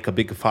going to make a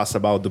big fuss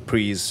about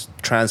dupreeh's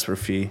transfer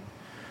fee.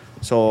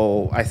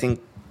 So I think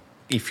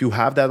if you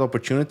have that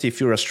opportunity, if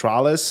you're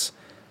Astralis,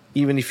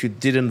 even if you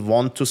didn't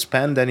want to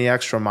spend any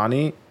extra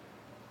money,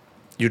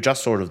 you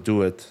just sort of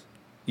do it.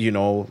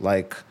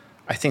 Like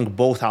I think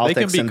both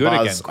Altex and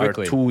Buzz are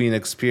too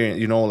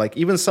inexperienced. Like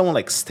even someone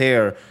like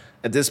Stair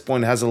at this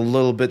point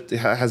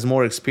has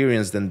more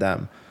experience than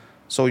them.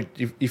 So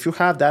if you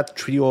have that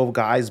trio of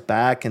guys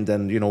back and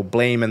then,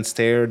 Blame and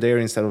Stair there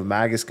instead of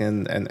Magisk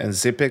and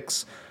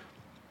Zipix,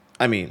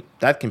 I mean,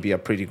 that can be a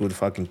pretty good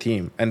fucking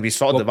team. And we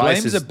saw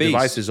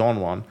Devices on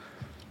one.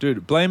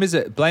 Dude, Blame has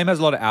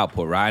a lot of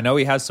output, right? I know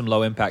he has some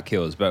low impact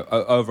kills, but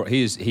overall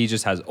he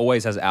just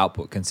always has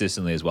output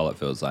consistently as well, it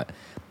feels like.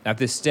 Now if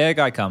this Stair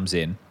guy comes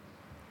in,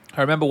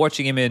 I remember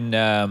watching him in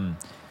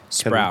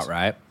Sprout, Katowice.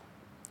 right?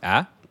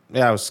 Ah?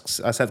 Yeah, I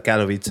said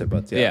Katowice,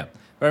 but yeah.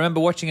 But I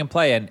remember watching him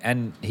play,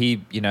 and he,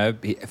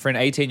 for an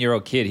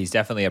 18-year-old kid, he's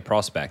definitely a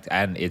prospect,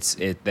 and these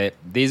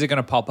are going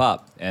to pop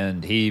up,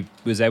 and he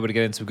was able to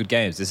get into some good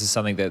games. This is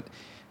something that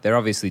they're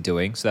obviously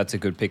doing, so that's a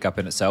good pickup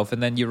in itself.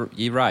 And then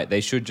you're right, they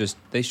should just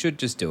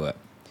do it,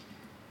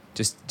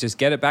 just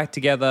get it back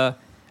together,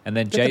 and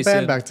then Get the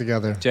band back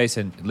together.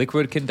 Jason,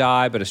 Liquid can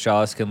die, but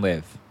Astralis can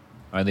live.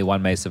 Only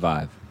one may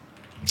survive.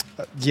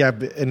 Yeah,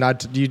 and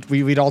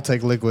we'd all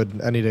take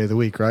Liquid any day of the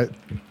week, right?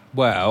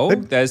 Well,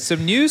 there's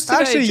some news today,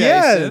 Actually,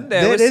 Jason.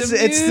 it's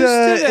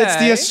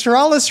the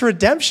Astralis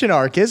redemption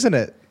arc, isn't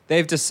it?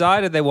 They've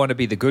decided they want to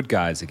be the good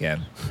guys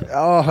again.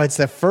 Oh, it's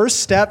the first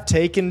step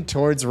taken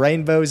towards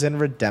rainbows and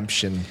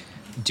redemption.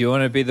 Do you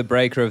want to be the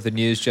breaker of the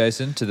news,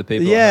 Jason, to the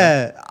people?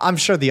 Yeah, I'm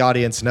sure the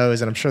audience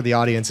knows, and I'm sure the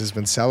audience has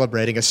been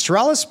celebrating.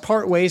 Astralis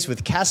part ways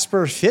with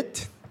Casper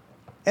Fit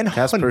and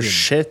Casper Hunden.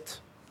 Shit.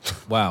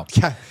 Wow.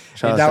 Yeah,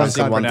 that was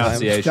Duncan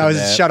pronunciation That was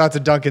there. shout out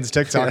to Duncan's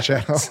TikTok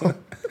channel.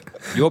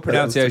 Your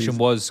pronunciation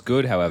was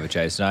good, however,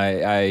 Jason.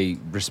 I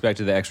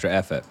respected the extra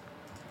effort.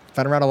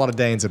 Been around a lot of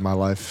Danes in my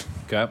life.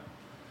 Okay.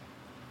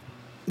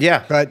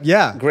 Yeah. But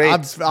yeah,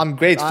 Great. I'm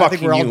Great I think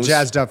fucking we're all news.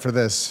 jazzed up for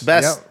this.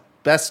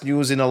 Best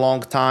news in a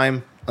long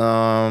time.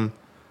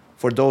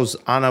 For those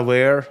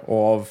unaware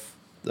of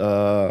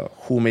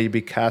who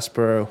maybe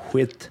Casper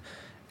Huit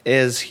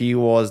is, he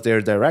was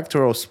their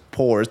director of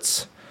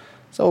sports.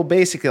 So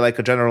basically like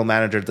a general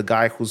manager, the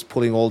guy who's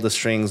pulling all the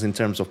strings in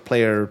terms of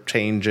player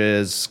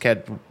changes,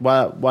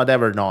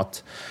 whatever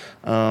not.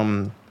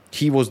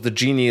 He was the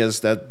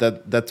genius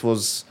that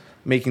was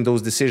making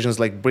those decisions,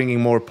 like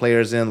bringing more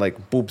players in,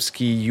 like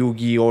Bubsky,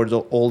 Yugi, or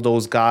all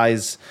those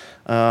guys.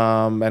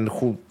 And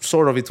who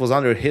sort of, it was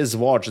under his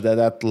watch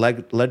that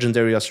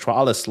legendary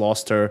Astralis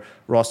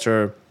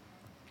roster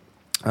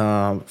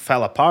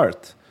fell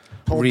apart.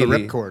 Pulled the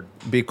ripcord.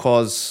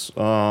 Because,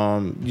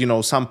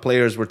 some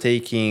players were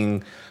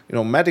taking,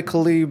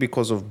 medically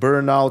because of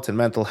burnout and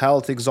mental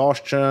health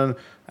exhaustion,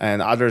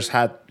 and others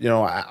had,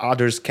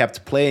 others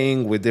kept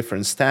playing with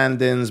different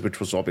stand-ins, which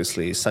was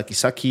obviously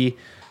sucky.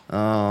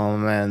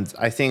 And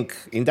I think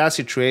in that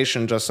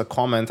situation, just a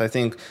comment, I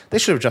think they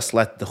should have just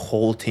let the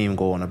whole team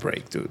go on a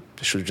break, dude.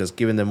 They should have just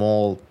given them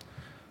all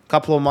a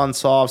couple of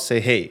months off, say,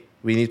 hey,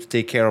 we need to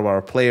take care of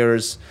our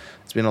players.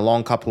 It's been a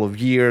long couple of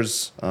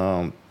years.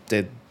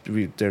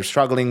 They're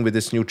struggling with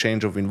this new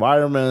change of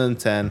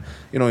environment. And,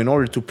 in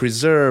order to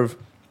preserve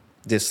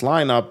this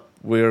lineup,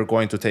 we're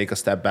going to take a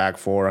step back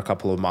for a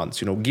couple of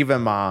months. Give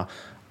them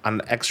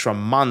an extra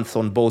month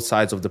on both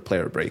sides of the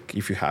player break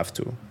if you have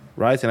to.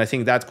 Right. And I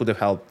think that could have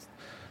helped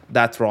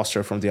that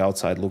roster from the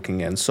outside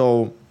looking in.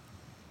 So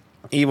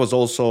he was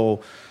also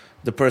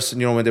the person,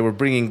 when they were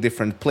bringing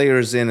different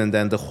players in, and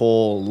then the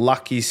whole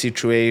lucky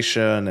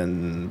situation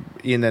and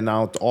in and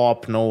out,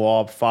 op, no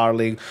op, far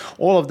league,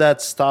 all of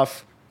that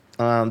stuff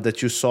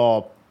that you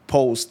saw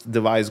post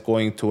Device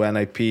going to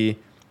NIP.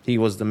 He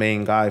was the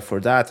main guy for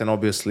that. And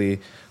obviously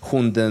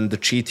Hunden, the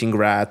cheating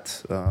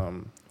rat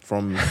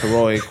from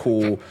Heroic,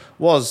 who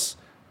was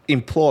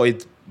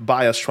employed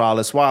by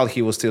Astralis while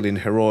he was still in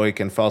Heroic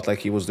and felt like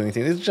he was doing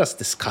things. It's just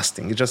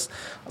disgusting. It's just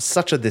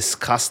such a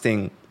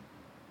disgusting,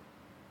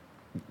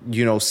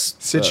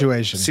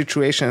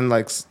 situation,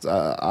 like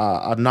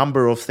a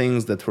number of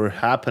things that were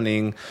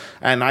happening.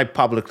 And I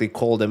publicly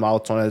called them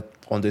out on it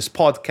on this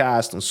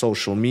podcast, on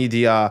social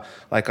media.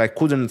 Like, I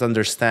couldn't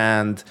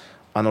understand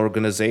an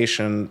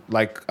organization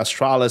like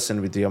Astralis,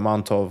 and with the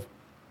amount of,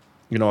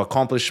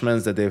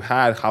 accomplishments that they've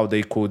had, how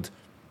they could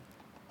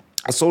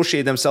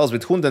associate themselves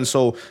with Hunden.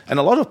 So, and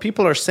a lot of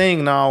people are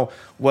saying now,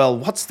 well,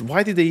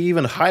 why did they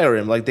even hire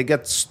him? Like, they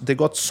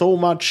got so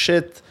much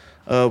shit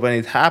when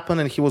it happened,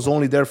 and he was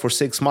only there for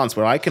 6 months.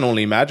 Where I can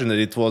only imagine that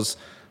it was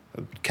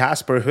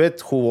Casper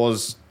Huit who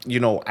was,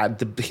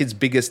 his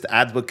biggest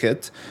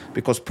advocate,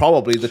 because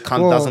probably the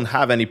cunt doesn't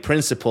have any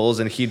principles,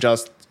 and he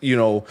just,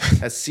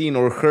 has seen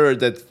or heard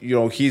that,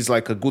 he's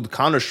like a good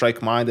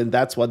Counter-Strike mind, and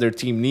that's what their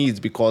team needs,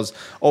 because,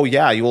 oh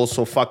yeah, you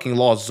also fucking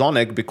lost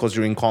Zonek because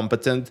you're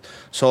incompetent.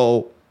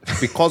 So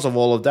because of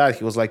all of that,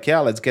 he was like, yeah,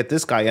 let's get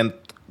this guy. And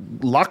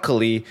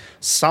luckily,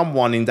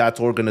 someone in that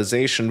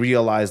organization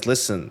realized,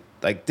 listen,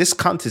 like, this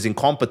cunt is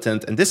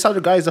incompetent, and this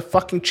other guy is a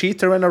fucking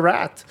cheater and a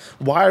rat.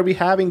 Why are we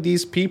having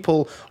these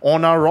people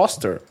on our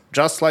roster?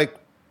 Just like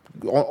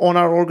on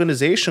our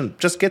organization.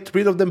 Just get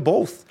rid of them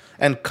both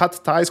and cut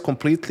ties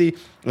completely.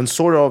 And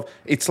sort of,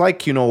 it's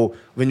like, you know,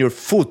 when your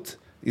foot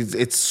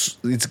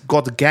it's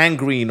got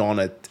gangrene on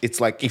it.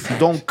 It's like if you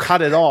don't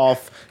cut it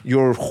off,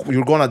 you're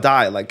gonna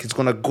die. Like it's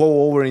gonna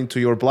go over into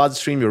your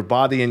bloodstream, your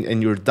body,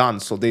 and you're done.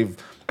 So they've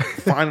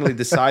finally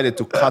decided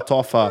to cut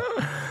off a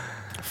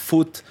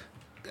foot,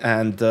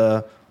 and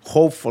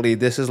hopefully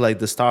this is like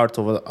the start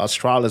of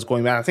Astralis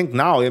going back. I think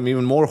now I'm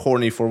even more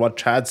horny for what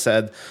Chad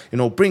said. You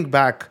know, bring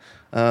back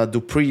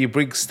dupreeh,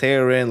 bring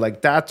Stair in,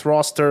 like that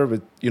roster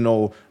with, you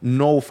know,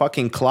 no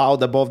fucking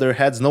cloud above their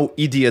heads, no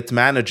idiot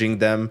managing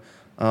them.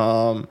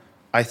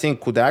 I think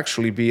could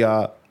actually be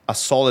a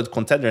solid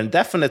contender and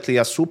definitely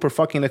a super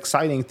fucking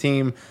exciting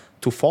team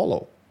to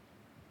follow.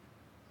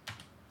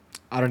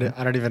 I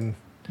don't even.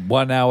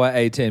 1 hour,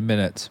 18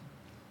 minutes.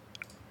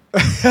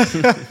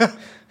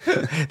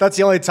 That's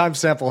the only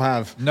timestamp we'll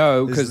have.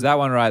 No, because that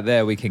one right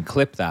there, we can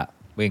clip that.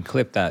 We can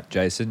clip that,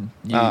 Jason.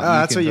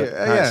 That's what you.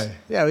 nice.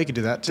 Yeah, we can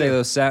do that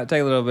too.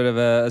 Take a little bit of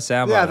a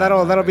sound. Yeah,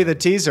 that'll be the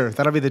teaser.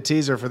 That'll be the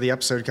teaser for the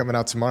episode coming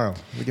out tomorrow.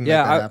 We can make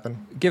that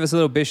happen. Give us a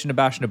little bish and a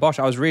bash and a bosh.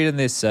 I was reading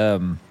this. I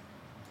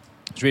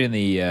was reading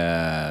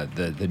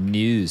the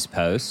news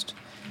post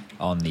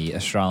on the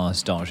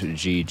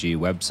Astralis.gg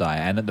website,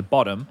 and at the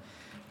bottom,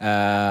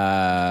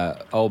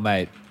 old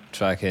mate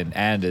fucking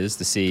Anders,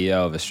 the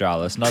CEO of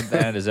Astralis, not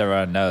the Anders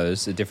everyone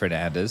knows, a different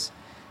Anders.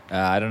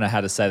 I don't know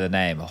how to say the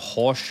name.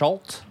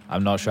 Horsholt.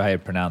 I'm not sure how you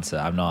pronounce it.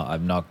 I'm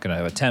not going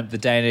to attempt the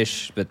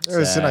Danish, but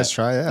it's a nice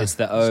try. Yeah, it's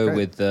the O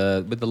with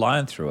the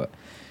line through it.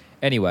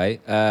 Anyway,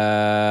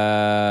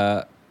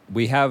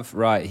 we have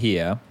right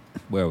here.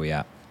 Where are we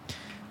at?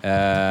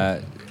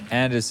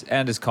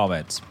 Anders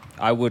comments.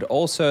 I would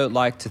also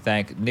like to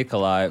thank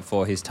Nikolai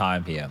for his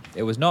time here.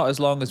 It was not as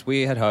long as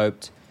we had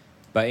hoped,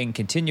 but in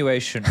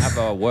continuation of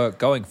our work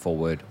going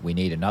forward, we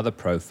need another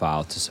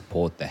profile to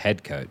support the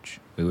head coach.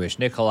 We wish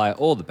Nikolai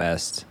all the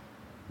best.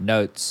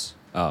 Notes.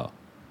 Oh,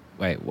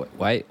 wait,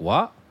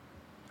 what?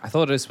 I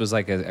thought this was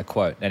like a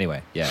quote.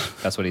 Anyway, yeah,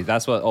 that's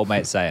what old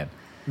mate's saying.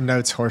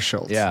 Notes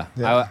Horsholt. Yeah.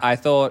 I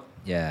thought.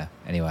 Yeah.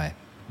 Anyway,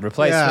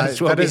 replacement.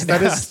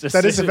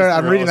 That is a very.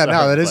 I'm reading that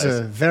now. That is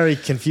a very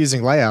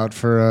confusing layout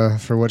for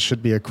what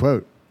should be a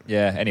quote.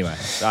 Yeah, anyway.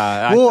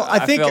 I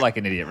think, feel like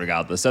an idiot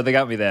regardless. So they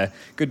got me there.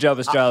 Good job,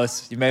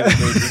 Astralis. You made me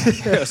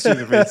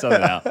read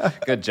something out.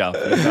 Good job.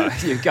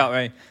 You got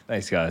me.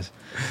 Thanks, guys.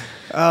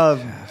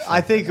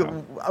 I think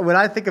when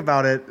I think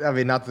about it, I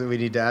mean, not that we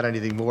need to add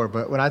anything more,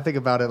 but when I think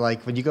about it,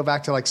 like when you go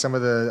back to like some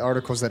of the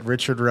articles that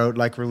Richard wrote,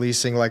 like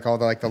releasing like all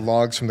the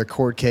logs from the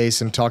court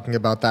case and talking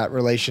about that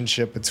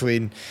relationship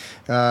between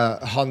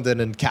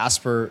Hunden and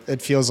Casper,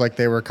 it feels like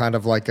they were kind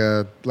of like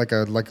a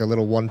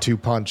little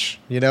 1-2 punch,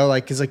 you know,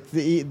 like because like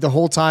the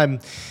whole time.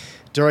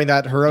 During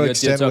that heroic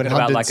stint, when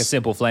about like a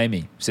simple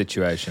flamey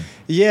situation.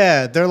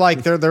 Yeah,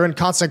 they're in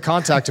constant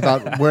contact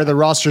about where the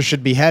roster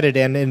should be headed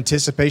and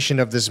anticipation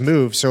of this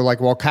move. So like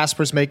while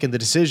Casper's making the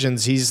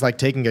decisions, he's like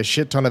taking a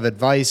shit ton of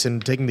advice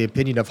and taking the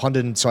opinion of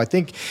Hunden. So I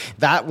think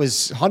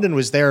Hunden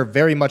was there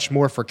very much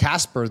more for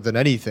Casper than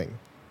anything.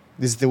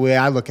 Is the way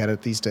I look at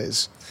it these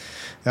days.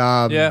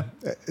 Yeah.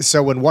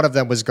 So when one of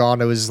them was gone,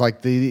 it was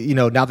like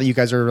now that you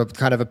guys are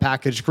kind of a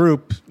packaged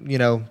group,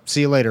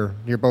 see you later.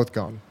 You're both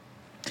gone.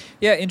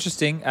 Yeah,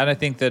 interesting, and I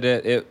think that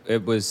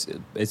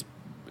it's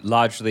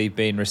largely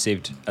been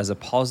received as a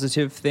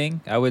positive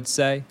thing. I would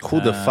say. Who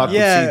the fuck would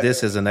see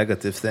this as a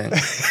negative thing?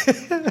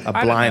 A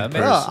blind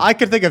person. Well, I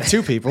could think of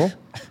 2 people.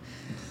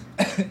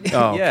 Okay.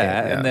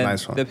 And then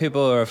nice one. the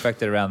people who are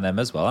affected around them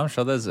as well. I'm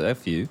sure there's a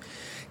few.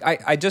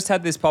 I just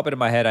had this pop into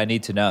my head. I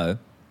need to know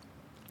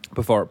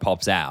before it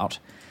pops out.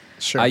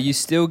 Sure. Are you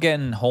still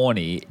getting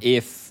horny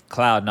if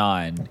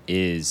Cloud9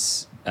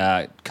 is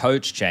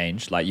coach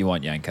change like you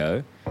want,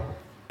 Yanko?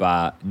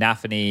 But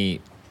NaVi,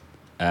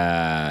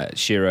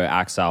 Shiro,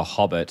 Axel,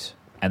 Hobbit,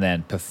 and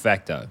then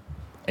Perfecto.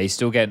 Are you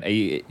still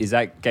getting? Is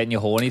that getting you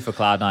horny for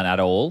Cloud9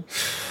 at all?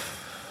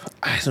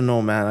 I don't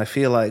know, man. I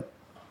feel like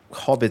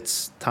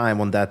Hobbit's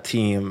time on that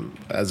team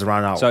has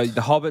run out. So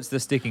the Hobbit's the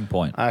sticking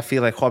point. I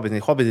feel like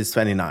Hobbit is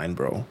 29,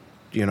 bro.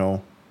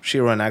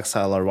 Shiro and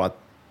Axel are what,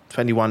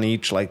 21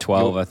 each? Like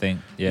 12, I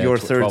think. Yeah, your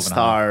third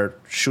star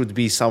should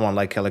be someone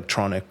like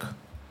Electronic.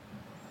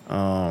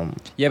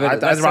 But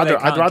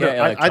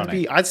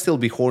I'd still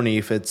be horny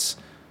if it's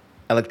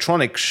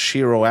Electronic,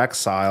 Shiro,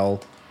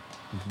 Exile,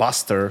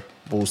 Booster,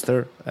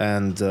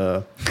 and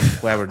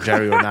whoever,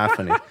 Jerry or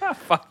NaVi.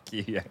 Fuck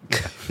you, yeah.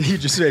 You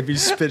just made me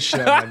spit shit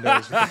out of my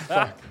nose. What the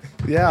fuck?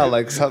 Yeah,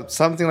 like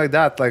something like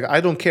that. Like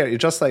I don't care.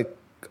 It's just like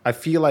I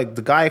feel like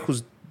the guy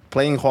who's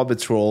playing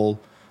Hobbit's role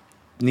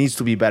needs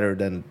to be better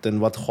than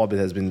what Hobbit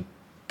has been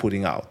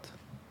putting out.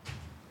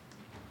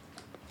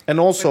 And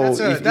also,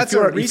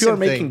 if you're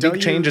making big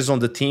changes on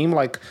the team,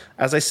 like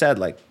as I said,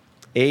 like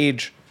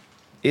age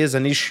is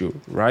an issue,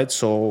 right?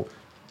 So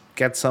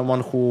get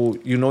someone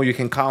who you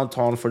can count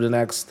on for the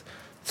next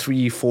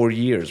 3-4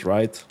 years,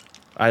 right?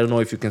 I don't know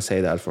if you can say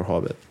that for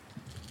Hobbit.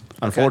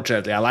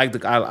 Unfortunately,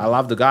 okay. I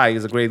love the guy.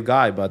 He's a great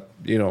guy, but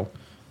Well,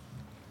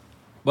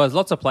 there's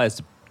lots of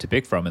players to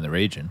pick from in the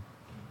region.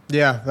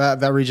 Yeah,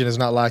 that region is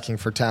not lacking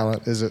for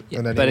talent, is it?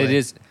 In any But way? it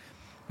is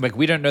like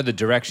we don't know the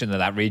direction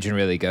that region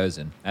really goes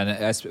in. And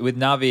with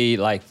NaVi,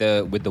 like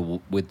with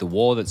the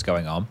war that's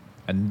going on,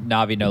 and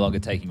NaVi no longer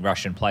taking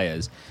Russian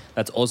players,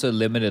 that's also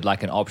limited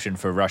like an option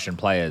for Russian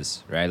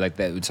players, right? Like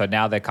so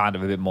now they're kind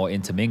of a bit more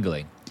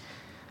intermingling.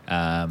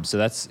 So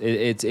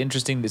it's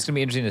interesting. It's going to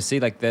be interesting to see.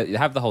 Like you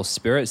have the whole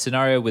Spirit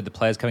scenario with the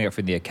players coming up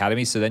from the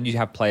academy. So then you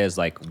have players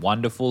like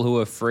Wonderful who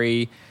are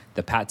free.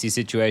 The Patsy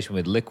situation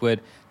with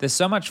Liquid. There's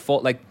so much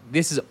like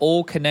this is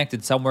all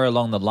connected somewhere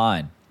along the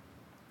line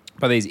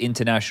by these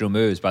international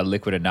moves by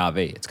Liquid and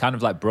NaVi. It's kind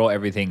of like brought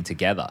everything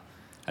together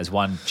as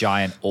one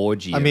giant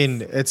orgy. I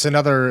mean, it's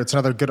another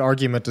good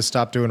argument to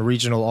stop doing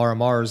regional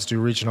RMRs, do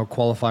regional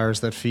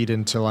qualifiers that feed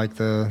into like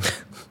the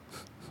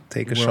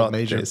Take a World shot,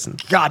 Major. Jason.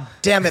 God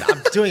damn it!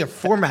 I'm doing a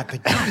format thing.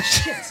 God,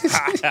 shit.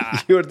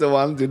 You're the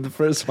one, dude, the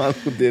first one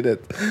who did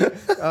it.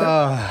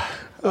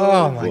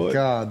 Oh my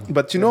god!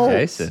 But you know,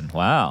 Jason,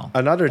 wow.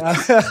 another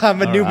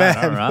I'm a new man.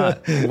 All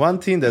right. one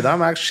thing that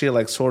I'm actually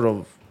like sort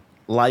of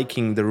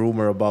liking the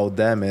rumor about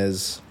them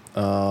is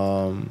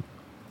OG.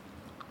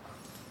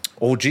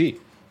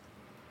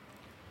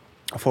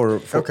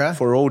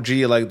 For OG,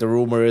 like the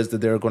rumor is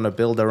that they're gonna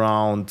build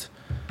around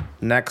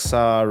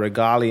Nexa,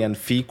 Regali, and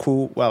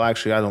Fiku. Well,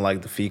 actually, I don't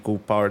like the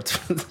Fiku part,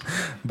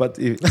 but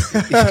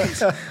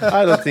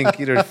I don't think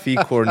either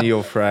Fiku or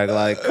Neofrag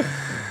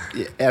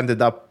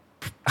ended up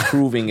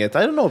proving it.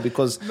 I don't know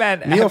because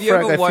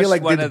Neofrag, I feel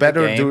like did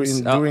better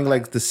during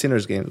like the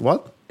Sinners game.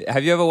 What?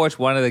 Have you ever watched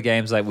one of the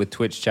games like with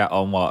Twitch chat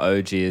on while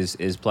OG is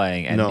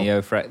playing and No.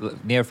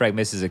 Neofrag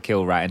misses a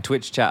kill, right? And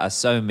Twitch chat are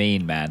so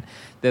mean, man.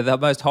 They're the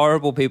most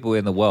horrible people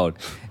in the world.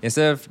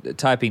 Instead of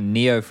typing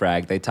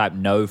Neofrag, they type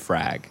no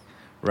frag,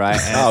 right?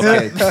 And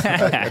Okay,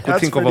 I could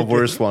think of a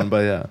worse one,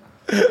 but yeah.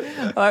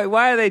 like,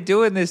 why are they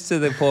doing this to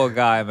the poor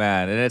guy,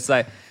 man? And it's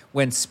like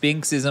when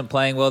Spinks isn't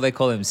playing well, they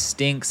call him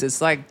Stinks. It's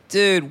like,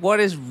 dude, what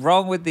is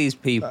wrong with these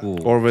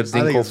people? Or when I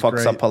think Dinko it's fucks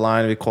great. up a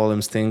line, we call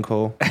him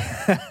Stinko.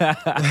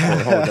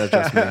 That's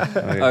just me.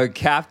 Okay. Oh,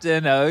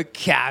 Captain, oh,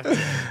 Captain.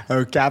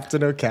 Oh,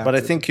 Captain, oh, Captain. But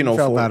I think,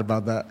 felt bad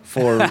about that.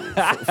 for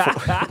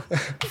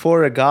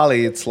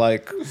Regali, it's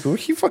like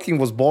he fucking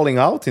was balling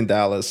out in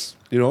Dallas.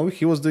 You know,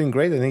 he was doing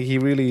great. I think he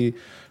really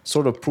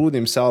sort of proved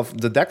himself.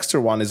 The Dexter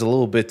one is a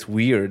little bit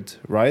weird,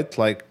 right?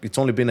 Like it's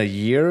only been a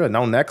year, and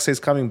now Nexa is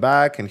coming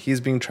back, and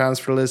he's being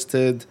transfer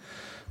listed.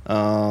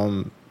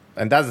 And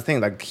that's the thing.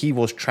 Like he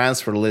was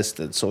transfer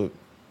listed, so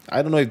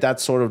I don't know if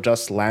that's sort of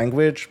just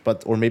language,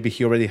 or maybe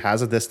he already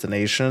has a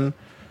destination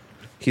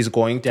he's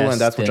going to,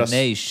 and that's what just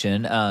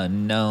Destination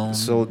unknown.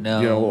 So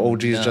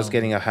OG is just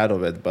getting ahead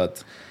of it,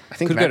 but I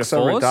think Could go to Nexa,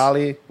 fours?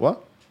 Regali,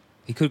 what?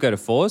 He could go to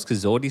fours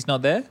because Zordy's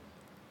not there.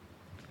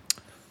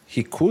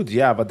 He could,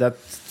 yeah, but that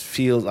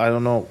feels, I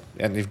don't know.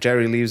 And if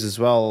Jerry leaves as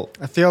well,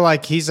 I feel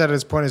like he's at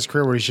his point in his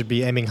career where he should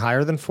be aiming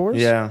higher than fours.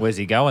 yeah, Where's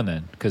he going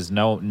then? Because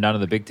none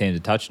of the big teams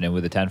are touching him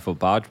with a 10-foot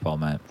barge pole,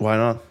 man. why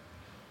not?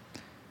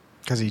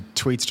 Because he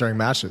tweets during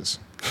matches.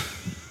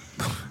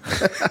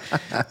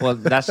 Well,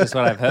 that's just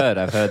what I've heard.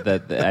 I've heard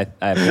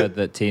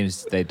that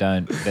teams they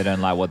don't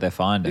like what they're You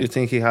finding.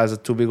 think he has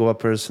too big of a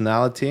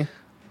personality?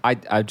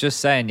 I'm just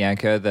saying,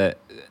 Yanko, that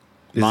Is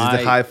it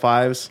the high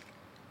fives?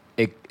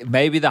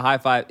 maybe the high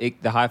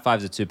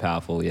fives are too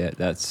powerful. Yeah,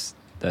 that's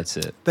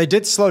it. They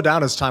did slow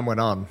down as time went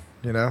on,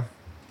 you know?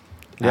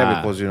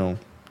 Yeah, because,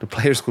 the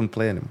players couldn't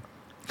play anymore.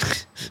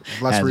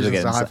 Less Hands were reasons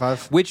getting to high so-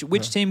 five.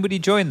 Which team would he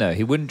join though?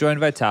 He wouldn't join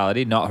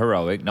Vitality, not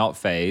Heroic, not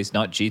FaZe,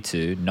 not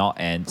G2, not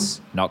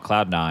ENCE, not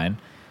Cloud9,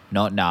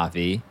 not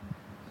NaVi.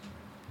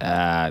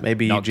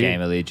 Maybe not EG.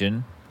 Gamer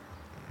Legion.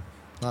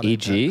 Not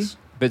EG. intense.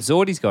 But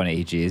Zordy's going to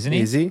EG, isn't he?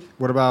 Easy.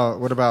 What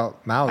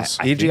about Mouse?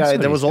 I EG, think so,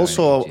 there was he's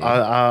going also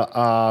EG.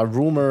 a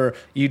rumor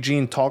EG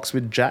in talks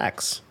with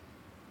Jax.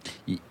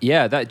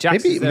 Yeah, that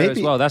Jax is there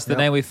as well. That's the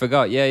name we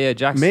forgot. Yeah,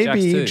 Jax. Maybe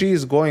Jax too. EG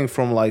is going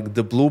from like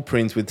the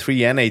blueprint with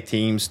 3 NA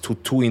teams to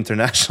 2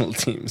 international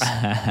teams.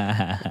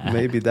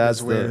 Maybe that's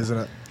That's weird, isn't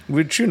it?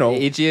 Which, EG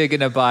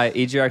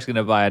are actually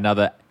gonna buy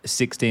another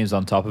 6 teams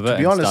on top of it to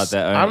be and honest, start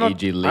their I'm own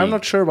not, EG league. I'm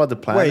not sure what the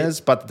plan Wait. is,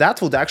 but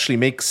that would actually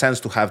make sense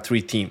to have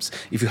 3 teams.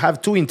 If you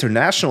have 2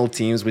 international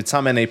teams with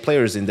some NA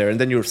players in there, and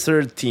then your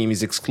third team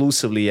is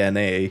exclusively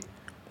NA,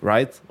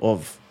 right,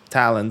 of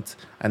talent,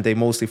 and they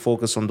mostly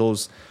focus on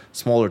those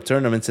smaller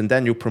tournaments, and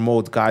then you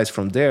promote guys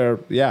from there,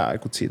 yeah, I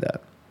could see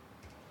that.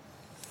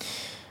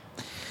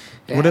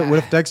 What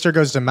if Dexter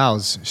goes to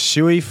Mouse?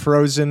 Shui,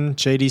 Frozen,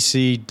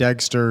 JDC,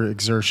 Dexter,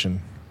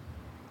 Exertion.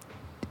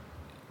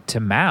 To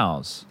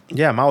Mouse.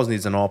 Yeah, Mouse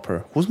needs an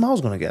offer. Who's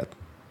Mouse gonna get?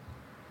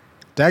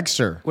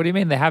 Dexter. What do you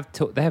mean they have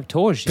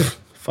Torji?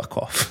 Fuck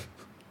off.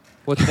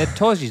 Well,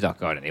 Torji's not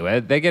going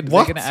anywhere. They're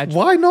What? going to add.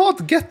 Why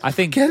not? Get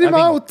him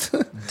out.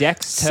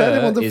 Dexter Send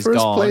him on the is first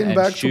gone plane and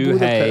back to Shuhei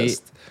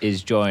Budapest.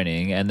 is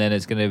joining, and then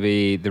it's going to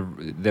be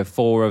the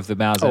 4 of the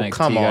Mouse Oh, NXT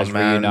come guys on,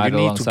 man! reunited You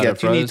need to alongside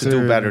get. You need to do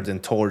Dude. better than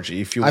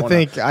Torji if you. I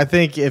Wanna,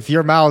 think if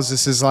you're Mouse,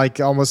 this is like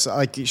almost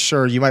like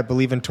sure you might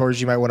believe in Torres,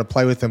 you might want to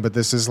play with him, but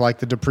this is like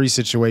the dupreeh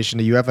situation.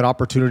 Do you have an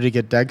opportunity to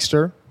get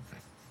Dexter?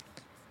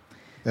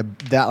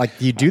 That like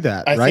you do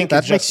that, I right? think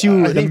That makes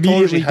you an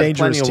immediately had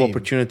dangerous plenty team. of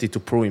opportunity to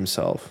prove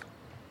himself.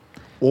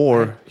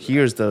 Or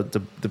here's the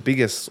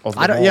biggest of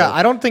them all.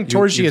 I don't think You-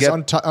 Torji you is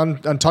get-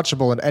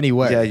 untouchable in any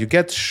way. Yeah, you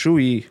get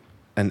Shui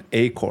and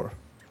Acor.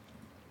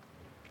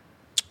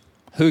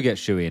 Who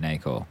gets Shui and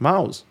Acor?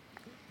 Mouse.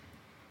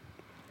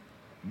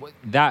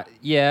 Acor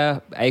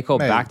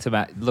Maybe. back to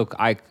back. Look,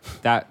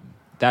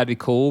 that'd be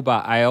cool,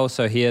 but I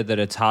also hear that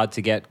it's hard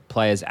to get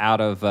players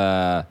out of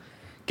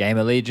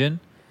Gamer Legion.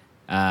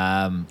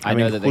 I I know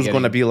mean, that who's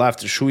going to be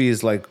left? Shui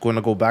is like going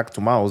to go back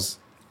to Mouse.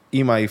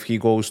 Ima, if he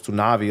goes to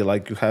NaVi,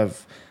 like you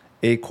have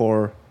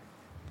Acor,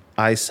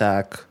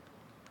 Isaac,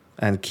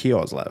 and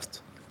Kio's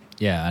left.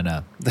 Yeah, I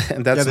know.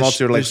 And that's Yeah, not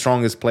your like there's-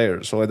 strongest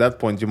player. So at that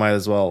point, you might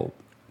as well,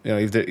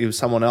 if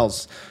someone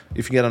else,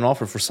 if you get an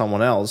offer for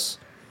someone else.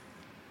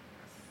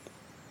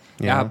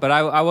 you Yeah, know. but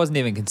I wasn't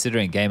even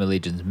considering Gamer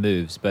Legion's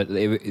moves. But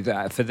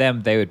for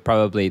them, they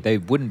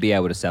wouldn't be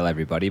able to sell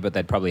everybody, but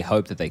they'd probably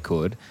hope that they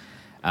could.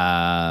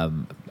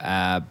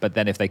 But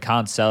then if they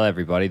can't sell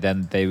everybody,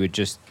 then they would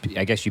just,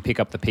 I guess you pick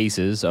up the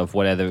pieces of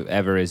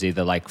whatever is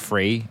either like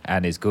free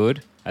and is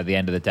good at the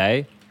end of the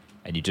day,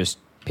 and you just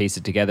piece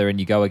it together and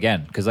you go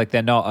again. Because like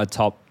they're not a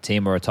top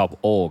team or a top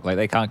org. Like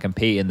they can't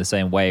compete in the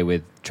same way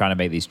with trying to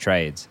make these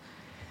trades.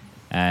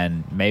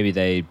 And maybe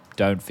they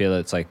don't feel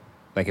it's like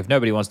if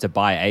nobody wants to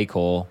buy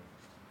Acor,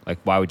 like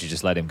why would you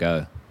just let him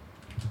go?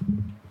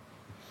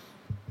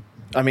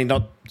 I mean,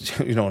 not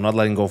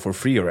letting go for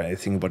free or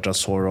anything, but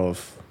just sort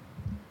of,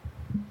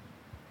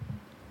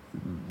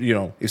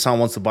 if someone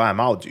wants to buy him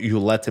out, you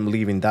let him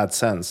leave in that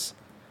sense.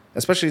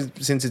 Especially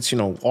since it's,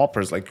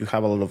 offers, like you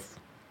have a lot of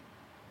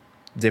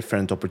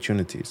different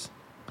opportunities.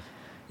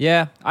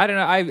 Yeah, I don't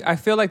know. I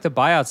feel like the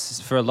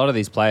buyouts for a lot of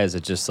these players are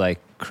just like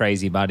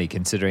crazy money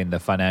considering the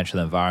financial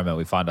environment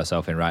we find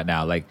ourselves in right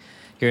now. Like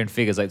hearing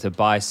figures like to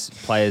buy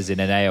players in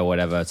NA or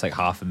whatever, it's like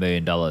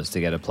 $500,000 to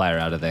get a player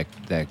out of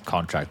their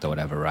contract or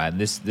whatever, right? And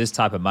this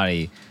type of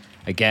money,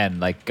 again,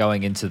 like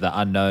going into the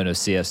unknown of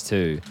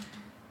CS2,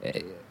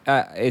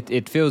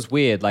 it feels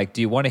weird. Like, do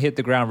you want to hit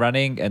the ground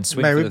running and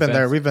swing? Man, for we've the been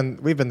there. fence?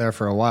 We've been there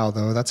for a while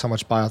though. That's how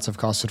much buyouts have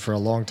costed for a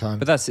long time.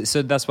 But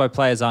that's why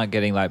players aren't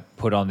getting like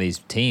put on these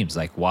teams.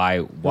 Like why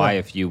are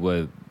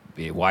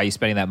you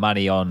spending that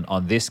money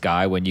on this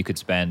guy when you could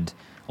spend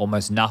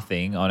almost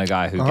nothing on a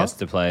guy who gets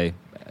to play?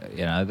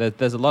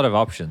 There's a lot of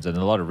options and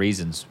a lot of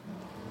reasons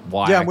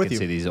why I could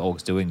see these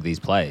orgs doing these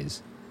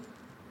plays.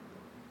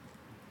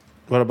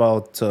 What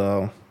about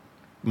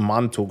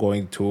Mantu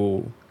going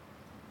to...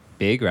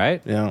 Big,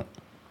 right? Yeah.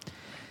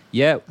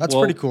 Yeah. That's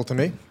pretty cool to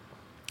me.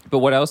 But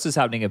what else is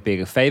happening at Big?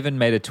 Faven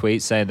made a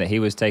tweet saying that he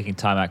was taking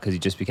time out because he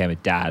just became a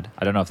dad.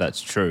 I don't know if that's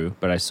true,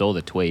 but I saw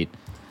the tweet.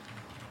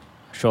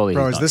 Surely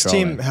Bro, he's not has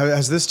trolling.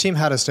 this team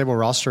had a stable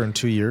roster in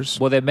 2 years?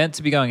 Well, they're meant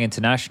to be going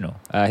international.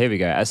 Here we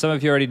go. As some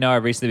of you already know, I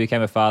recently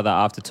became a father.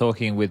 After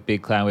talking with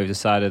Big Clan, we've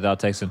decided that I'll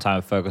take some time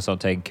and focus on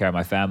taking care of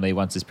my family.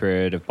 Once this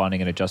period of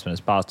bonding and adjustment has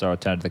passed, I'll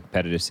return to the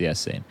competitive CS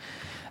scene.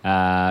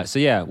 So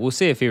yeah, we'll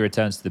see if he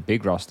returns to the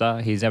big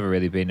roster. He's never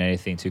really been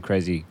anything too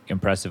crazy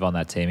impressive on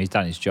that team. He's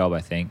done his job,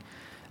 I think.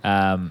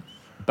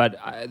 But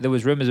there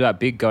was rumors about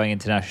Big going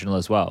international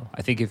as well.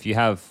 I think if you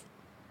have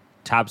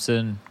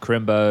Tabson,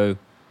 Crimbo,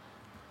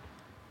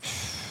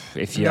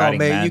 if you're adding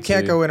mate, you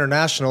can't Mantu- go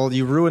international.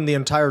 You ruined the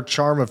entire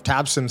charm of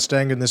Tabson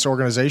staying in this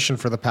organization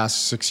for the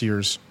past 6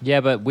 years.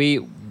 Yeah, but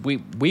we've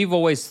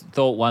always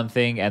thought one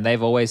thing and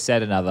they've always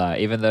said another,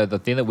 even though the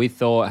thing that we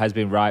thought has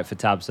been right for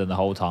Tabson the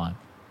whole time.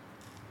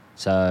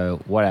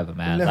 So whatever,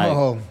 man.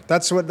 No,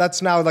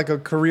 that's now like a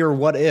career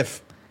what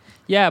if.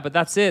 Yeah, but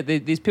that's it.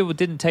 These people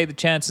didn't take the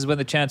chances when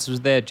the chance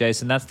was there,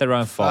 Jason. That's their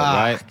own fault,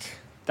 right?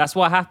 That's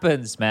what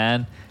happens,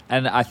 man.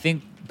 And I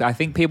think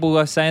people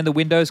are saying the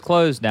window's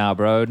closed now,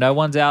 bro. No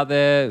one's out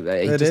there.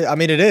 It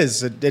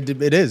is.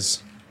 It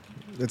is.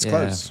 It's Yeah.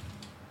 closed.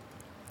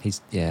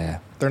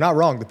 They're not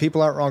wrong. The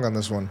people aren't wrong on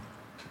this one.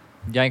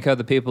 Yanko,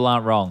 the people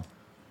aren't wrong.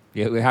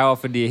 How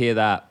often do you hear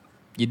that?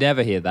 You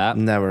never hear that.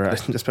 Never,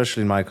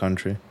 especially in my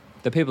country.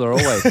 The people are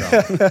always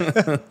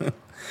wrong.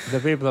 The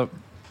people are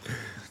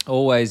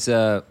always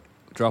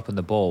dropping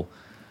the ball.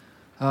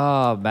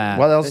 Oh man!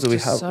 What else do we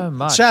just have? So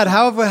much, Chad,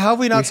 how have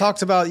we not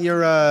talked about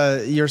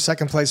your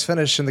second place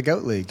finish in the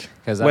GOAT League?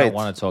 because I don't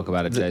want to talk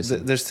about it,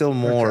 Jason. There's still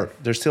more.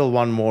 There's still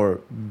one more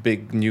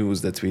big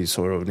news that we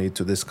sort of need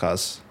to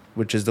discuss,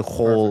 which is the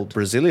whole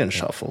Brazilian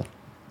shuffle.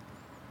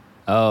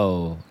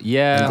 Oh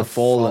yeah, The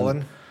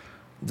Fallen.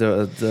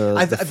 The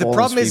Fallen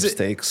problem is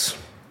sweepstakes.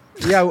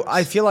 Yeah,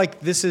 I feel like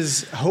this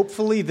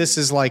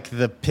is like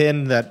the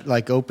pin that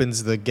like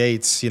opens the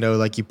gates.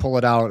 Like you pull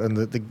it out and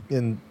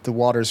the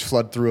waters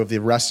flood through of the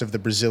rest of the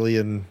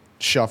Brazilian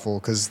shuffle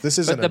because this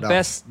isn't but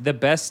enough. the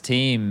best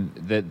team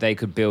that they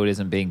could build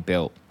isn't being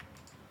built,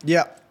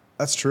 Yeah,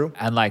 that's true.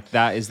 and like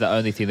that is the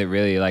only thing that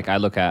really like I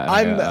look at. And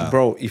I go,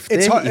 Bro, if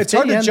It's hard to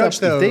judge,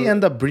 though. If they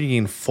end up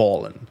bringing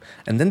Fallen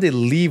and then they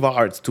leave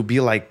Art to be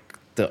like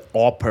the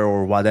opera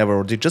or whatever,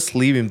 or they just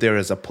leave him there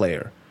as a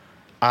player,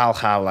 I'll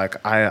have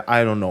like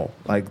I don't know,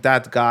 like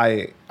that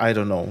guy, I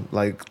don't know,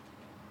 like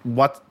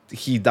what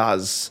he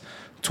does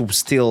to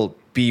still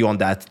be on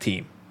that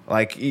team.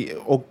 Like,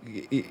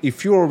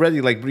 if you're already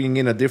like bringing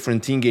in a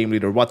different team game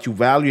leader, what you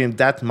value him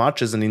that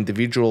much as an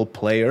individual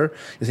player,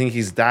 you think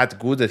he's that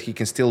good that he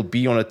can still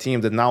be on a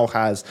team that now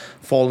has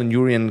Fallen,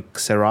 Yuri, and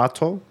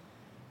Xerato?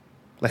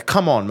 Like,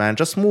 come on, man,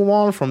 just move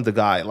on from the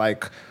guy.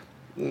 Like,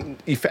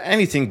 if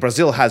anything,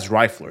 Brazil has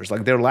riflers.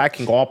 Like, they're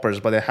lacking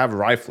oppers, but they have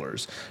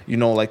riflers. You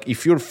know, like,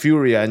 if you're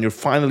FURIA and you're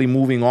finally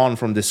moving on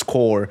from this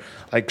core,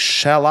 like,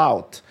 shell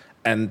out.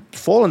 And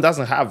Fallen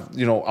doesn't have,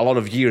 you know, a lot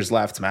of years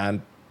left,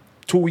 man.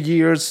 2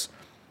 years,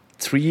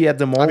 3 at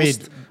the most, I mean,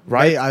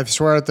 right? I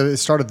swear at the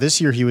start of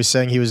this year he was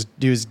saying he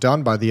was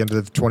done by the end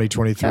of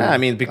 2023. Yeah, I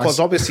mean, because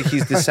obviously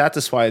he's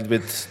dissatisfied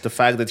with the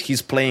fact that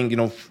he's playing, you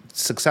know,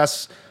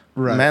 success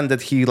meant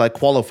that he like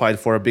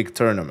qualified for a big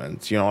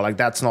tournament. You know, like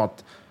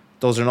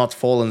those are not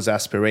Fallen's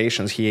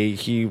aspirations.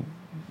 He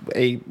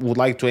would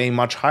like to aim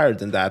much higher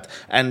than that.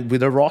 And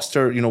with a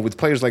roster, you know, with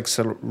players like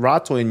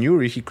Xerato and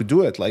Yuri, he could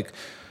do it. Like,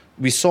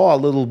 we saw a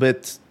little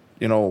bit,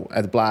 you know,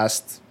 at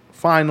Blast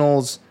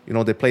finals. You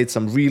know, they played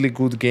some really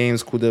good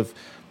games, could have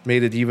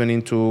made it even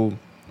into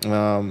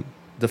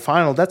the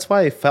final. That's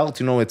why I felt,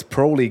 you know, at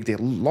Pro League, they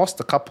lost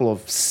a couple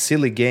of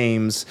silly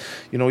games.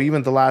 You know,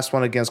 even the last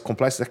one against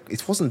Complex,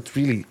 it wasn't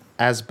really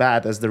as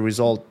bad as the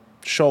result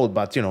showed.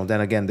 But, you know,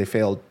 then again, they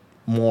failed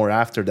more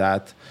after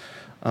that.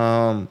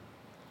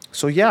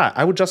 So, yeah,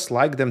 I would just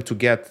like them to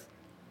get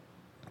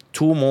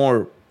 2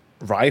 more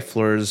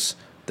riflers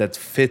that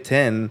fit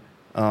in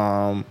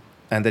and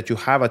that you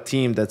have a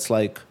team that's,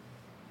 like,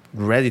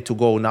 ready to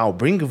go now.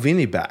 Bring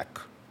Vinny back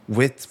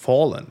with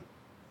Fallen.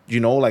 You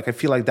know, like, I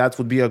feel like that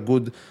would be a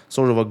good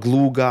sort of a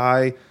glue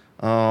guy.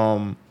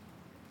 Obviously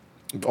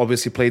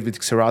played with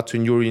Xerato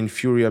and Yuri in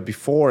FURIA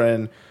before.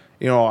 And,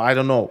 you know, I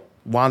don't know,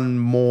 one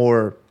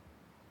more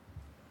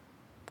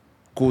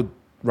good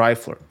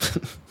rifler.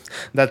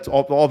 That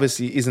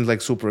obviously isn't, like,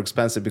 super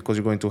expensive because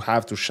you're going to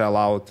have to shell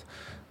out.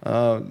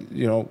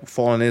 You know,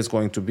 Fallen is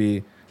going to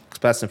be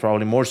expensive,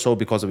 probably more so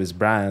because of his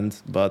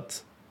brand.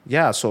 But,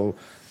 yeah, so...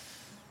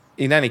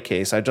 In any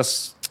case, I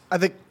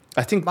think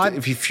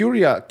if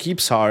FURIA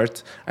keeps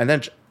heart and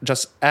then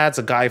just adds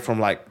a guy from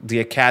like the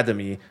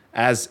academy,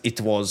 as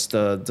it was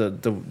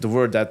the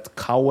word that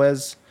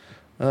Kawes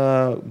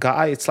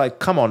guy, it's like,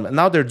 come on,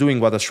 now they're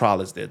doing what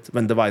Astralis did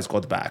when Device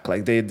got back.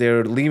 Like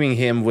they're leaving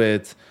him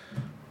with,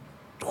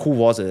 who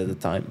was it at the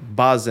time?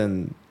 Buzz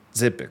and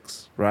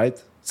Zipix,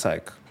 right? It's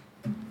like,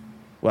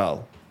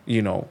 well,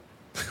 you know.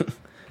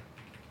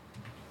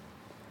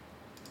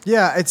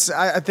 Yeah,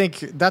 I think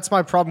that's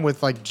my problem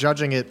with like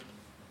judging it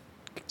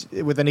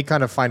with any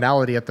kind of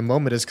finality at the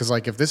moment, is because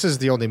like if this is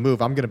the only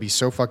move, I'm gonna be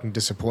so fucking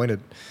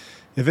disappointed.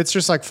 If it's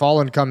just like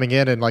Fallen coming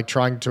in and like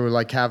trying to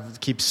like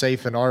keep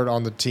Safe and Art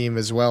on the team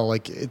as well,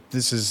 like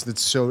it's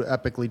so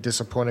epically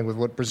disappointing with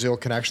what Brazil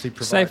can actually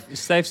provide.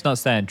 Safe's not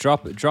staying.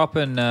 Drop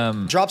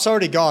and Drop's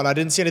already gone. I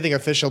didn't see anything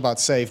official about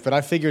Safe, but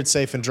I figured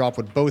Safe and Drop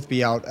would both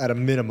be out at a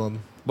minimum.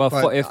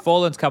 Well, if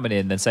Fallen's coming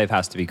in, then Safe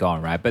has to be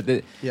gone, right? But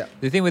the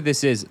thing with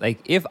this is,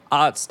 like, if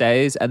Art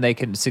stays and they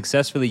can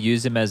successfully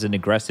use him as an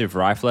aggressive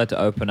rifler to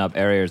open up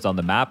areas on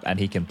the map, and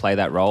he can play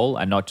that role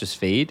and not just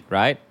feed,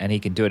 right? And he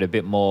can do it a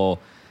bit more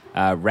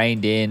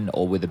reined in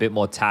or with a bit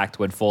more tact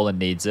when Fallen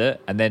needs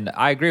it. And then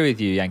I agree with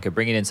you, Yanko.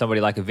 Bringing in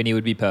somebody like a Vinny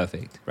would be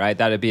perfect, right?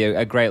 That would be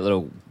a great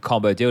little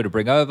combo deal to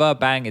bring over.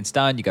 Bang, it's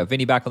done. You got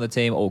Vinny back on the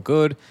team, all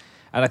good.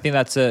 And I think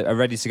that's a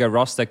ready-to-go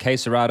roster.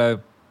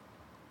 Cerrato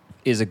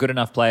is a good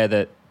enough player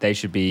that they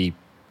should be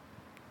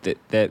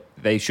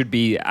they should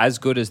be as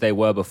good as they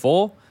were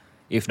before,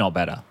 if not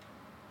better.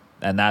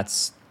 And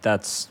that's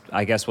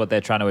I guess what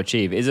they're trying to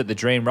achieve. Is it the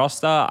dream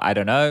roster? I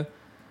don't know.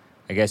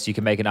 I guess you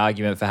can make an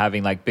argument for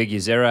having like Big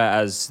Yazira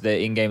as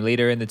the in-game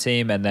leader in the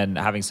team and then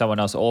having someone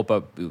else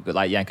AWP, but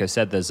like Yanko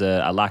said, there's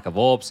a lack of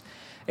AWPs.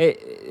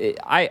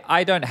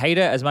 I don't hate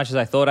it as much as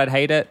I thought I'd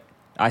hate it.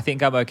 I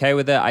think I'm okay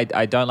with it.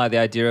 I don't like the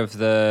idea of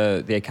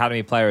the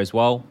academy player as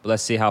well. But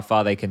let's see how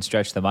far they can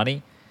stretch the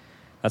money.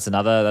 That's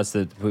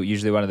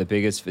usually one of the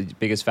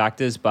biggest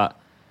factors. But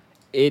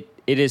it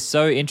is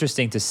so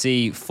interesting to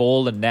see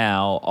Fallen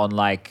now on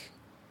like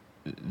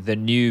the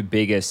new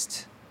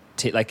biggest,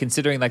 like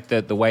considering like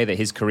the way that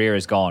his career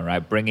has gone,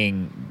 right?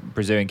 Bringing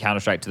Brazilian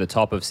Counter-Strike to the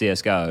top of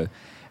CSGO.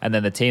 And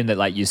then the team that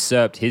like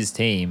usurped his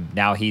team,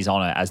 now he's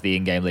on it as the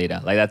in-game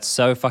leader. Like that's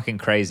so fucking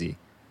crazy.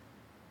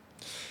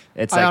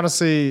 I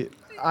honestly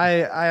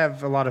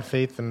have a lot of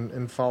faith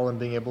in Fallen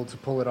being able to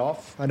pull it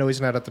off. I know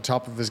he's not at the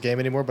top of his game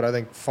anymore, but I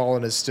think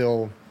Fallen is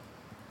still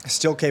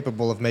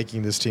capable of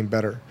making this team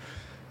better.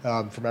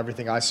 From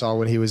everything I saw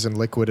when he was in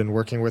Liquid and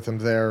working with him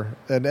there,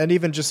 and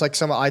even just like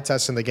some eye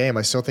tests in the game,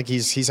 I still think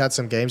he's had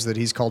some games that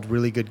he's called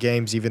really good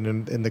games, even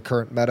in the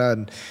current meta,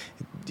 and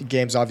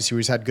games obviously where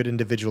he's had good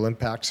individual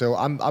impact. So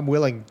I'm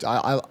willing.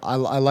 I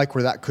like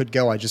where that could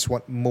go. I just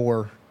want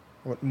more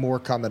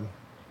coming.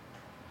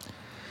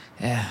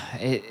 Yeah,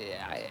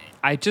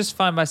 I just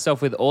find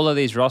myself with all of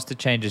these roster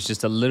changes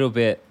just a little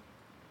bit.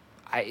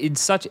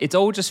 it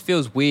all just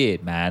feels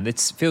weird, man. It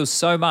feels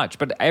so much,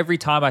 but every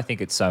time I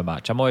think it's so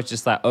much, I'm always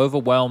just like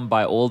overwhelmed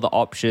by all the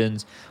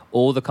options,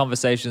 all the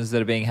conversations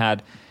that are being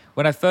had.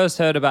 When I first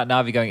heard about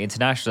NaVi going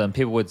international and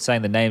people were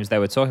saying the names they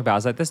were talking about, I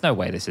was like, there's no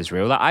way this is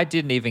real. Like, I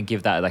didn't even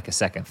give that like a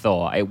second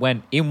thought. It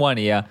went in one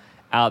ear,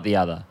 out the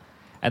other.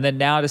 And then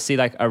now to see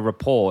like a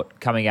report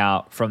coming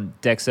out from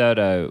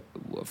Dexerto,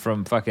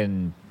 from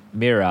fucking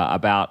Mira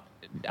about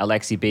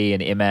Alexi B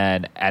and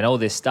Iman and all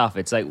this stuff.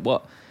 It's like,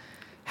 what?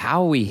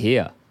 How are we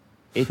here?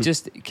 It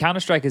just,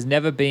 Counter-Strike has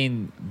never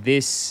been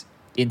this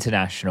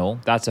international.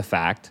 That's a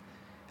fact.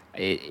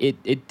 I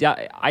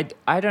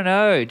don't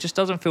know. It just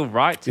doesn't feel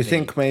right to me. You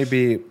think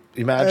maybe,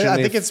 imagine I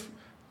if think it's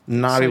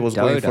Navi so was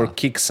going Dota. for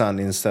Kixan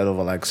instead of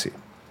Alexi.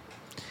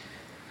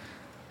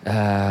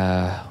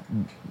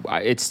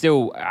 It's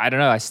still, I don't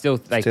know. I still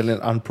like. Still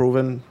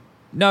unproven.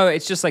 No,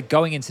 it's just like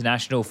going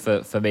international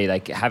for me.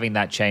 Like having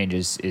that change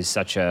is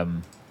such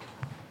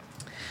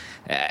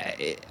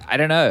I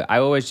don't know. I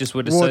always just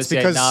would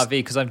associate NaVi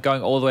because I'm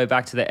going all the way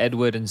back to the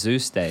Edward and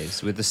Zeus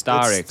days with the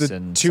Starix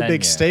and two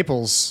big Senya.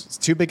 staples.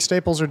 Two big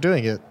staples are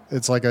doing it.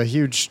 It's like a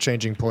huge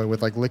changing point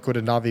with like Liquid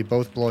and NaVi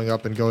both blowing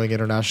up and going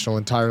international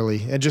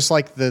entirely. And just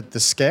like the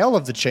scale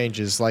of the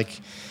changes, like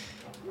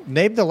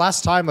name the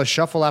last time a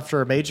shuffle after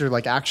a major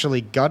like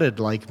actually gutted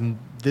like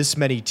this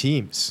many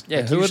teams. Yeah,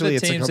 like, who are the usually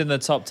it's teams like in the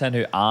top 10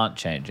 who aren't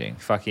changing?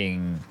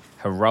 Fucking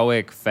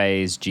Heroic,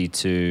 FaZe,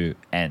 G2,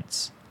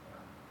 ENTS.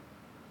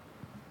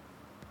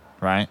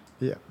 Right?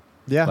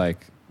 Yeah.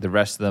 Like the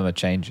rest of them are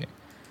changing.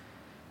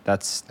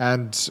 That's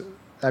And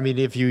I mean,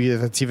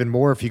 that's even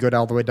more if you go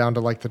all the way down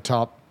to like the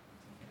top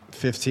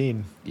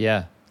 15.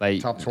 yeah, like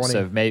Top 20.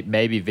 So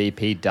maybe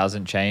VP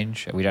doesn't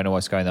change. We don't know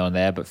what's going on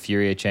there, but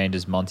FURIA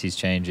changes, Monty's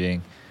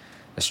changing,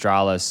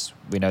 Astralis.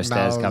 We know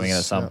Stairs coming in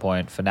at some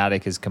point.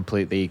 Fnatic is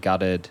completely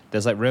gutted.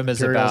 There's like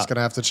rumors Imperial's about going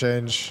to have to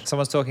change.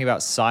 someone's talking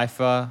about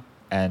Cypher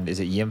and is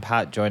it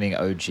Yimpat joining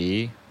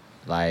OG?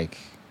 Like.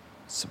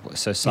 So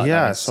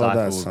Yeah, I Cypher saw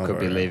that could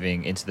be somewhere.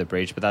 leaving into the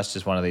breach, but that's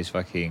just one of these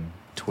fucking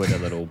Twitter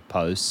little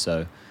posts.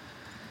 So,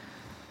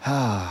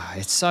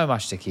 it's so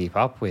much to keep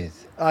up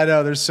with. I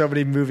know, there's so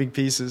many moving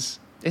pieces.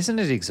 Isn't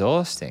it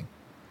exhausting?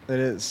 It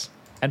is.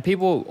 And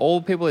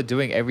all people are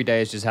doing every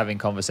day is just having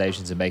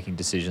conversations and making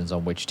decisions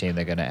on which team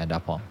they're going to end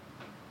up on.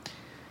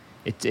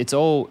 It's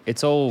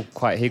all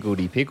quite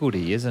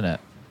higgledy-piggledy, isn't it?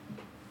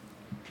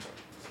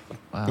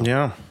 Wow.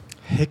 Yeah.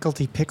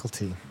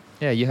 Hicklety-picklety.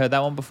 Yeah, you heard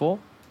that one before?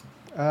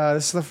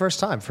 This is the first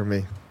time for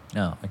me.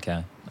 Oh,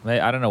 okay.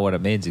 I don't know what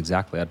it means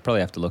exactly. I'd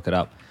probably have to look it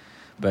up.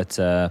 But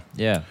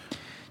yeah,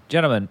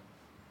 gentlemen,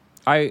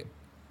 I've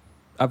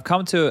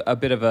come to a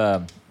bit of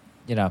a,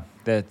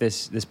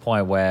 this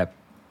point where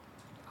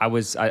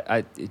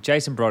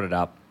Jason brought it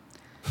up.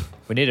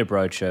 We need a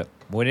broach it.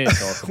 We need to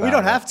talk about We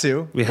don't it. have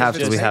to. We have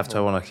to. It's We just have to.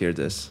 I want to hear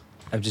this.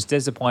 I'm just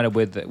disappointed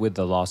with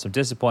the loss. I'm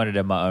disappointed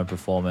in my own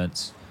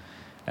performance.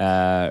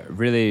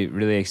 Really,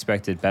 really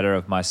expected better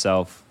of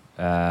myself.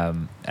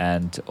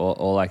 And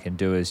all I can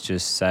do is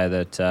just say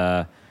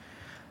that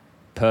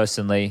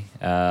personally,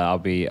 I'll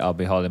be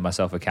holding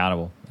myself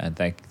accountable. And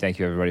thank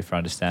you everybody for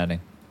understanding.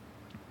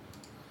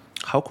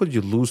 How could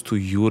you lose to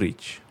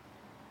Juric?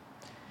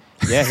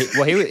 Yeah,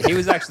 he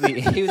was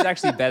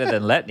actually better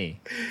than Letney.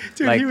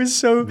 Dude, Like, he was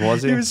so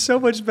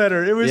much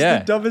better. It was Yeah.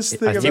 the dumbest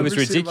thing I've he ever was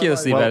seen in my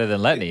ridiculously life. better than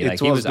Letney. Like It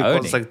he was because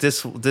owning. like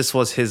this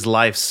was his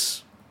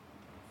life's,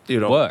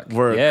 work.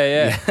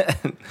 Yeah.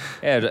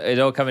 Yeah, it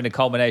all coming to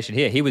culmination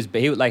here. He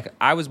like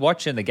I was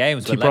watching the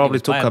games. He when Letney probably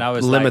was took playing, and I a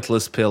was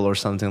limitless pill or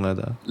something like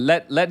that.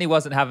 like, Letney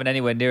wasn't having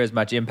anywhere near as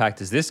much impact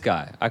as this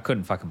guy. I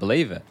couldn't fucking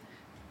believe it.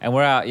 And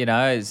we're out, it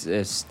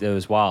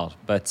was wild.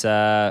 But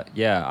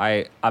yeah,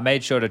 I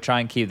made sure to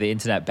try and keep the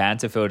internet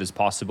banter filled as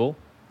possible.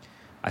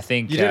 I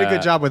think You did a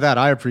good job with that.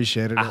 I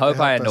appreciate it. I hope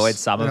I helped annoyed us.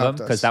 some It of them helped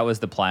because us. that was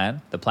the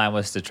plan. The plan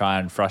was to try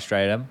and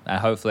frustrate them, and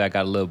hopefully I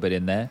got a little bit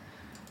in there.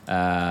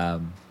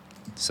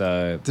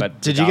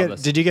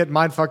 Did you get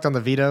mind fucked on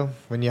the veto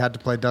when you had to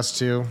play Dust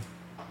 2?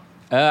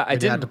 I You had to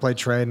didn't. play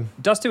Train.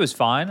 Dust 2 was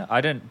fine.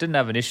 I didn't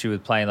have an issue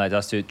with playing like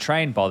Dust 2.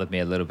 Train bothered me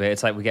a little bit.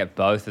 It's like we get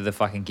both of the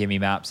fucking gimme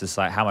maps. It's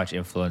like how much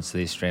influence do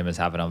these streamers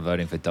have on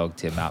voting for dog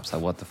tier maps?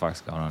 Like what the fuck's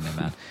going on here,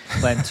 man?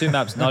 Playing 2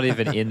 maps not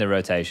even in the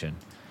rotation.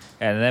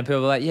 And then people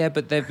are like, yeah,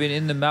 but they've been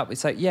in the map.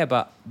 It's like, yeah,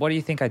 but what do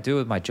you think I do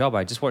with my job?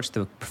 I just watch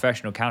the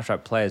professional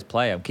Counter-Strike players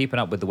play. I'm keeping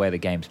up with the way the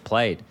game's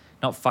played.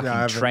 Not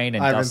fucking Train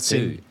and I haven't Dust 2.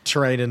 seen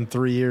Train in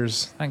 3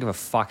 years. I don't give a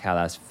fuck how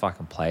that's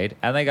fucking played.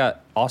 And they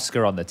got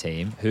Oscar on the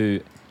team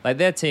who, like,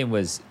 their team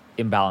was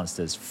imbalanced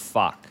as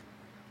fuck.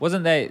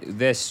 Wasn't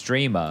their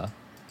streamer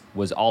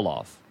was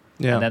Olaf.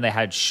 Yeah. And then they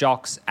had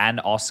Shocks and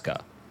Oscar.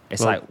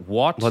 It's Well, like,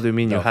 what? What do you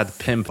mean the you had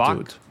Pimp, fuck?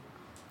 dude?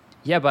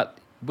 Yeah, but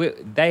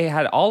they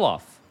had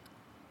Olaf.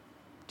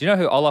 Do you know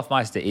who Olaf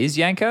Meister is,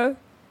 Yanko?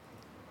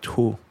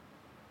 Who?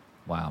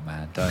 Wow,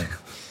 man. Don't,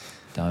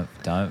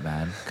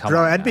 man. Come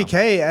Bro, on now.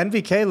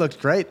 NVK looked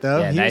great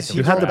though. Yeah, Nathan You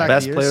was had the back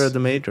best years. player at the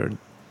major.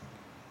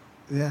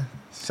 Yeah,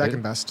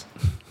 second best.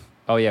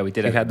 Oh, yeah, we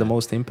did He have had the him.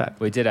 most impact.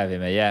 We did have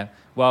him, yeah.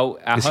 Well,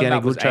 our Is he home any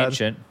map was good, Chad?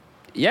 ancient.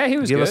 Yeah, he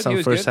was Give good. us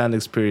some first-hand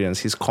experience.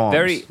 His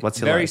comms. What's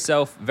he like?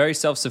 Very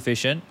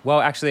self-sufficient. Well,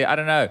 actually, I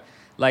don't know.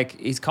 Like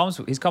his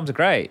comms are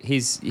great. He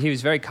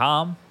was very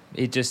calm.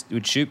 He just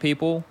would shoot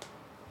people,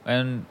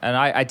 and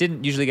I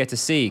didn't usually get to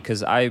see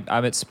because I'm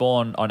at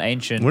spawn on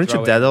Ancient. Weren't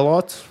you dead a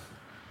lot?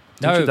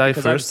 No, Did you die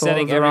because I'm first all of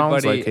setting the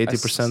rounds? Like everybody.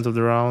 80% of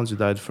the rounds, you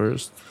died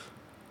first.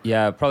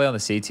 Yeah, probably on the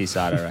CT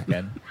side, I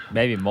reckon.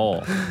 Maybe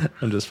more.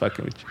 I'm just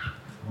fucking with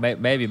you.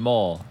 Maybe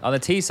more. On the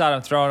T side,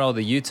 I'm throwing all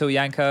the util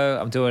Yanko.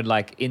 I'm doing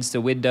like insta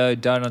window,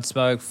 donut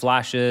smoke,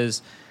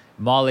 flashes,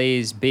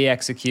 mollies, B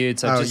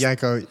executes.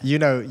 Yanko, you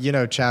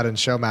know Chad in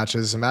show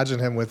matches. Imagine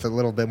him with a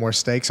little bit more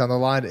stakes on the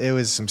line. It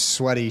was some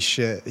sweaty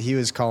shit. He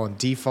was calling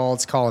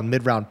defaults, calling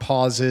mid-round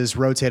pauses,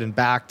 rotating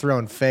back,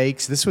 throwing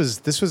fakes. This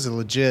was a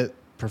legit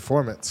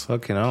performance.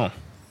 Fucking hell.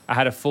 I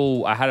had a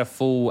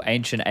full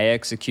Ancient A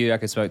execute. I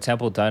could smoke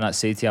Temple Donut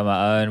CT on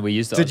my own. We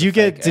used it. Did you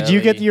get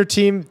your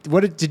team?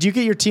 Did you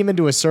get your team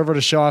into a server to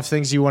show off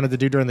things you wanted to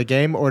do during the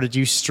game, or did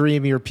you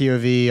stream your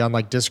POV on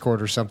like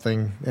Discord or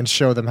something and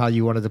show them how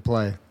you wanted to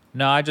play?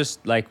 No, I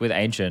just like with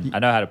Ancient. I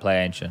know how to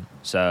play Ancient,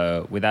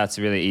 so with that's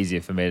really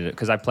easier for me to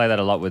because I play that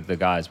a lot with the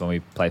guys when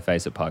we play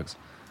Face at Pugs.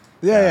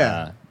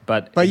 Yeah.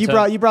 But you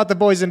brought the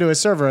boys into a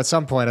server at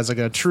some point as like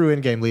a true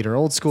in-game leader,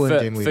 old school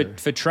in-game leader.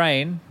 For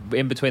train,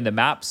 in between the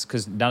maps,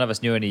 because none of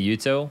us knew any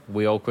util,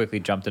 we all quickly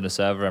jumped in a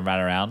server and ran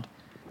around.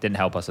 Didn't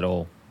help us at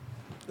all.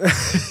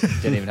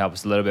 Didn't even help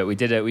us a little bit. We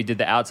did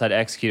the outside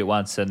execute at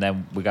once, and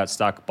then we got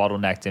stuck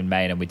bottlenecked in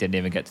main, and we didn't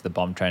even get to the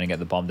bomb train and get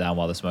the bomb down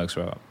while the smokes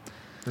were up.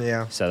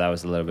 Yeah. So that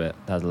was a little bit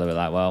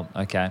like, well,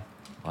 okay.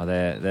 Well,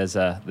 there's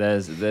a.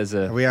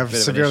 We have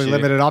severely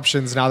limited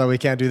options now that we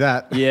can't do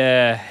that.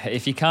 Yeah,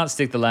 if you can't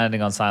stick the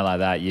landing on something like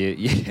that,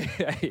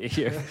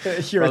 you're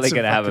probably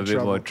going to have a bit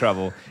more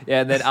trouble.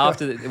 Yeah, and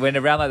then when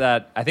around like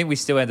that, I think we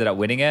still ended up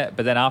winning it.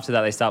 But then after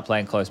that, they start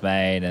playing close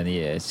main, and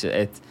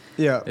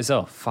it's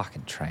all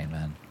fucking train,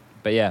 man.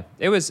 But yeah,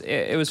 it was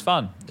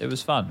fun. It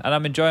was fun, and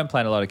I'm enjoying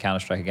playing a lot of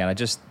Counter-Strike again. I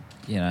just.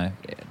 I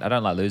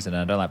don't like losing,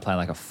 and I don't like playing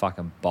like a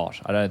fucking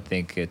bot. I don't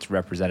think it's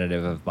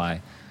representative of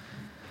my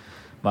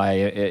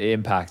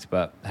impact,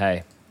 but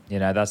hey,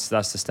 that's the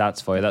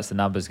stats for you. That's the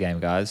numbers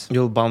game, guys.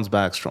 You'll bounce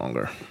back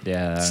stronger.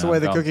 Yeah, that's the way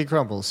the cookie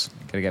crumbles.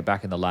 Gotta get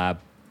back in the lab.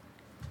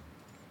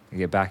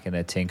 Get back in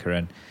there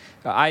tinkering.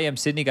 IEM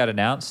Sydney got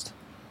announced.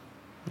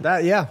 It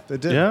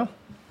did. Yeah,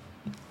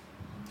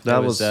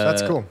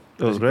 that's cool.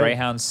 It was great.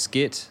 Greyhound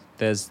skit.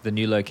 There's the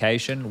new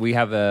location. We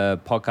have a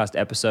podcast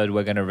episode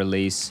we're going to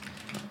release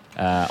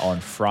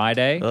on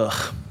Friday.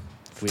 Ugh.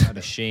 With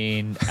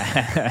Machine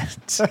and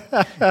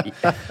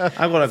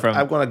I'm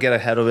gonna get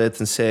ahead of it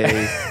and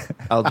say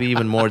I'll be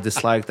even more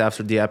disliked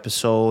after the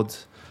episode.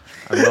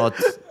 I'm not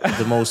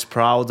the most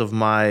proud of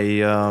my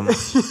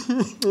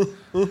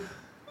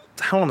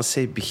I don't want to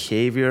say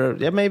behavior.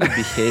 Yeah, maybe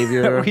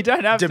behavior. We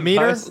don't have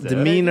demeanor.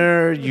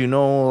 Demeanor,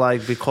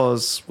 like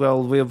because we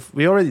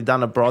already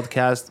done a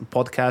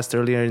podcast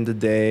earlier in the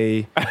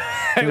day.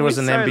 I think it was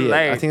an NBA.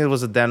 Late. I think it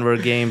was a Denver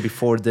game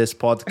before this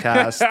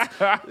podcast.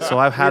 So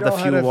I've had a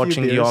few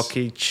watching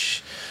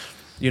Jokic,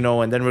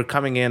 and then we're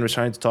coming in. We're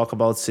trying to talk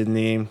about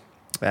Sydney,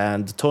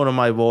 and the tone of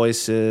my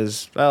voice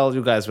is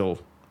you guys will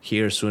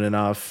hear soon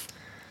enough.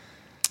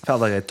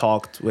 Felt like I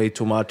talked way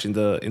too much in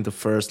the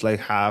first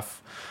half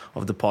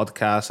of the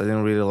podcast. I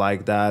didn't really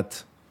like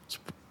that. It's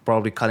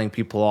probably cutting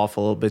people off a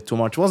little bit too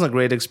much. It wasn't a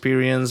great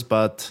experience,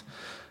 but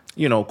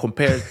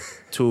compared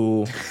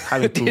to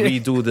having to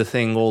redo the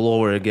thing all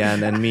over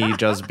again and me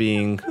just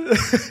being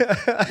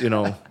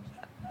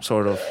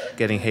sort of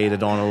getting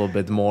hated on a little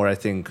bit more, I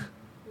think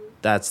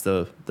that's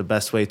the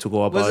best way to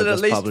go about it. Was it at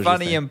least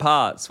funny in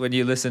parts when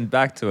you listened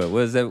back to it?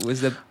 Was there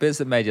bits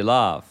that made you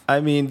laugh? I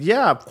mean,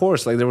 yeah, of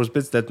course. There was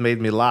bits that made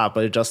me laugh,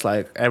 but it just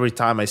every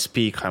time I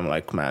speak, I'm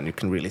like, man, you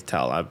can really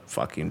tell I'm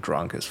fucking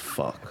drunk as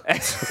fuck.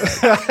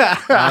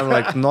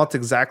 I'm not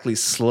exactly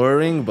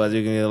slurring, but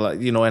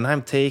and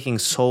I'm taking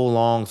so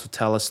long to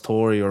tell a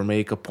story or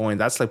make a point.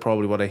 That's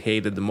probably what I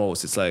hated the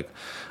most.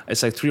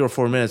 It's 3 or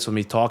 4 minutes of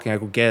me talking. I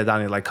could get it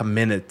done in a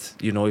minute,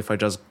 if I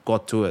just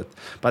got to it.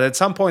 But at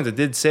some point,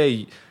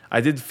 I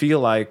did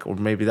feel or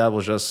maybe that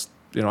was just,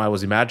 I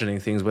was imagining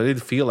things, but I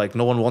did feel like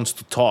no one wants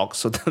to talk.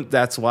 So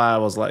that's why I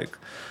was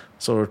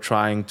sort of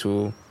trying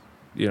to,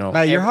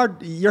 You're hard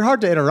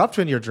to interrupt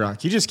when you're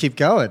drunk. You just keep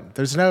going.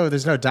 There's no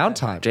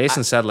downtime.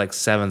 Jason said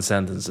 7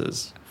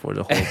 sentences for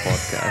the whole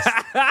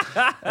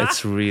podcast.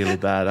 It's really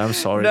bad. I'm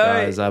sorry,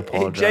 guys. I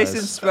apologize.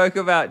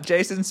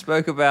 Jason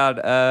spoke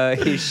about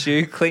his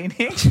shoe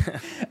cleaning.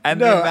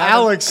 And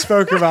Alex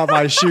spoke about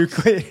my shoe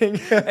cleaning.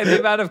 And the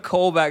amount of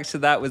callbacks to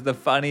that was the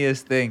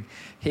funniest thing.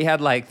 He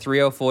had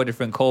 3 or 4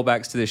 different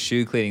callbacks to the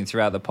shoe cleaning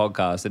throughout the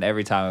podcast, and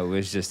every time it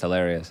was just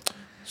hilarious.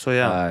 So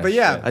yeah, but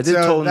yeah, I did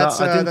tone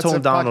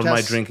down on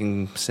my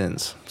drinking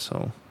sins.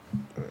 So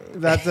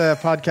that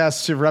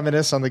podcast to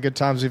reminisce on the good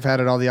times we've had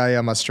at all the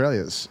IEM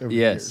Australias over the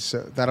years. So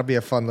that'll be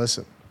a fun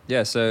listen.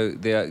 Yeah, so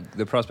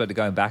the prospect of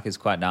going back is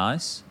quite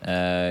nice.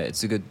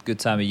 It's a good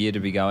time of year to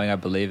be going. I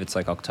believe it's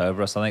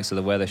October or something, so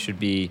the weather should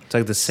be.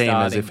 It's the same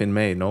as if in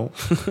May, no?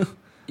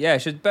 Yeah,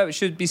 it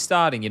should be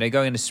starting.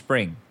 Going into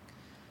spring.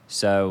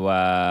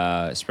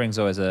 So spring's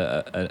always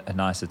a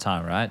nicer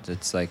time, right?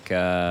 It's like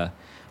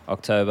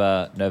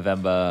October,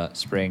 November,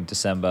 spring,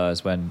 December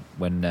is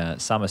when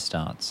summer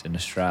starts in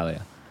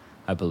Australia,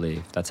 I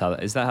believe.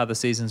 Is that how the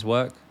seasons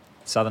work?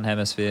 Southern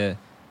Hemisphere.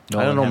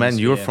 I don't know, man.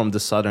 Hemisphere. You're from the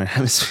Southern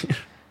Hemisphere.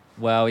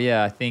 Well,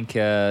 yeah, I think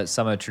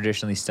summer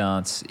traditionally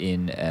starts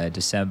in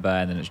December,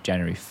 and then it's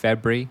January,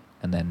 February,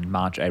 and then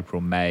March,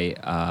 April, May,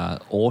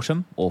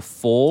 autumn or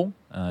fall,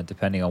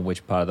 depending on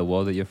which part of the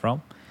world that you're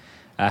from.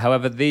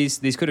 However, these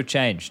could have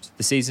changed.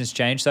 The seasons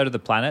changed, so do the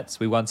planets.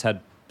 We once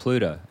had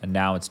Pluto, and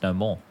now it's no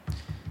more.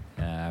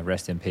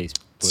 Rest in peace,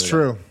 Pluto. It's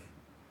true.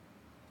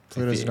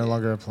 Pluto's no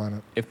longer a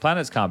planet. If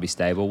planets can't be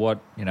stable,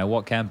 what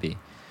can be?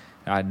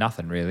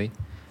 Nothing really.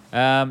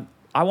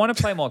 I want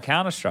to play more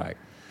Counter-Strike.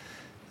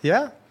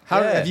 Yeah?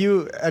 Have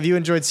you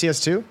enjoyed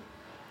CS2?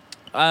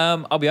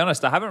 I'll be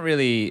honest, I haven't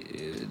really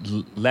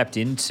leapt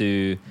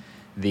into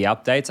the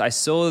updates. I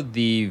saw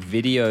the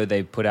video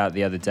they put out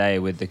the other day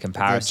with the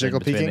comparison jiggle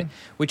between peeking?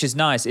 which is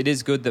nice. It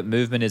is good that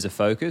movement is a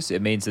focus.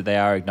 It means that they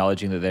are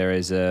acknowledging that there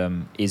is a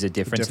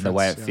difference in the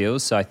way it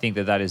feels. So I think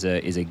that is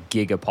a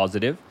giga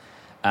positive.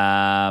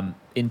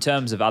 In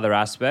terms of other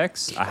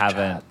aspects, I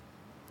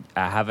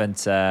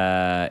haven't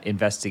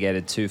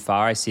investigated too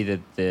far. I see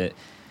that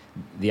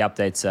the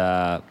updates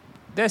are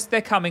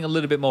they're coming a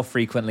little bit more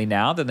frequently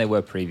now than they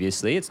were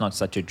previously. It's not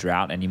such a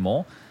drought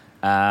anymore.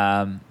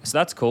 So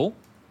that's cool.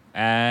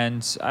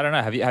 And I don't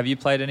know. Have you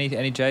played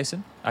any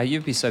Jason?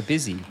 You'd be so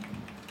busy.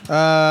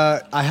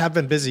 I have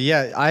been busy.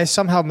 Yeah, I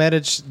somehow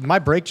managed. My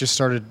break just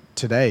started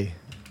today.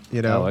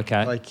 Oh,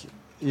 okay.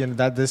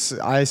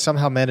 I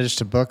somehow managed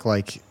to book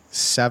like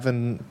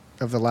 7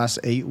 of the last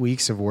 8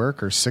 weeks of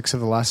work, or 6 of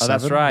the last 7. Oh,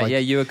 that's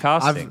right. You were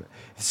casting.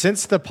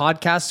 Since the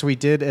podcast we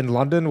did in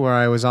London, where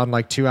I was on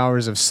like 2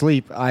 hours of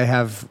sleep,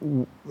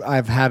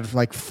 I've had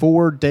like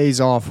 4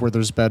 days off where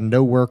there's been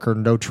no work or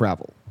no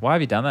travel. Why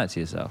have you done that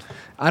to yourself?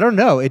 I don't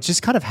know. It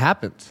just kind of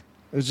happened.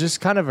 It just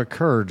kind of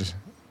occurred.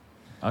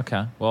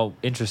 Okay. Well,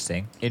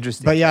 interesting.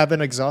 But yeah, I've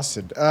been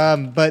exhausted.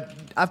 But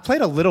I've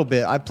played a little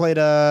bit. I played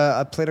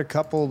a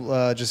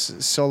couple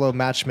just solo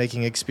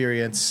matchmaking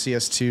experience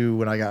CS2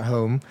 when I got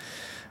home.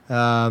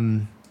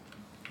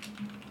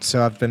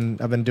 So I've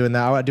been doing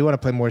that. I do want to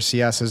play more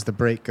CS as the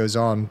break goes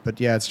on. But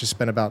yeah, it's just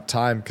been about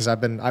time because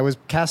I was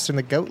casting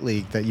the GOAT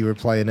League that you were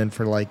playing in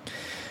for like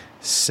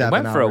 7 hours.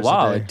 It went for a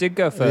while. It did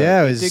go for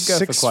it was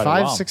for quite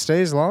a while. 6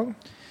 days long.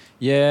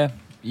 Yeah.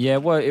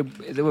 Well,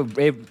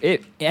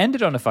 it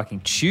ended on a fucking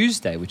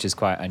Tuesday, which is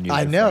quite unusual.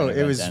 I know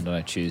it was end on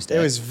a Tuesday. It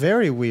was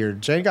very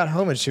weird. Jane got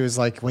home and she was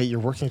like, "Wait,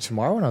 you're working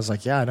tomorrow?" And I was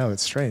like, "Yeah, I know.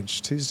 It's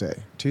strange.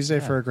 Tuesday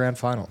for a grand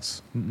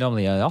finals."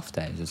 Normally off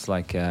days. It's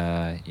like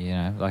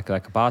like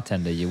a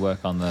bartender. You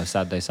work on the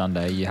Saturday,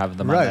 Sunday. You have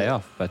the Monday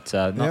off, but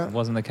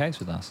wasn't the case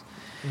with us.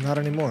 Not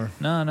anymore.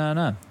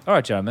 No. All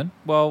right, gentlemen.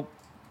 Well,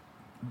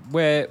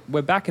 we're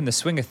back in the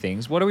swing of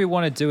things. What do we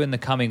want to do in the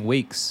coming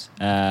weeks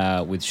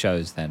with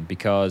shows then?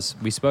 Because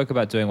we spoke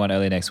about doing one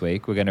early next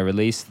week. We're going to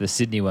release the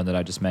Sydney one that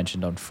I just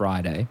mentioned on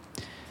Friday.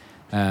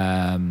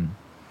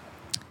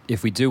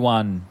 If we do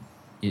one,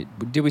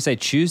 did we say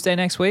Tuesday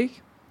next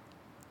week?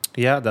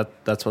 Yeah,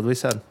 that's what we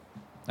said.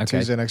 Okay,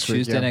 Tuesday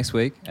next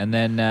week. And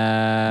then,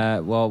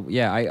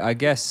 I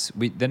guess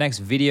the next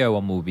video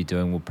one we'll be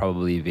doing will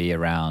probably be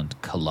around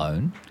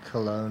Cologne.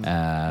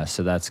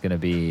 So that's going to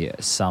be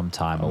some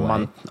time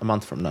away. A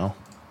month from now.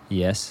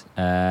 Yes,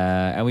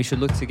 and we should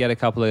look to get a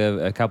couple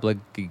of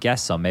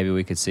guests on. Maybe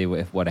we could see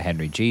what a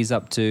Henry G's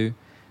up to.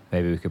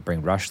 Maybe we could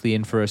bring Rushley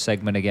in for a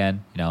segment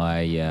again.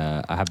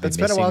 I have been. It's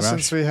been a while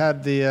since we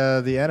had the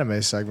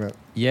anime segment.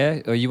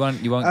 Yeah, or you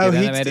want get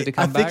animated to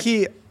come back?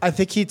 I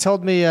think he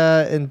told me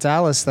in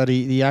Dallas that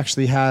he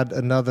actually had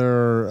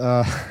another.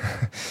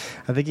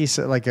 I think he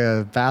said like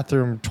a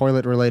bathroom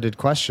toilet related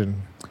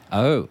question.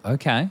 Oh,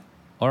 okay.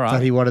 All right.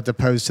 That he wanted to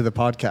pose to the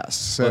podcast.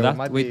 So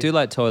we do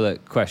like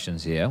toilet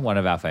questions here. One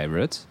of our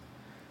favorites.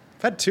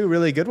 I've had 2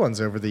 really good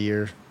ones over the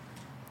year.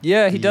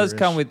 Yeah, he does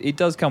come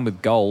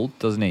with gold,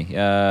 doesn't he?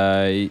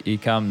 He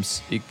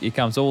comes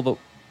all the.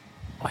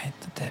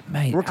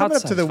 Mate, we're coming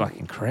up to the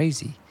fucking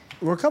crazy.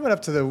 We're coming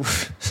up to the.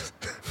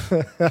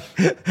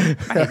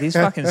 Mate, these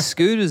fucking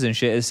scooters and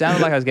shit. It sounded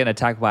like I was getting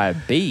attacked by a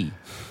bee.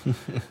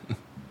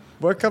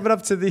 We're coming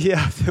up to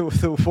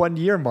the 1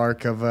 year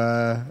mark of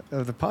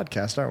the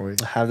podcast, aren't we?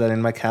 I have that in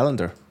my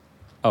calendar.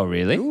 Oh,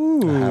 really?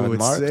 Ooh, it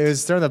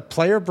was during the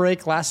player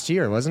break last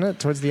year, wasn't it?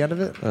 Towards the end of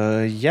it?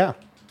 Yeah.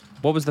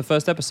 What was the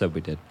first episode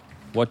we did?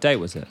 What date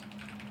was it?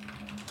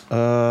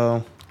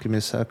 Give me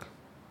a sec.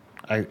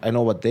 I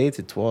know what date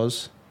it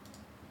was.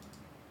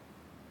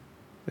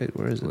 Wait,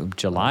 where is it?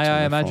 July,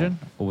 I imagine?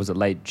 Or was it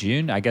late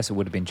June? I guess it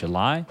would have been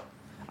July.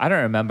 I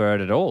don't remember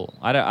it at all.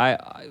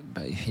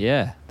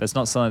 That's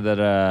not something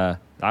that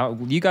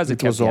you guys have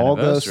kept the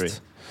anniversary.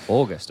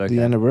 August, okay.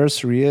 The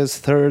anniversary is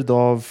 3rd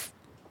of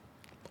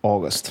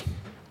August.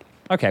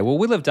 Okay, well,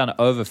 we'll have done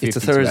over 50. It's a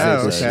Thursday.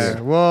 Oh,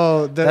 okay.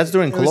 Well, that's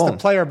during Cologne. The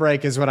player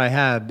break is what I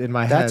had in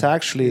my head. That's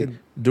actually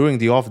during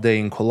the off day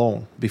in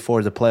Cologne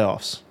before the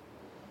playoffs.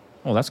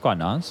 Oh, that's quite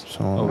nice.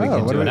 So Well, we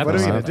can what do are an we- what are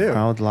we episode. gonna do?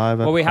 Proud live.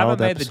 Well, we haven't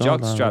proud made the episode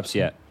jock live straps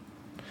yet.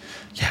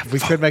 Yeah, we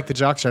could make the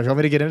jock straps. You want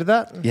me to get into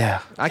that? Yeah.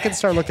 I can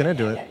start looking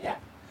into it.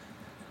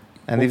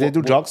 And if they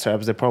do jock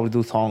straps, they probably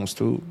do thongs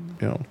too.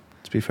 You know,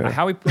 to be fair.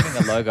 How are we putting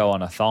a logo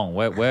on a thong?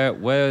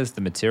 Where's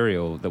the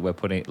material that we're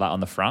putting, like on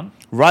the front?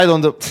 Right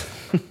on the.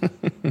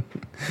 It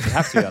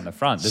has to be on the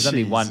front. There's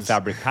only one Jesus.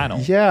 fabric panel.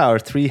 Yeah, or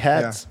 3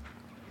 heads.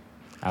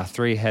 Our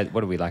 3 head.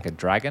 What are we, like a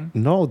dragon?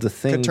 No, the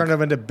thing. Could turn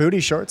them into booty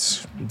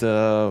shorts.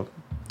 the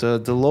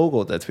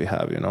logo that we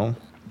have. You know.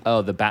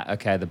 Oh, the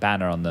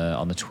banner on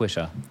the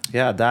Twitter.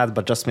 Yeah, that,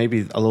 but just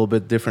maybe a little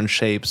bit different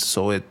shapes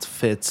so it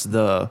fits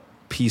the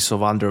piece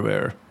of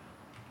underwear.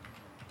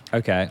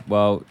 Okay,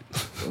 well,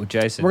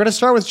 Jason. We're gonna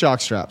start with jock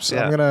straps.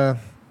 Yeah. I'm gonna.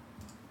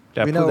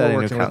 Yeah, We put know that we're in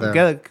your working with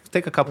calendar. them.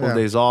 Take a couple of Yeah.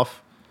 days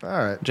off. All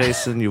right.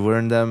 Jason, you've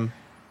earned them,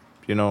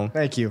 you know,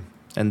 Thank you.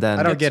 and then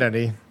I don't get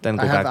any. then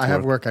go I have, back to I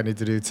have work. work I need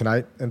to do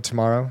tonight and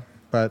tomorrow,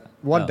 but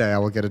one Oh. day I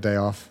will get a day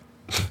off.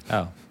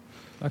 Oh,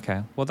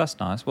 okay. Well, that's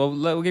nice. Well,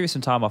 we'll give you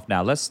some time off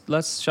now.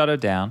 Let's shut her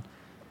down,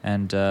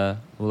 and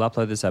we'll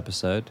upload this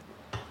episode,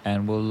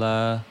 and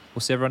we'll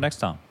see everyone next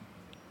time.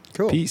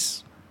 Cool.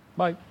 Peace.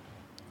 Bye.